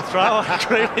looked like a throw. I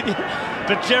agree with you.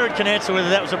 But Jared can answer whether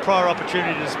that was a prior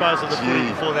opportunity to dispose of the footy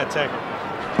before that tackle.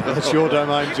 That's your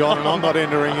domain, John, and I'm not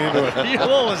entering into it. You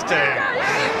always do.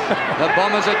 The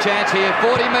Bombers a chance here.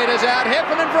 40 metres out.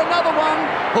 Heffernan for another one.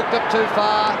 Hooked up too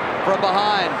far from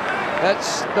behind.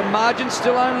 That's the margin,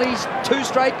 still only 2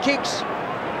 straight kicks.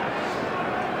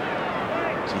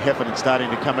 Heffernan starting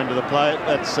to come into the play.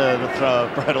 That's the throw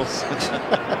of Braddles.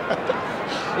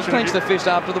 He clenched the fist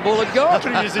after the ball had gone.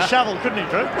 Could have used a shovel, couldn't he,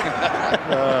 Drew?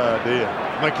 Oh, dear.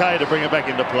 McKay to bring it back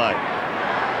into play.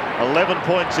 11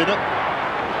 points in it.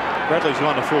 Bradley's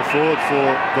gone to full forward for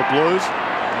the Blues.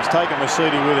 He's taken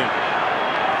Mercedes with him.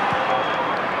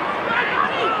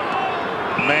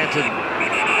 Manton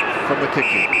from the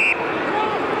kicking.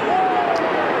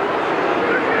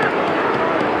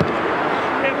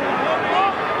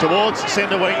 Towards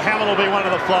centre wing, Hamill will be one of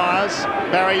the flyers.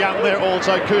 Barry Young there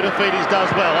also. Koutafidis does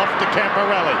well. Off to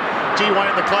Camperelli. G1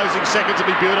 in the closing seconds will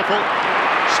be beautiful.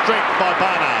 Strength by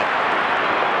Barnard.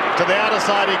 To the outer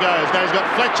side he goes. Now he's got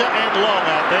Fletcher and Long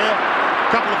out there.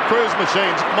 Couple of cruise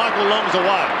machines. Michael Long's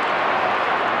away.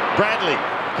 Bradley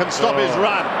can stop his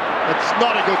run. It's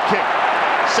not a good kick.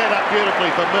 Set up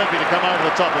beautifully for Murphy to come over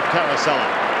the top of Carousella.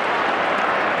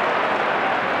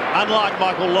 Unlike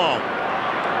Michael Long.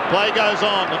 Play goes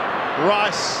on.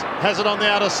 Rice has it on the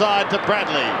outer side to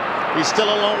Bradley. He's still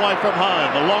a long way from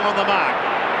home. Long on the mark.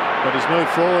 But he's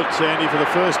moved forward, Sandy, for the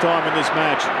first time in this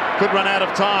match. Could run out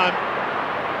of time.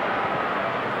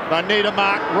 They need a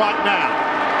mark right now.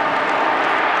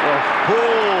 Oh,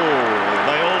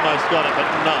 they almost got it, but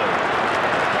no.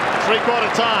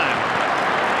 Three-quarter time.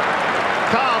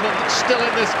 Carlton still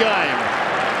in this game.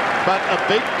 But a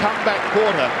big comeback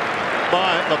quarter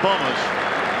by the Bombers.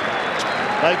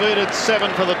 They booted 7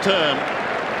 for the term.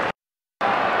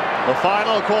 The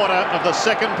final quarter of the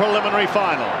second preliminary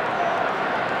final.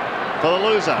 For the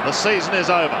loser, the season is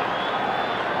over.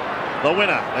 The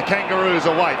winner, the Kangaroos,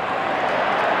 await.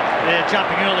 Yeah,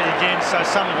 jumping early again, so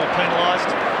Somerville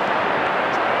penalised.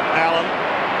 Allen,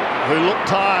 who looked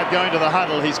tired going to the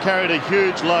huddle, he's carried a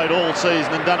huge load all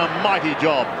season and done a mighty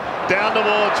job. Down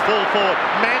towards full forward.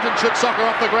 Manton should soccer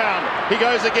off the ground. He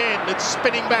goes again. It's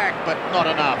spinning back, but not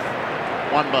enough.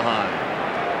 One behind.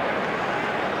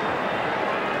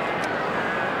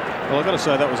 Well, I've got to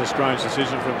say that was a strange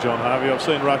decision from John Harvey. I've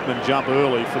seen ruckman jump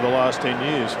early for the last 10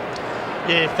 years.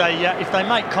 Yeah, if they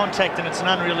make contact and it's an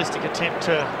unrealistic attempt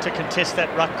to contest that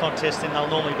ruck contest, then they'll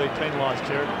normally be penalised,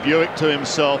 Jared. Buick to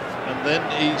himself, and then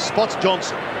he spots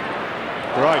Johnson.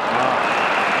 Great mark.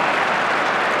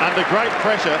 Under great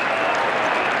pressure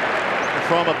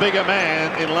from a bigger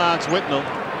man in Lance Whitnell.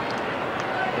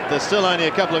 But there's still only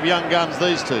a couple of young guns,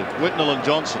 these two, Whitnell and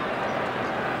Johnson.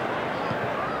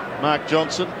 Mark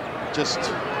Johnson, just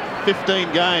 15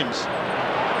 games,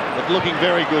 but looking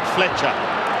very good. Fletcher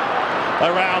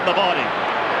around the body,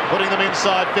 putting them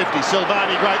inside 50.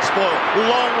 Silvani, great spoil.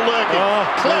 Long lurking,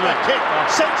 clever kick.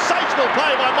 Sensational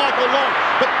play by Michael Long.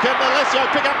 But can Alessio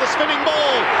pick up the spinning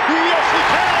ball? Yes, he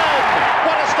can!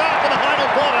 What a start for the final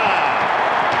quarter.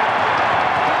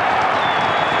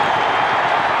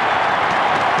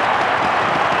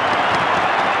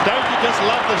 Don't you just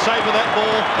love the shape of that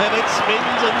ball? And it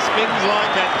spins and spins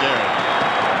like that, Jared.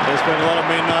 There's been a lot of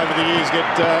men over the years get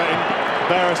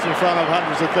embarrassed in front of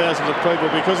hundreds of thousands of people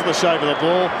because of the shape of the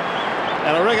ball.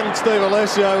 And I reckon Steve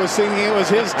Alessio was thinking it was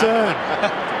his turn.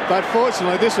 But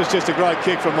fortunately, this was just a great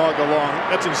kick from Michael Long.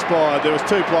 That's inspired. There was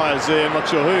 2 players there. I'm not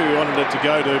sure who he wanted it to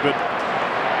go to, but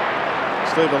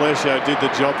Steve Alessio did the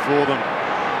job for them.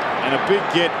 And a big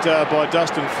get by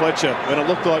Dustin Fletcher. When it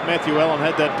looked like Matthew Allen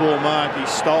had that ball marked, he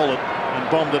stole it and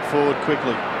bombed it forward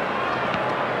quickly.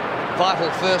 Vital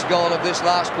first goal of this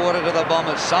last quarter to the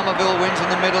Bombers. Somerville wins in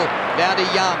the middle, down to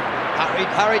Young.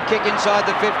 Hurried kick inside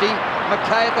the 50.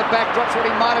 McKay at the back drops what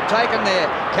he might have taken there.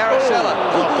 Carosella.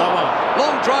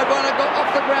 Long drive one and got off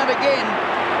the ground again.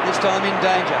 This time in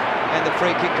danger. And the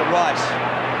free kick to Rice.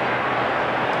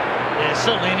 Yeah,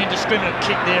 certainly an indiscriminate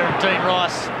kick there of Dean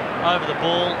Rice over the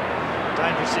ball.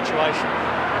 Dangerous situation.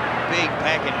 Big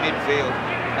pack in midfield.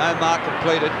 No mark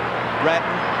completed.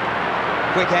 Ratton.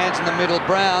 Quick hands in the middle.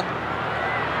 Brown.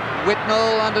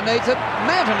 Whitnell underneath it.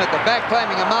 Manton at the back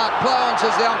claiming a mark. Play on,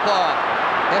 says the umpire.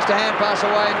 Has to hand pass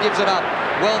away and gives it up.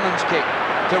 Wellman's kick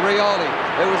to Rioli.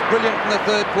 It was brilliant in the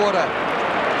third quarter.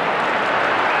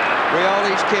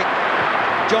 Rioli's kick.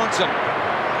 Johnson.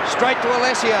 Straight to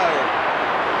Alessio.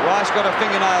 Rice got a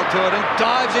fingernail to it and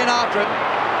dives in after it.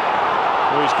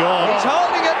 Oh, he's gone. He's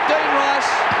holding it, Dean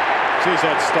Rice. Geez,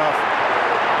 that stuff.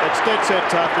 It's dead set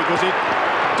tough because he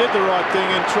did the right thing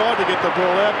and tried to get the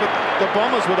ball out, but the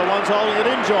Bombers were the ones holding it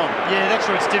in, John. Yeah, that's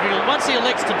where it's difficult. Once he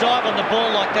elects to dive on the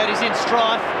ball like that, he's in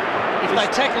strife. If they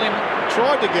tackle him...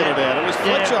 Tried to get it out. It was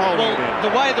Fletcher holding it in.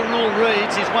 The way the rule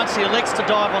reads is once he elects to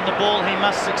dive on the ball, he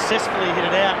must successfully hit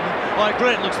it out. And I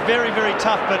agree, it looks very, very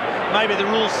tough, but maybe the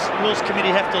rules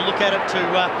committee have to look at it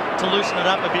to loosen it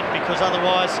up a bit, because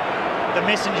otherwise the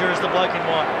messenger is the bloke in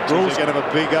white. Rules are going to have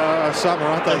a big summer,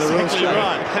 aren't they? The rules.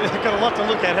 Right. They've got a lot to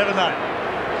look at, haven't they?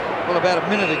 Well, about a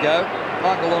minute ago,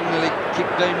 Michael Long nearly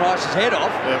kicked Dean Rice's head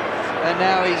off. Yep. And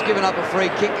now he's given up a free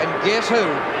kick, and guess who?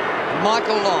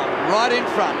 Michael Long, right in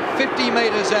front, 50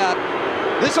 metres out.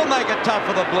 This will make it tough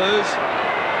for the Blues.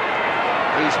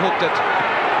 He's hooked it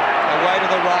away to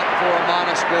the right for a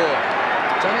minor score.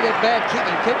 It's only that bad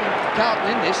kicking keeping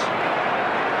Carlton in this.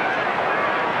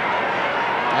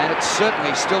 And it's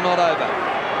certainly still not over.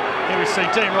 Here we see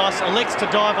Dean Rice elects to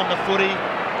dive on the footy,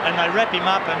 and they wrap him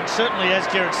up, and certainly, as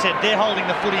Gerard said, they're holding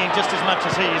the footy in just as much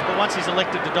as he is, but once he's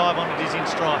elected to dive on it, he's in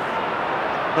strife.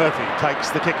 Murphy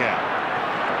takes the kick out.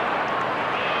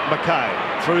 McKay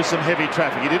through some heavy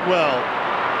traffic. He did well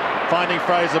finding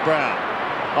Fraser Brown.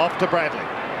 Off to Bradley.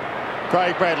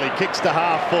 Craig Bradley kicks to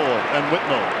half forward, and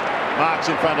Whitnell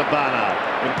marks in front of Barnard.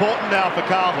 Important now for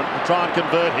Carlton to try and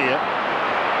convert here.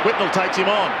 Whitnell takes him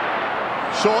on.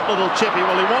 Short little chippy.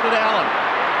 Well, he wanted Allen.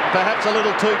 Perhaps a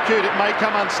little too cute. It may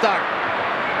come unstuck.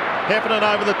 Heffernan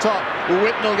over the top.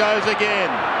 Whitnell goes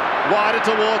again. Wider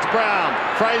towards Brown.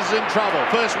 Fraser's in trouble.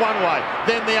 First one way,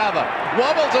 then the other.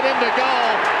 Wobbles it into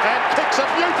goal and kicks a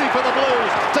beauty for the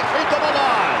Blues to keep them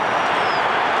alive.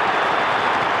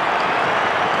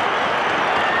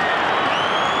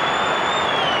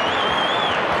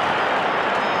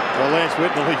 Well, Lance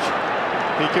Whitnell,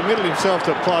 he committed himself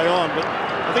to play on, but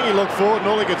I think he looked forward and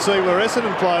all he could see were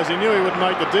Essendon players. He knew he would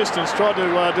make the distance, tried to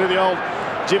do the old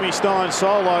Jimmy Stein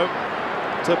solo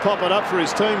to pop it up for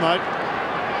his teammate.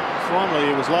 Finally,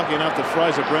 he was lucky enough that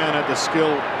Fraser Brown had the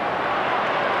skill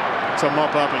to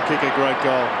mop up and kick a great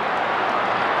goal.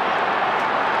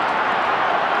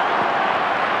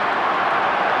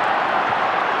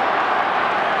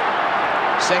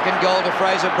 Second goal to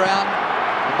Fraser Brown.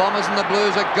 The Bombers and the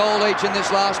Blues a goal each in this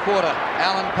last quarter.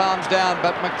 Allen palms down,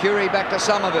 but Mercury back to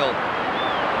Somerville.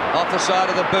 Off the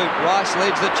side of the boot. Rice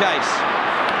leads the chase.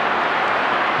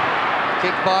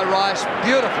 Kick by Rice.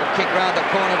 Beautiful kick round the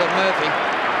corner to Murphy.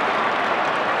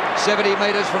 70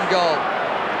 metres from goal.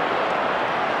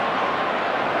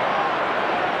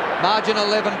 Margin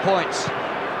 11 points.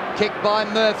 Kick by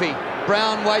Murphy.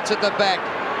 Brown waits at the back.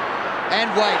 And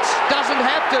waits. Doesn't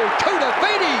have to.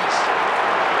 Koutafidis.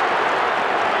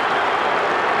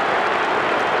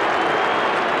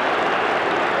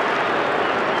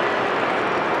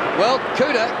 Well,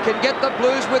 Kuta can get the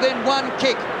Blues within one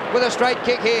kick with a straight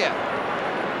kick here.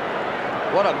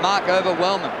 What a mark over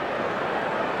Wellman.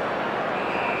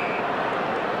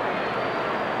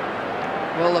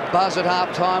 Well, the buzz at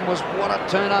half-time was what a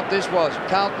turn-up this was.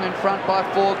 Carlton in front by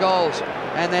 4 goals.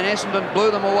 And then Essendon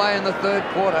blew them away in the third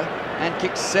quarter and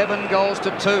kicked 7 goals to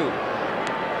 2.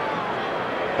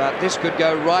 But this could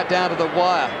go right down to the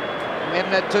wire. We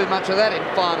haven't had too much of that in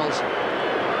finals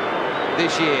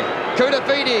this year.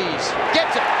 Koutafidis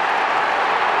gets it.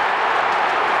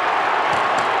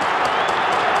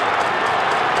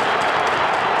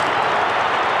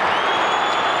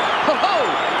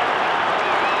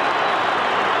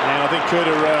 I think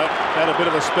Kuta had a bit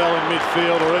of a spell in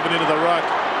midfield or even into the ruck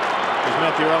as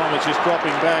Matthew Allen was just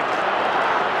dropping back.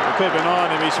 We'll keep an eye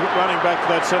on him. He's running back to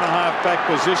that centre-half back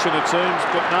position, it seems,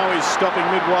 but no, he's stopping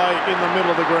midway in the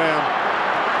middle of the ground.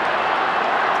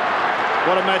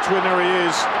 What a match winner he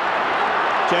is.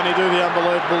 Can he do the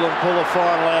unbelievable and pull a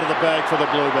final out of the bag for the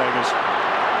Blue Baggers?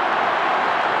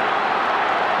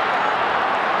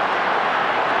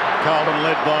 Carlton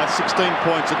led by 16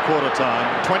 points at quarter time,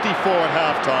 24 at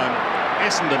half time.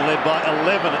 Essendon led by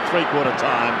 11 at three-quarter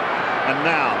time, and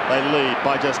now they lead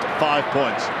by just 5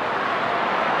 points.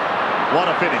 What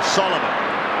a finish. Solomon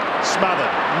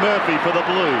smothered. Murphy for the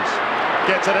Blues.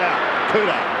 Gets it out.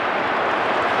 Kuda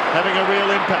having a real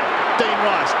impact. Dean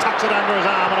Rice tucks it under his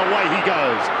arm and away he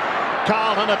goes.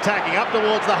 Carlton attacking up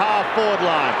towards the half-forward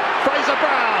line. Fraser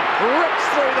Brown rips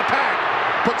through the pack.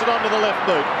 Puts it onto the left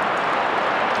boot.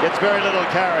 Gets very little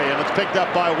carry and it's picked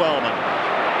up by Wellman.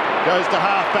 Goes to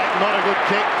half-back, not a good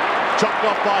kick. Chopped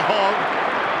off by Hogg.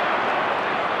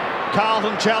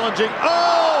 Carlton challenging.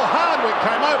 Oh, Hardwick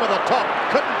came over the top.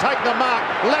 Couldn't take the mark.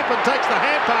 Lappin takes the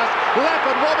hand pass.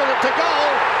 Lappin wobbled it to goal.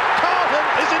 Carlton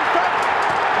is in front.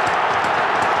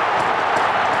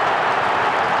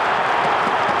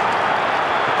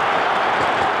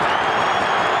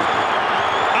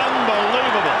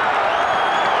 Unbelievable.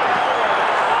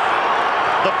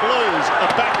 The Blues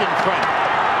are back in front.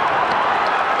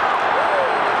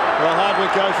 Well, Hardwick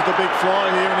goes for the big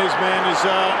fly here, and his man is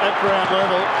at ground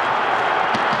level.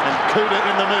 And Kuda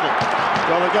in the middle.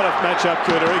 Well, they've got to match up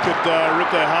Kuda. He could rip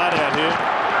their heart out here.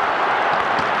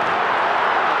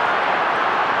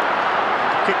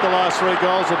 Kick the last 3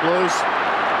 goals, the Blues.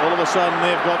 All of a sudden,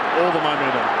 they've got all the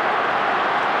momentum.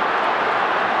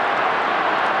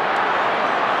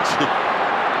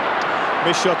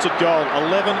 Missed shots at goal.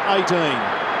 11-18.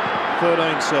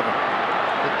 13-7.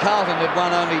 But Carlton had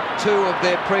won only 2 of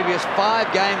their previous 5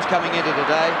 games coming into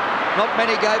today. Not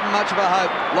many gave them much of a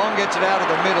hope. Long gets it out of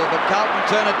the middle, but Carlton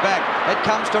turn it back. It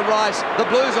comes to Rice. The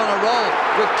Blues on a roll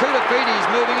with Koutafidis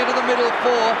moving into the middle of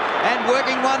 4 and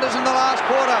working wonders in the last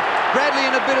quarter. Bradley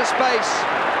in a bit of space,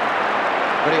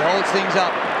 but he holds things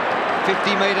up.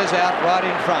 50 metres out right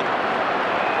in front.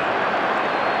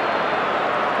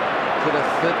 Could a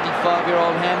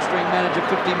 35-year-old hamstring manage a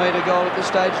 50-metre goal at this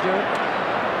stage, Jared?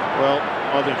 Well,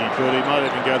 I think he could. He might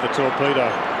even go the torpedo.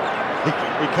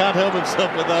 He can't help himself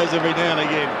with those every now and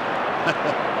again.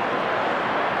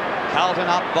 Carlton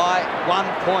up by 1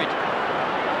 point.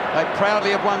 They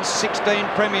proudly have won 16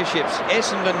 premierships.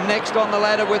 Essendon next on the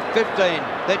ladder with 15.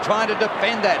 They're trying to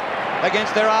defend that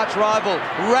against their arch rival.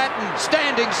 Ratton,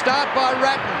 standing start by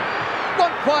Ratton.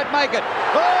 Won't quite make it.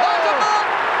 Finds a mark!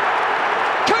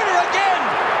 Kuda again!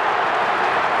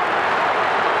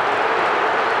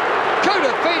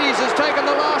 Koutafidis has taken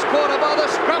the last quarter by the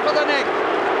scruff of the neck.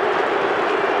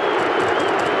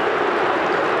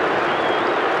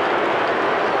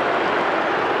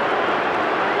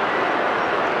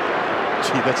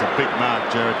 That's a big mark,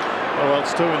 Jared. Oh, well,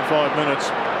 it's 2 in 5 minutes.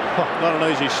 Not an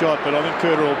easy shot, but I think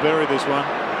Kuda will bury this one.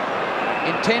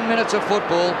 In 10 minutes of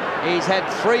football, he's had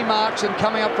 3 marks and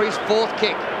coming up for his 4th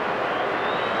kick.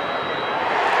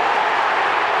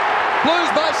 Blues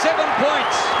by 7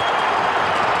 points.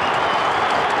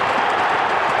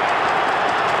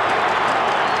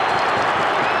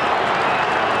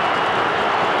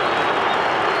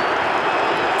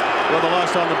 Well, the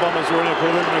last time the Bombers were in a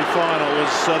preliminary final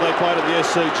was they played at the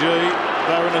SCG.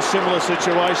 They were in a similar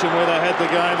situation where they had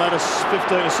the game. They had a 15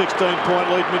 or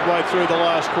 16-point lead midway through the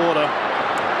last quarter.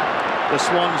 The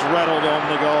Swans rattled on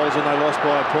the goals and they lost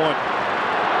by a point.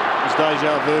 It's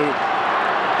deja vu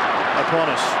upon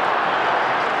us.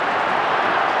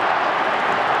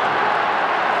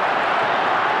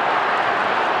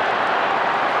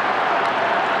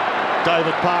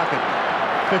 David Parkin,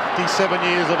 57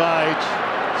 years of age.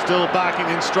 Still barking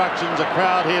instructions. A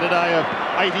crowd here today of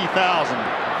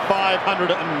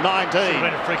 80,519.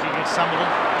 Went a free kick against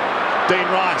Somerville. Dean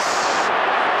Rice.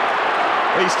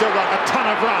 He's still got a ton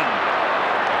of run.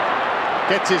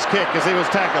 Gets his kick as he was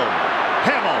tackled.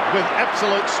 Hamill with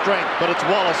absolute strength, but it's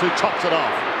Wallace who chops it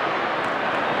off.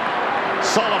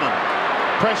 Solomon.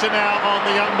 Pressure now on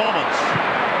the young Bombers.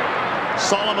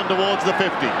 Solomon towards the 50.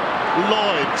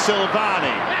 Lloyd,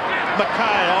 Silvani.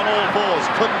 Mackay on all fours,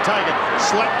 couldn't take it.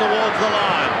 Slapped towards the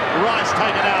line. Rice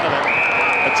taken out of it.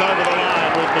 It's over the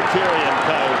line with Mercury and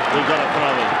co. We've got a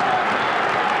throw in.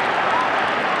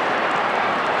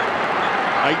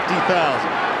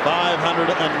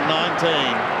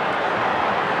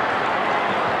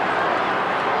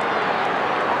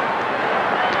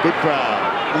 80,519. Good crowd.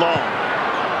 Long.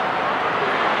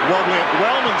 Wobbling.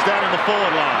 Wellman's down in the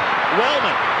forward line.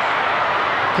 Wellman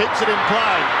keeps it in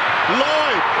play.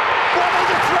 Lloyd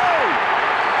wobbles it through.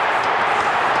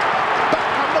 Back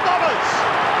come the Bombers.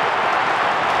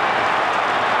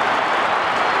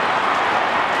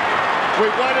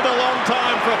 We've waited a long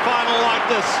time for a final like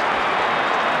this.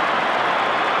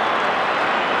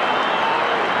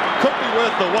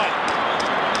 worth the wait.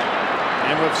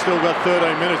 And we've still got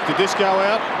 13 minutes. Did this go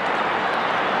out?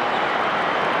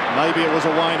 Maybe it was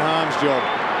a Wayne Harms job.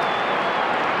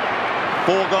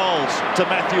 4 goals to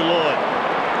Matthew Lloyd.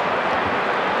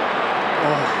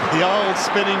 Oh, the old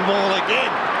spinning ball again.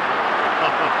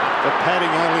 The padding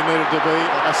only needed to be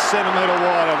a centimetre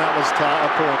wide, and that was a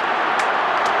point.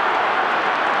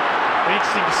 Be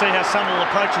interesting to see how Somerville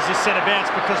approaches this centre bounce,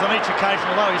 because on each occasion,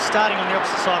 although he's starting on the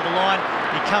opposite side of the line,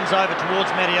 he comes over towards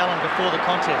Matty Allen before the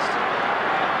contest.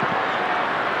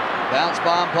 Bounce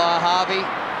by umpire Harvey.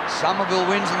 Somerville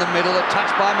wins in the middle. A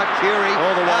touch by Mercury.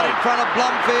 All the way. Out in front of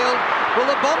Blumfield. Will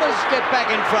the Bombers get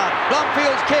back in front?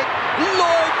 Blumfield's kick.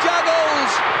 Lloyd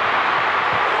juggles.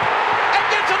 And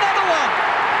gets another one.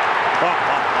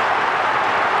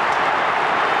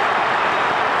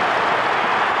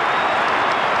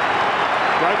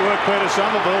 Great work, Peter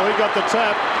Somerville. He got the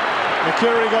tap.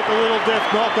 Mercury got the little deft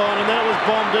knock on, and then it was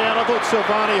bombed down. I thought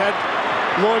Silvani had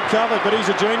Lloyd covered, but he's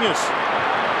a genius.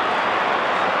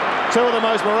 2 of the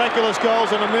most miraculous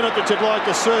goals in a minute that you'd like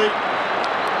to see.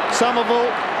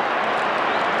 Somerville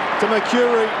to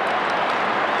Mercury,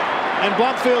 and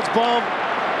Blumfield's bomb.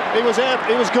 He was out.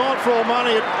 He was gone for all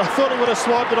money. I thought he would have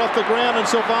swiped it off the ground, and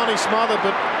Silvani smothered,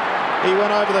 but he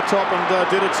went over the top and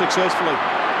did it successfully.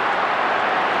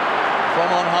 From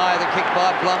on high, the kick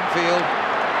by Blumfield.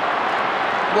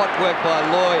 What work by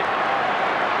Lloyd.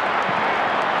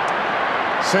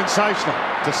 Sensational,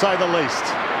 to say the least.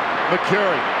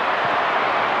 Mercury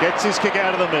gets his kick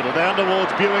out of the middle, down towards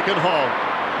Buick and Hogg.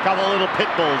 Couple of little pit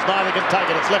balls, neither can take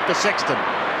it. It's left to Sexton.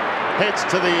 Heads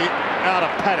to the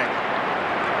outer paddock,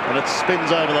 and it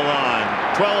spins over the line.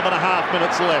 12 and a half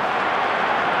minutes left.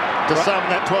 To some,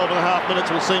 that 12 and a half minutes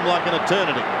will seem like an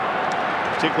eternity.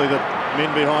 Particularly the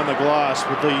men behind the glass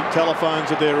with the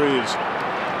telephones at their ears.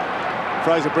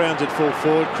 Fraser Brown's at full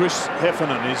forward. Chris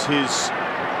Heffernan is his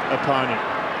opponent.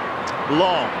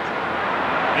 Long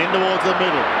in towards the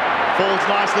middle. Falls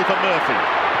nicely for Murphy.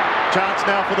 Chance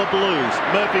now for the Blues.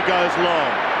 Murphy goes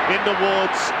long. In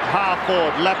towards half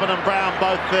forward. Lappin and Brown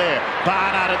both there.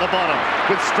 Barnard at the bottom.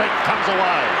 With strength comes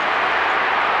away.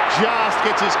 Just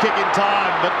gets his kick in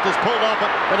time, but is pulled off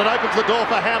it, and it opens the door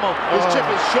for Hamill. His chip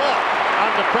is short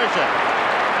under pressure.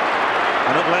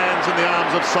 And it lands in the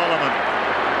arms of Solomon.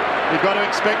 You've got to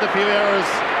expect a few errors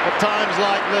at times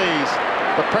like these.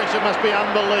 The pressure must be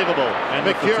unbelievable. And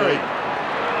Mercury.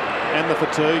 And the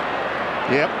fatigue.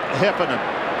 Yep, Heffernan.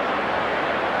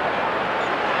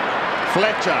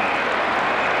 Fletcher.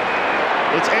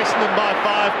 It's Essendon by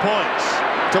 5 points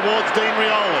towards Dean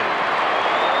Rioli.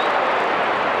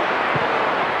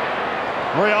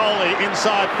 Rioli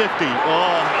inside 50.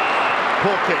 Oh,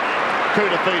 poor kick.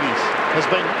 Koutafidis has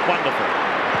been wonderful.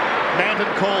 Manton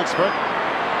calls for it.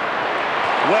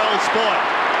 Well spoilt.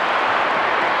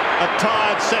 A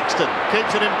tired Sexton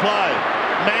keeps it in play.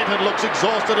 Manton looks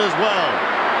exhausted as well.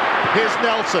 Here's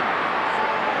Nelson.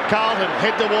 Carlton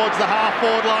head towards the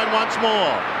half-forward line once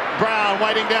more. Brown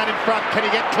waiting down in front. Can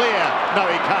he get clear? No,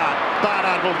 he can't.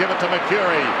 Barnard will give it to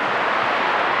Mercury.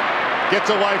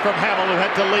 Gets away from Hamill, who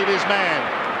had to leave his man.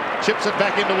 Chips it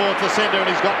back in towards the centre, and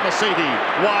he's got Masiti.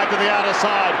 Wide to the outer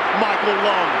side. Michael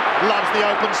Long loves the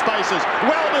open spaces.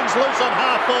 Wellman's loose on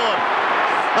half-forward.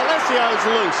 Alessio's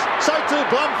loose. So too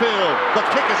Blumfield. The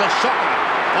kick is a shocker.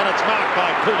 And it's marked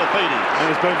by Koutafidis. And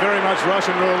it's been very much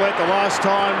Russian roulette. The last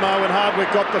time when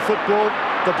Hardwick got the football,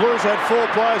 the Blues had 4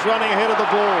 players running ahead of the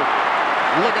ball.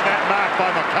 Look at that mark by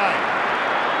McKay.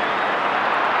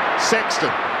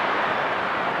 Sexton.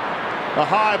 A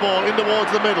high ball in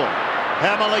towards the middle.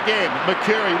 Hamill again.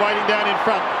 Mercury waiting down in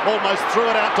front. Almost threw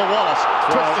it out to Wallace.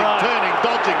 Twisting, turning,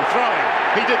 dodging, throwing.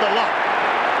 He did the lot.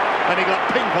 And he got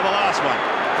pinged for the last one.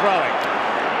 Throwing.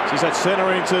 She's that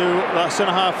centre into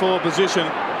centre half forward position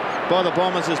by the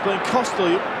Bombers has been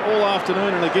costly all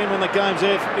afternoon, and again when the game's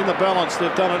in the balance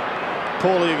they've done it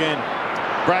poorly again.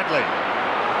 Bradley.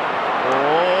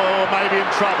 Oh, maybe in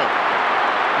trouble.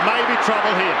 Maybe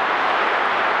trouble here.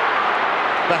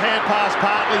 The hand pass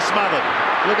partly smothered.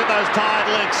 Look at those tired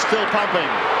legs still pumping.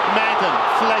 Manton,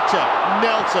 Fletcher,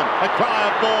 Nelson, a cry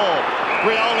of ball.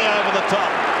 Rioli over the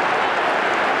top.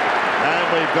 And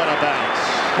we've got a bounce.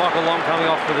 Michael Long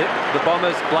coming off for the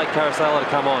Bombers. Blake Carasella to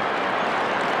come on.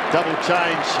 Double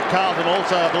change. Carlton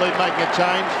also, I believe, making a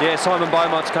change. Yeah, Simon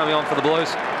Beaumont's coming on for the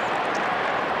Blues.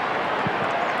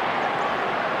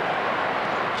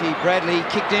 Gee, Bradley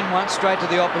kicked in once straight to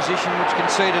the opposition, which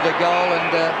conceded a goal,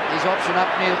 and his option up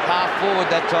near half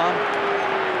forward that time.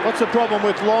 What's the problem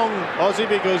with Long, Aussie?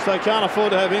 Because they can't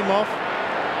afford to have him off.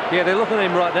 Yeah, they're looking at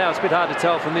him right now. It's a bit hard to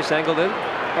tell from this angle.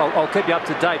 I'll keep you up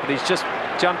to date, but he's just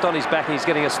jumped on his back and he's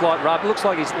getting a slight rub. It looks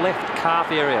like his left calf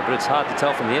area, but it's hard to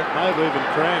tell from here. May have even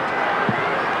cramped.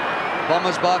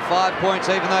 Bombers by 5 points,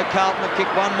 even though Carlton have kicked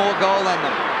one more goal than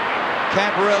them.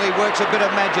 Camporelli works a bit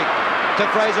of magic to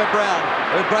Fraser Brown,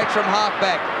 who breaks from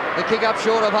half-back. The kick up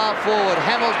short of half-forward.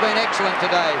 Hamill's been excellent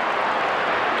today.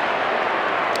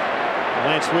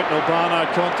 Lance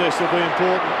Whitnell-Barnard contest will be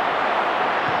important.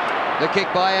 The kick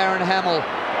by Aaron Hamill.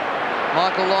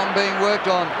 Michael Long being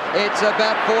worked on. It's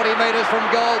about 40 metres from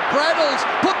goal. Braddles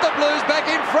put the Blues back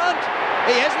in front.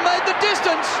 He hasn't made the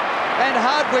distance. And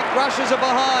Hardwick rushes are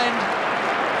behind.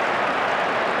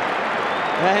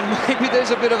 And maybe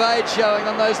there's a bit of age showing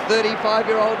on those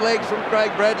 35-year-old legs from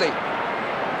Craig Bradley.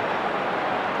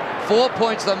 4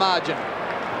 points the margin.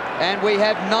 And we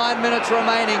have 9 minutes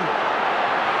remaining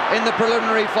in the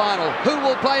preliminary final. Who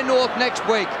will play North next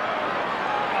week?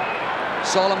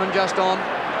 Solomon just on.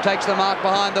 Takes the mark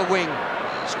behind the wing.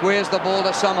 Squares the ball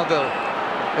to Somerville,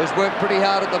 who's worked pretty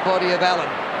hard at the body of Allen.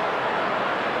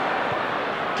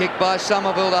 Kick by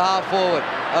Somerville to half forward.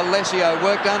 Alessio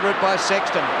worked under it by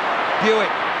Sexton.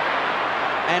 Buick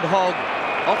and Hogg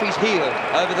off his heel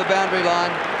over the boundary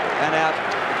line and out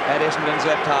at Essendon's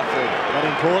left half forward. But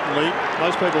importantly,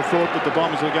 most people thought that the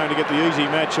Bombers were going to get the easy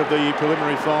match of the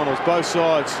preliminary finals. Both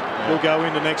sides will go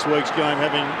into next week's game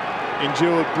having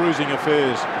endured bruising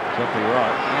affairs. Exactly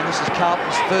right. And this is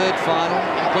Carlton's third final,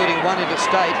 including one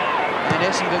interstate, and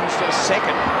Essendon's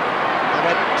second. They've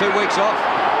had 2 weeks off,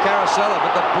 Carousel,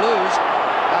 but the Blues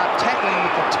are tackling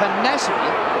with the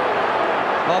tenacity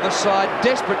of a side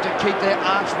desperate to keep their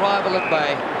arch rival at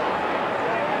bay.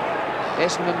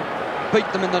 Essendon beat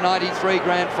them in the '93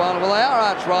 grand final. Well, they are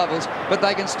arch rivals, but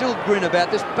they can still grin about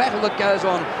this battle that goes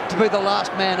on to be the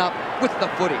last man up with the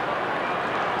footy.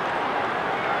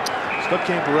 Scott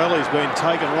Camporelli's been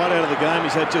taken right out of the game.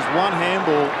 He's had just one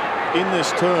handball in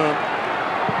this term.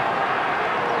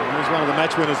 And he's one of the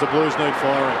match winners the Blues need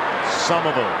firing.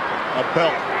 Somerville, a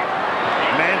belt.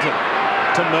 Manton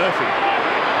to Murphy.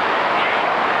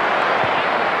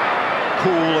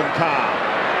 Cool and calm.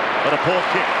 But a poor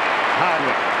kick.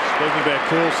 Hardwick. Speaking about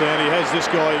cool, Sandy, has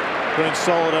this guy been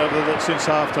solid over since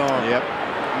half-time? Yep.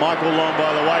 Michael Long,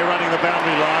 by the way, running the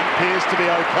boundary line, appears to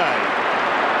be okay.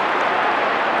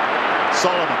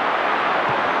 Solomon.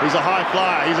 He's a high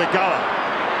flyer. He's a goer.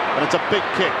 And it's a big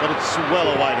kick, but it's well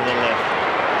away to the left.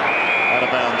 Out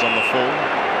of bounds on the full.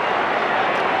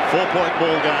 4-point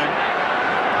ball game.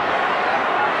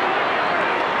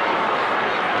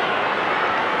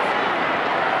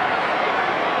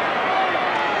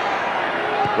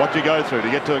 What you go through to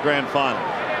get to a grand final.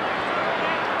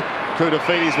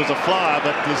 Koutafidis was a flyer,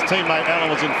 but his teammate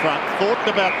Allen was in front. Thought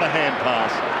about the hand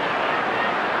pass.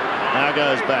 Now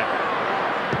goes back.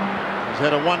 He's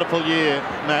had a wonderful year,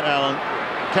 Matt Allen,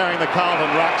 carrying the Carlton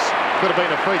rucks. Could have been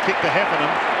a free kick to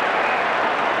Heffernan.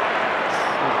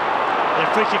 The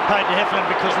free kick paid to Heffernan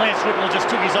because Lance Whitnell just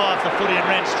took his eye off the footy and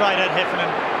ran straight at Heffernan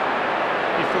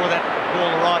before that ball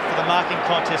arrived for the marking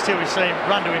contest. Here we see him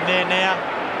run to him there now.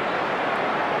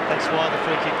 That's why the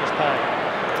free kick was paid.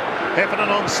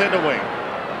 Heffernan on centre wing.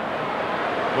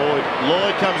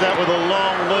 Lloyd comes out with a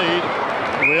long lead.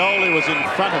 Rioli was in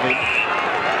front of him.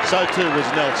 So too was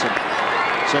Nelson.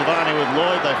 Silvani with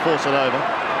Lloyd, they force it over.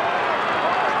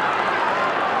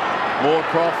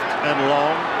 Moorcroft and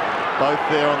Long, both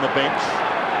there on the bench.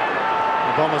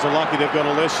 The Bombers are lucky they've got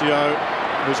Alessio,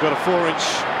 who's got a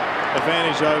 4-inch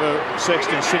advantage over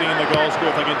Sexton sitting in the goal square.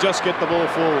 If they can just get the ball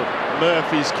forward.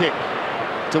 Murphy's kick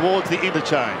towards the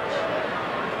interchange.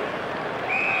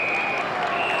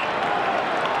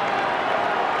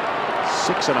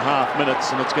 Six and a half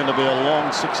minutes, and it's going to be a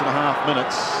long 6.5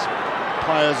 minutes.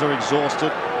 Players are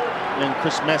exhausted, and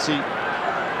Chris Massey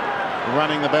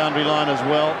running the boundary line as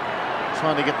well,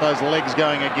 trying to get those legs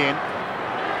going again,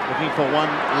 looking for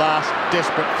one last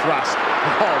desperate thrust.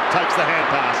 Oh, takes the hand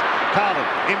pass. Carlton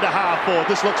into half forward.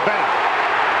 This looks bad.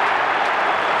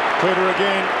 Cooter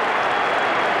again.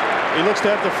 He looks to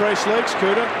have the fresh legs,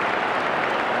 Cooter.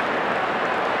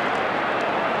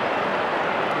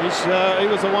 He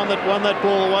was the one that won that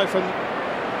ball away from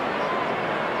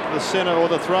the centre or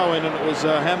the throw-in, and it was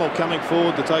Hamill coming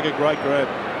forward to take a great grab.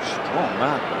 Strong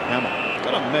mark by Hamill.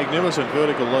 Got a magnificent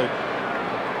vertical leap.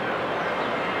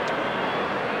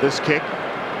 This kick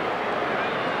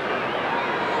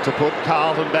to put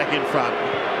Carlton back in front.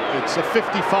 It's a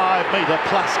 55-metre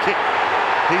plus kick.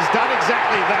 He's done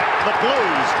exactly that. The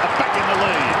Blues are back in the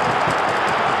lead.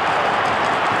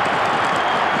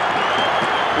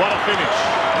 What a finish.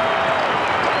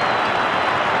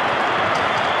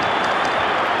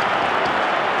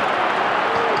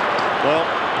 Well,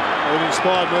 an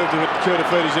inspired move to hit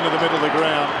Koutafidis into the middle of the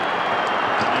ground.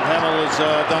 And Hamill has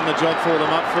done the job for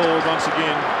them up forward once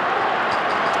again.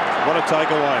 What a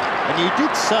takeaway. And you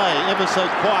did say, ever so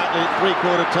quietly at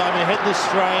three-quarter time, you had this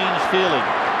strange feeling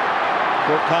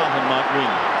that Carlton might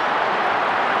win.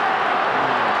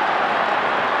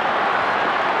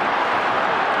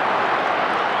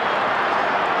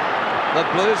 The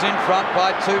Blues in front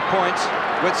by 2 points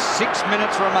with 6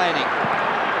 minutes remaining.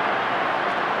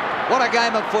 What a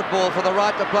game of football for the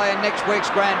right to play in next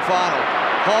week's grand final.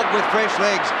 Hogg with fresh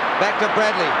legs. Back to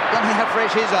Bradley. Don't know how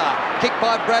fresh his are. Kick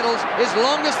by Braddles. His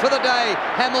longest for the day.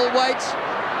 Hamill waits.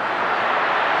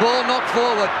 Ball knocked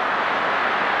forward.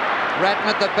 Ratton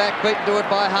at the back, beaten to it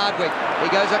by Hardwick. He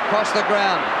goes across the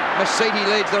ground. Masiti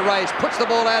leads the race. Puts the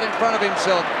ball out in front of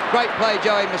himself. Great play,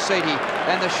 Joey Masiti.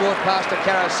 And the short pass to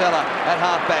Carosella at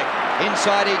halfback.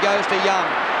 Inside he goes to Young.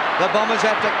 The Bombers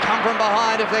have to come from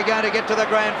behind if they're going to get to the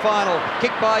grand final.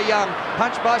 Kick by Young,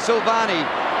 punched by Silvani.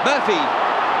 Murphy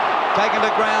taken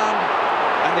to ground,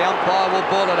 and the umpire will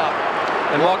ball it up.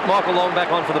 And Michael Long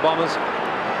back on for the Bombers.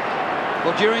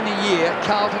 Well, during the year,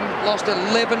 Carlton lost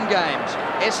 11 games.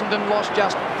 Essendon lost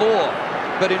just 4,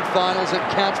 but in finals it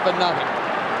counts for nothing.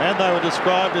 And they were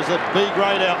described as a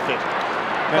B-grade outfit.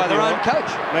 By their own coach.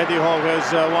 Matthew Hogg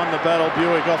has won the battle.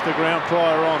 Buick off the ground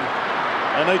prior on.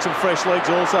 They need some fresh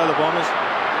legs also, the Bombers.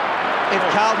 If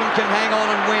Carlton can hang on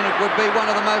and win, it would be one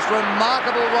of the most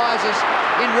remarkable rises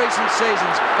in recent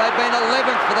seasons. They've been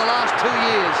 11th for the last 2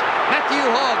 years. Matthew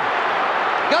Hogg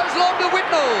goes long to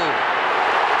Whitnall.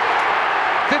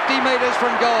 50 metres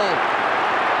from goal.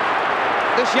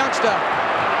 This youngster,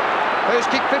 who's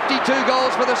kicked 52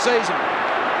 goals for the season.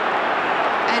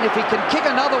 And if he can kick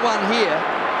another one here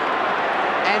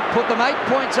and put them 8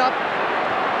 points up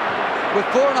with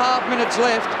 4.5 minutes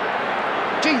left,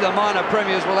 gee, the minor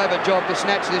premiers will have a job to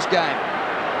snatch this game.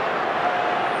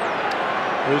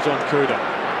 Who's on Kuda?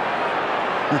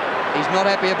 He's not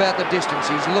happy about the distance.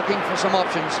 He's looking for some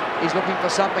options. He's looking for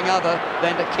something other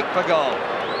than to kick for goal.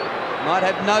 Might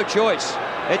have no choice.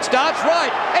 It starts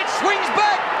right. It swings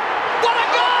back. What a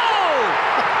goal!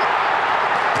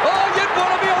 Oh, you'd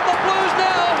want to be on the Blues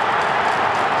now.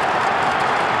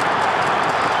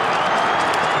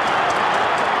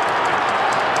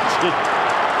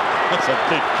 That's a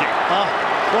big kick. Oh,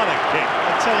 what a kick.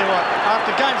 I tell you what,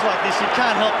 after games like this, you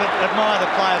can't help but admire the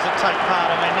players that take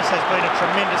part. I mean, this has been a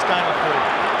tremendous game of footy.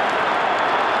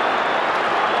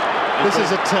 This is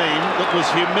a team that was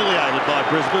humiliated by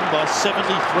Brisbane by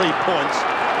 73 points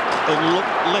and looked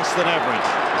less than average.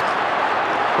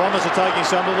 Bombers are taking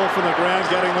some of it from the ground,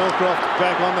 getting Norcroft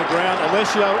back on the ground.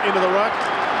 Alessio into the ruck.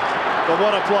 But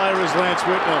what a player is Lance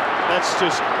Whitnall. That's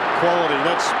just quality.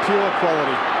 That's pure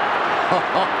quality.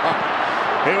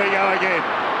 Here we go again.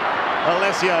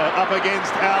 Alessio up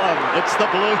against Allen. It's the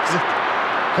Blues.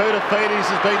 Koutafidis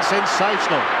has been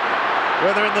sensational.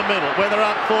 Whether in the middle, whether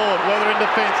up forward, whether in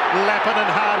defence. Lappin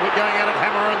and Hardwick going out at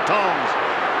hammer and tongs.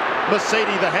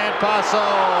 Masiti, the hand pass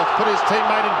off. Put his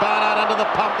teammate in Barnard under the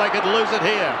pump. They could lose it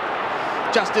here.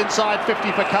 Just inside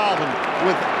 50 for Carlton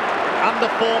with under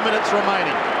 4 minutes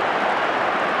remaining.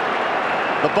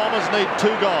 The Bombers need 2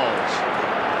 goals.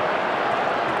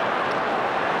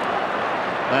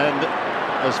 And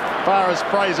as far as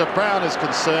Fraser Brown is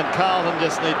concerned, Carlton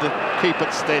just need to keep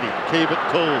it steady, keep it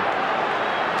cool.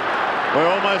 We're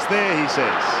almost there, he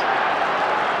says.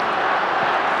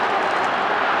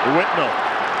 Whitnall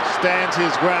stands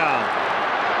his ground.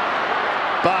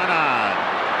 Barnard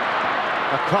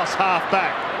across half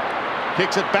back,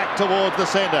 kicks it back towards the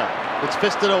centre. It's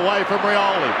fisted away from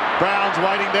Rioli. Brown's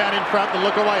waiting down in front. The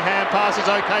look-away hand pass is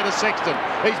okay to Sexton.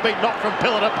 He's been knocked from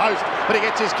pillar to post, but he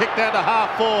gets his kick down to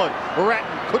half forward. Ratton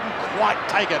couldn't quite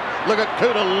take it. Look at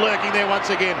Kuda lurking there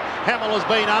once again. Hamill has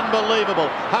been unbelievable.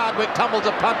 Hardwick tumbles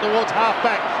a punt towards half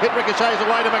back. It ricochets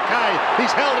away to McKay.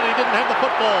 He's held it. He didn't have the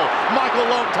football. Michael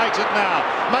Long takes it now.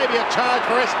 Maybe a charge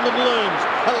for Essendon looms.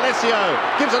 Alessio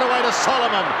gives it away to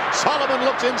Solomon. Solomon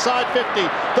looks inside 50.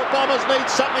 The Bombers need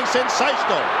something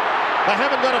sensational. They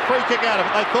haven't got a free kick out of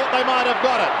it. They thought they might have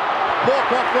got it.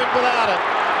 Moorcroft went without it.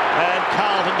 And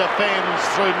Carlton defends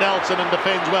through Nelson and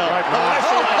defends well.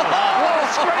 Alessio, what a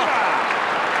screamer!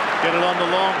 Get it on the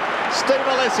long. Steve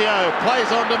Alessio plays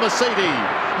on to Masiti.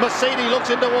 Masiti looks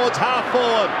in towards half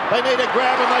forward. They need a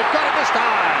grab and they've got it this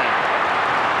time.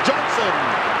 Johnson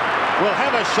will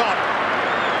have a shot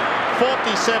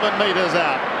 47 metres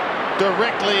out,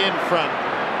 directly in front.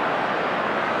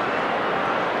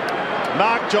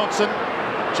 Mark Johnson,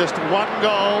 just 1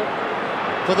 goal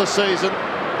for the season.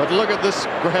 But look at this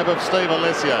grab of Steve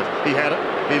Alessio. He had it,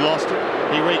 he lost it,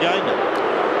 he regained it.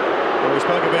 Well, we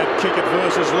spoke about kick it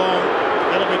versus long.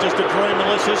 That'll be just a dream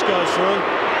unless this goes through.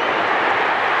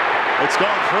 It's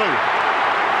gone through.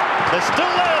 They're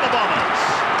still there, the Bombers.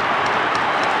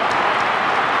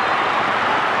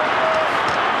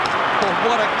 Oh,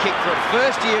 what a kick for a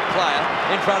first-year player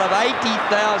in front of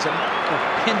 80,000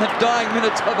 in the dying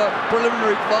minutes of a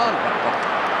preliminary final.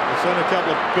 We've seen a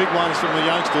couple of big ones from the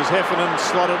youngsters. Heffernan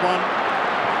slotted one.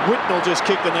 Whitnell just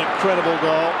kicked an incredible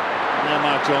goal. Now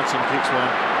Mark Johnson kicks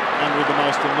one under the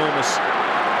most enormous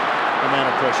amount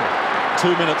of pressure.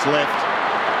 2 minutes left.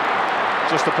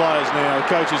 Just the players now. The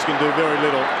coaches can do very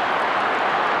little.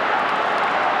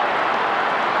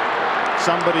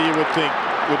 Somebody you would think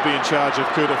would be in charge of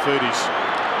Kudafidis.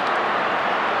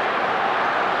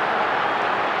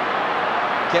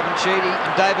 Kevin Sheedy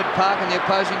and David Park and the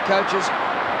opposing coaches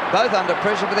both under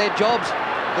pressure for their jobs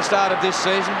at the start of this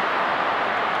season.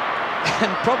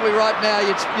 And probably right now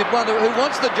you'd wonder who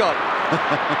wants the job.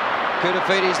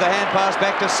 Kudafidis, the hand pass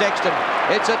back to Sexton.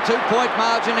 It's a 2-point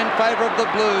margin in favour of the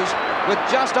Blues with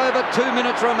just over 2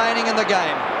 minutes remaining in the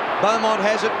game. Beaumont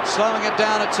has it, slowing it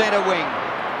down at centre wing.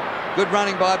 Good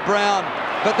running by Brown,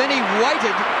 but then he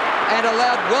waited and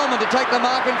allowed Wellman to take the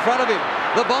mark in front of him.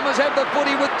 The Bombers have the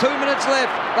footy with 2 minutes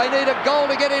left. They need a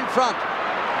goal to get in front.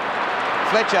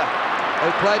 Fletcher, who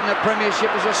played in the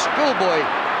Premiership as a schoolboy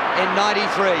in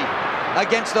 '93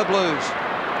 against the Blues.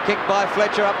 Kicked by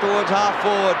Fletcher up towards half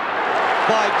forward.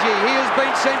 By G, he has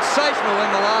been sensational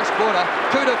in the last quarter.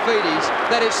 Kudafidis,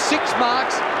 that is 6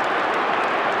 marks.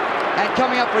 And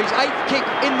coming up for his 8th kick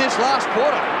in this last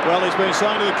quarter. Well, he's been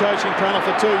saying to the coaching panel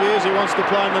for 2 years he wants to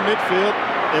play in the midfield.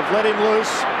 They've let him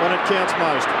loose when it counts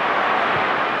most.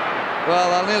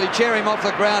 Well, they'll nearly cheer him off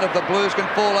the ground if the Blues can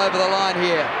fall over the line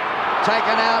here.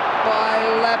 Taken out by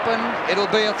Lappin.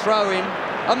 It'll be a throw-in.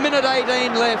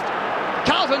 1:18 left.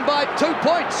 Carlton by 2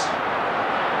 points.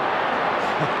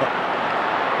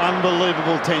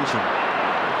 Unbelievable tension.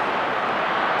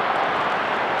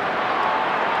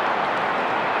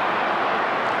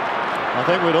 I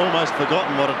think we'd almost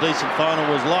forgotten what a decent final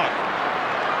was like.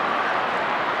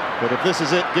 But if this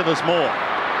is it, give us more.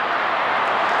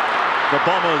 The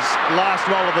Bombers' last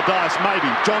roll of the dice, maybe.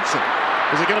 Johnson.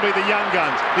 Is it going to be the young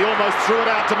guns? He almost threw it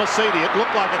out to Mercedes. It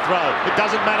looked like a throw. It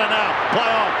doesn't matter now. Play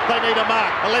on. They need a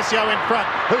mark. Alessio in front.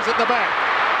 Who's at the back?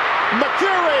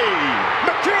 Mercury!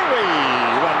 Mercury!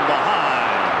 One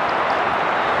behind.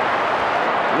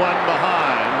 One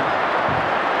behind.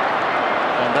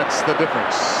 And that's the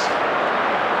difference.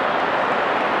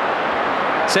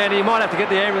 Sandy, you might have to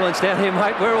get the ambulance down here,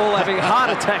 mate. We're all having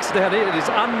heart attacks down here. It is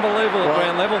unbelievable at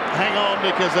ground level. Hang on,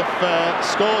 because if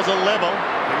scores are level,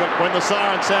 when the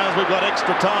siren sounds, we've got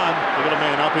extra time. They've got a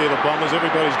man up here, the Bombers.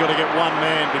 Everybody's got to get one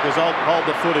man because I'll hold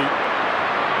the footy.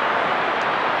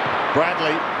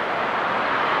 Bradley.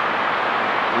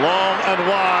 Long and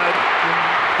wide.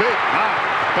 Big mark.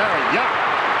 Barry Young.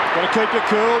 Got to keep your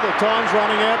cool. The time's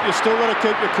running out. You still got to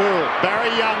keep your cool.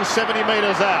 Barry Young 70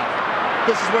 metres out.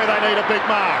 This is where they need a big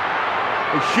mark.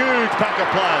 A huge pack of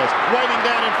players. Waiting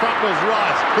down in front was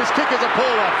Rice. His kick is a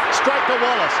pull-off. Straight to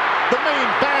Wallace. The mean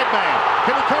bad man.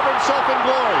 Can he cover himself in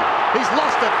glory? He's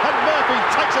lost it, and Murphy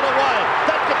takes it away.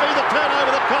 That could be the turnover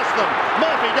that cost them.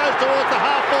 Murphy goes towards the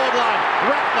half-forward line.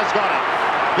 Ratner's got it.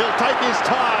 He'll take his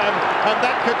time, and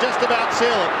that could just about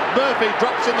seal it. Murphy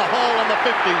drops in the hole on the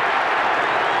 50.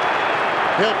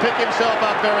 He'll pick himself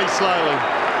up very slowly.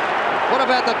 What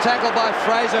about the tackle by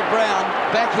Fraser Brown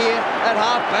back here at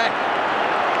half-back?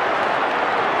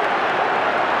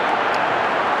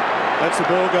 That's the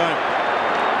ball game.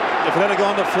 If it had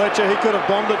gone to Fletcher, he could have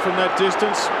bombed it from that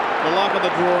distance. The luck of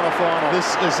the draw in a final.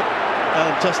 This is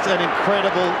just an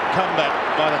incredible comeback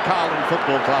by the Carlton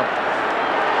Football Club.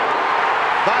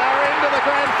 They are into the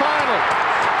grand final.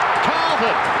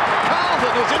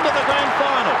 Carlton is into the grand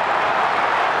final.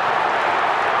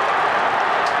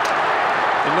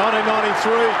 In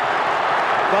 1993,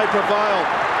 they prevailed.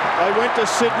 They went to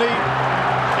Sydney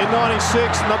in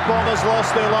 '96, and the Bombers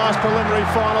lost their last preliminary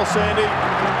final, Sandy,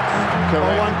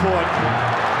 by 1 point.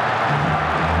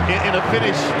 In a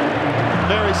finish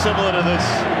very similar to this,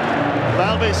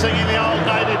 they'll be singing the old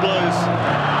Navy blues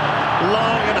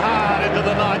long and hard into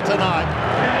the night tonight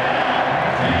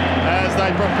as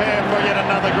they prepare for yet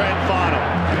another grand final.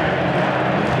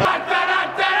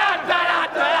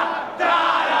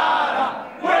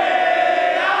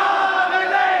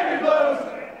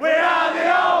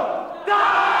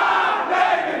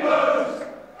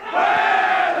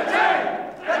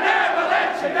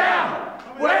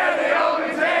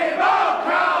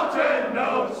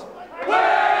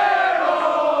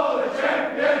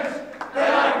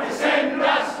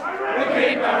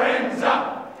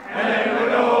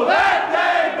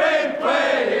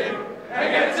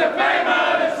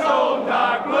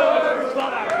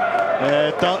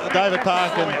 David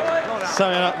Park and So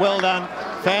well done.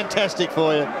 Fantastic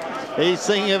for you. He's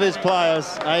thinking of his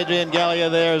players. Adrian Gallia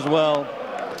there as well.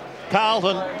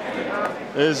 Carlton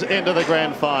is into the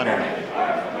grand final.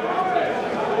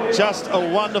 Just a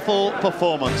wonderful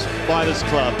performance by this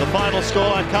club. The final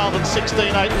scoreline, Carlton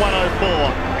 16-8, 104.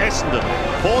 Essendon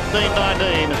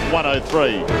 14-19,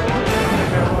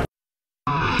 103.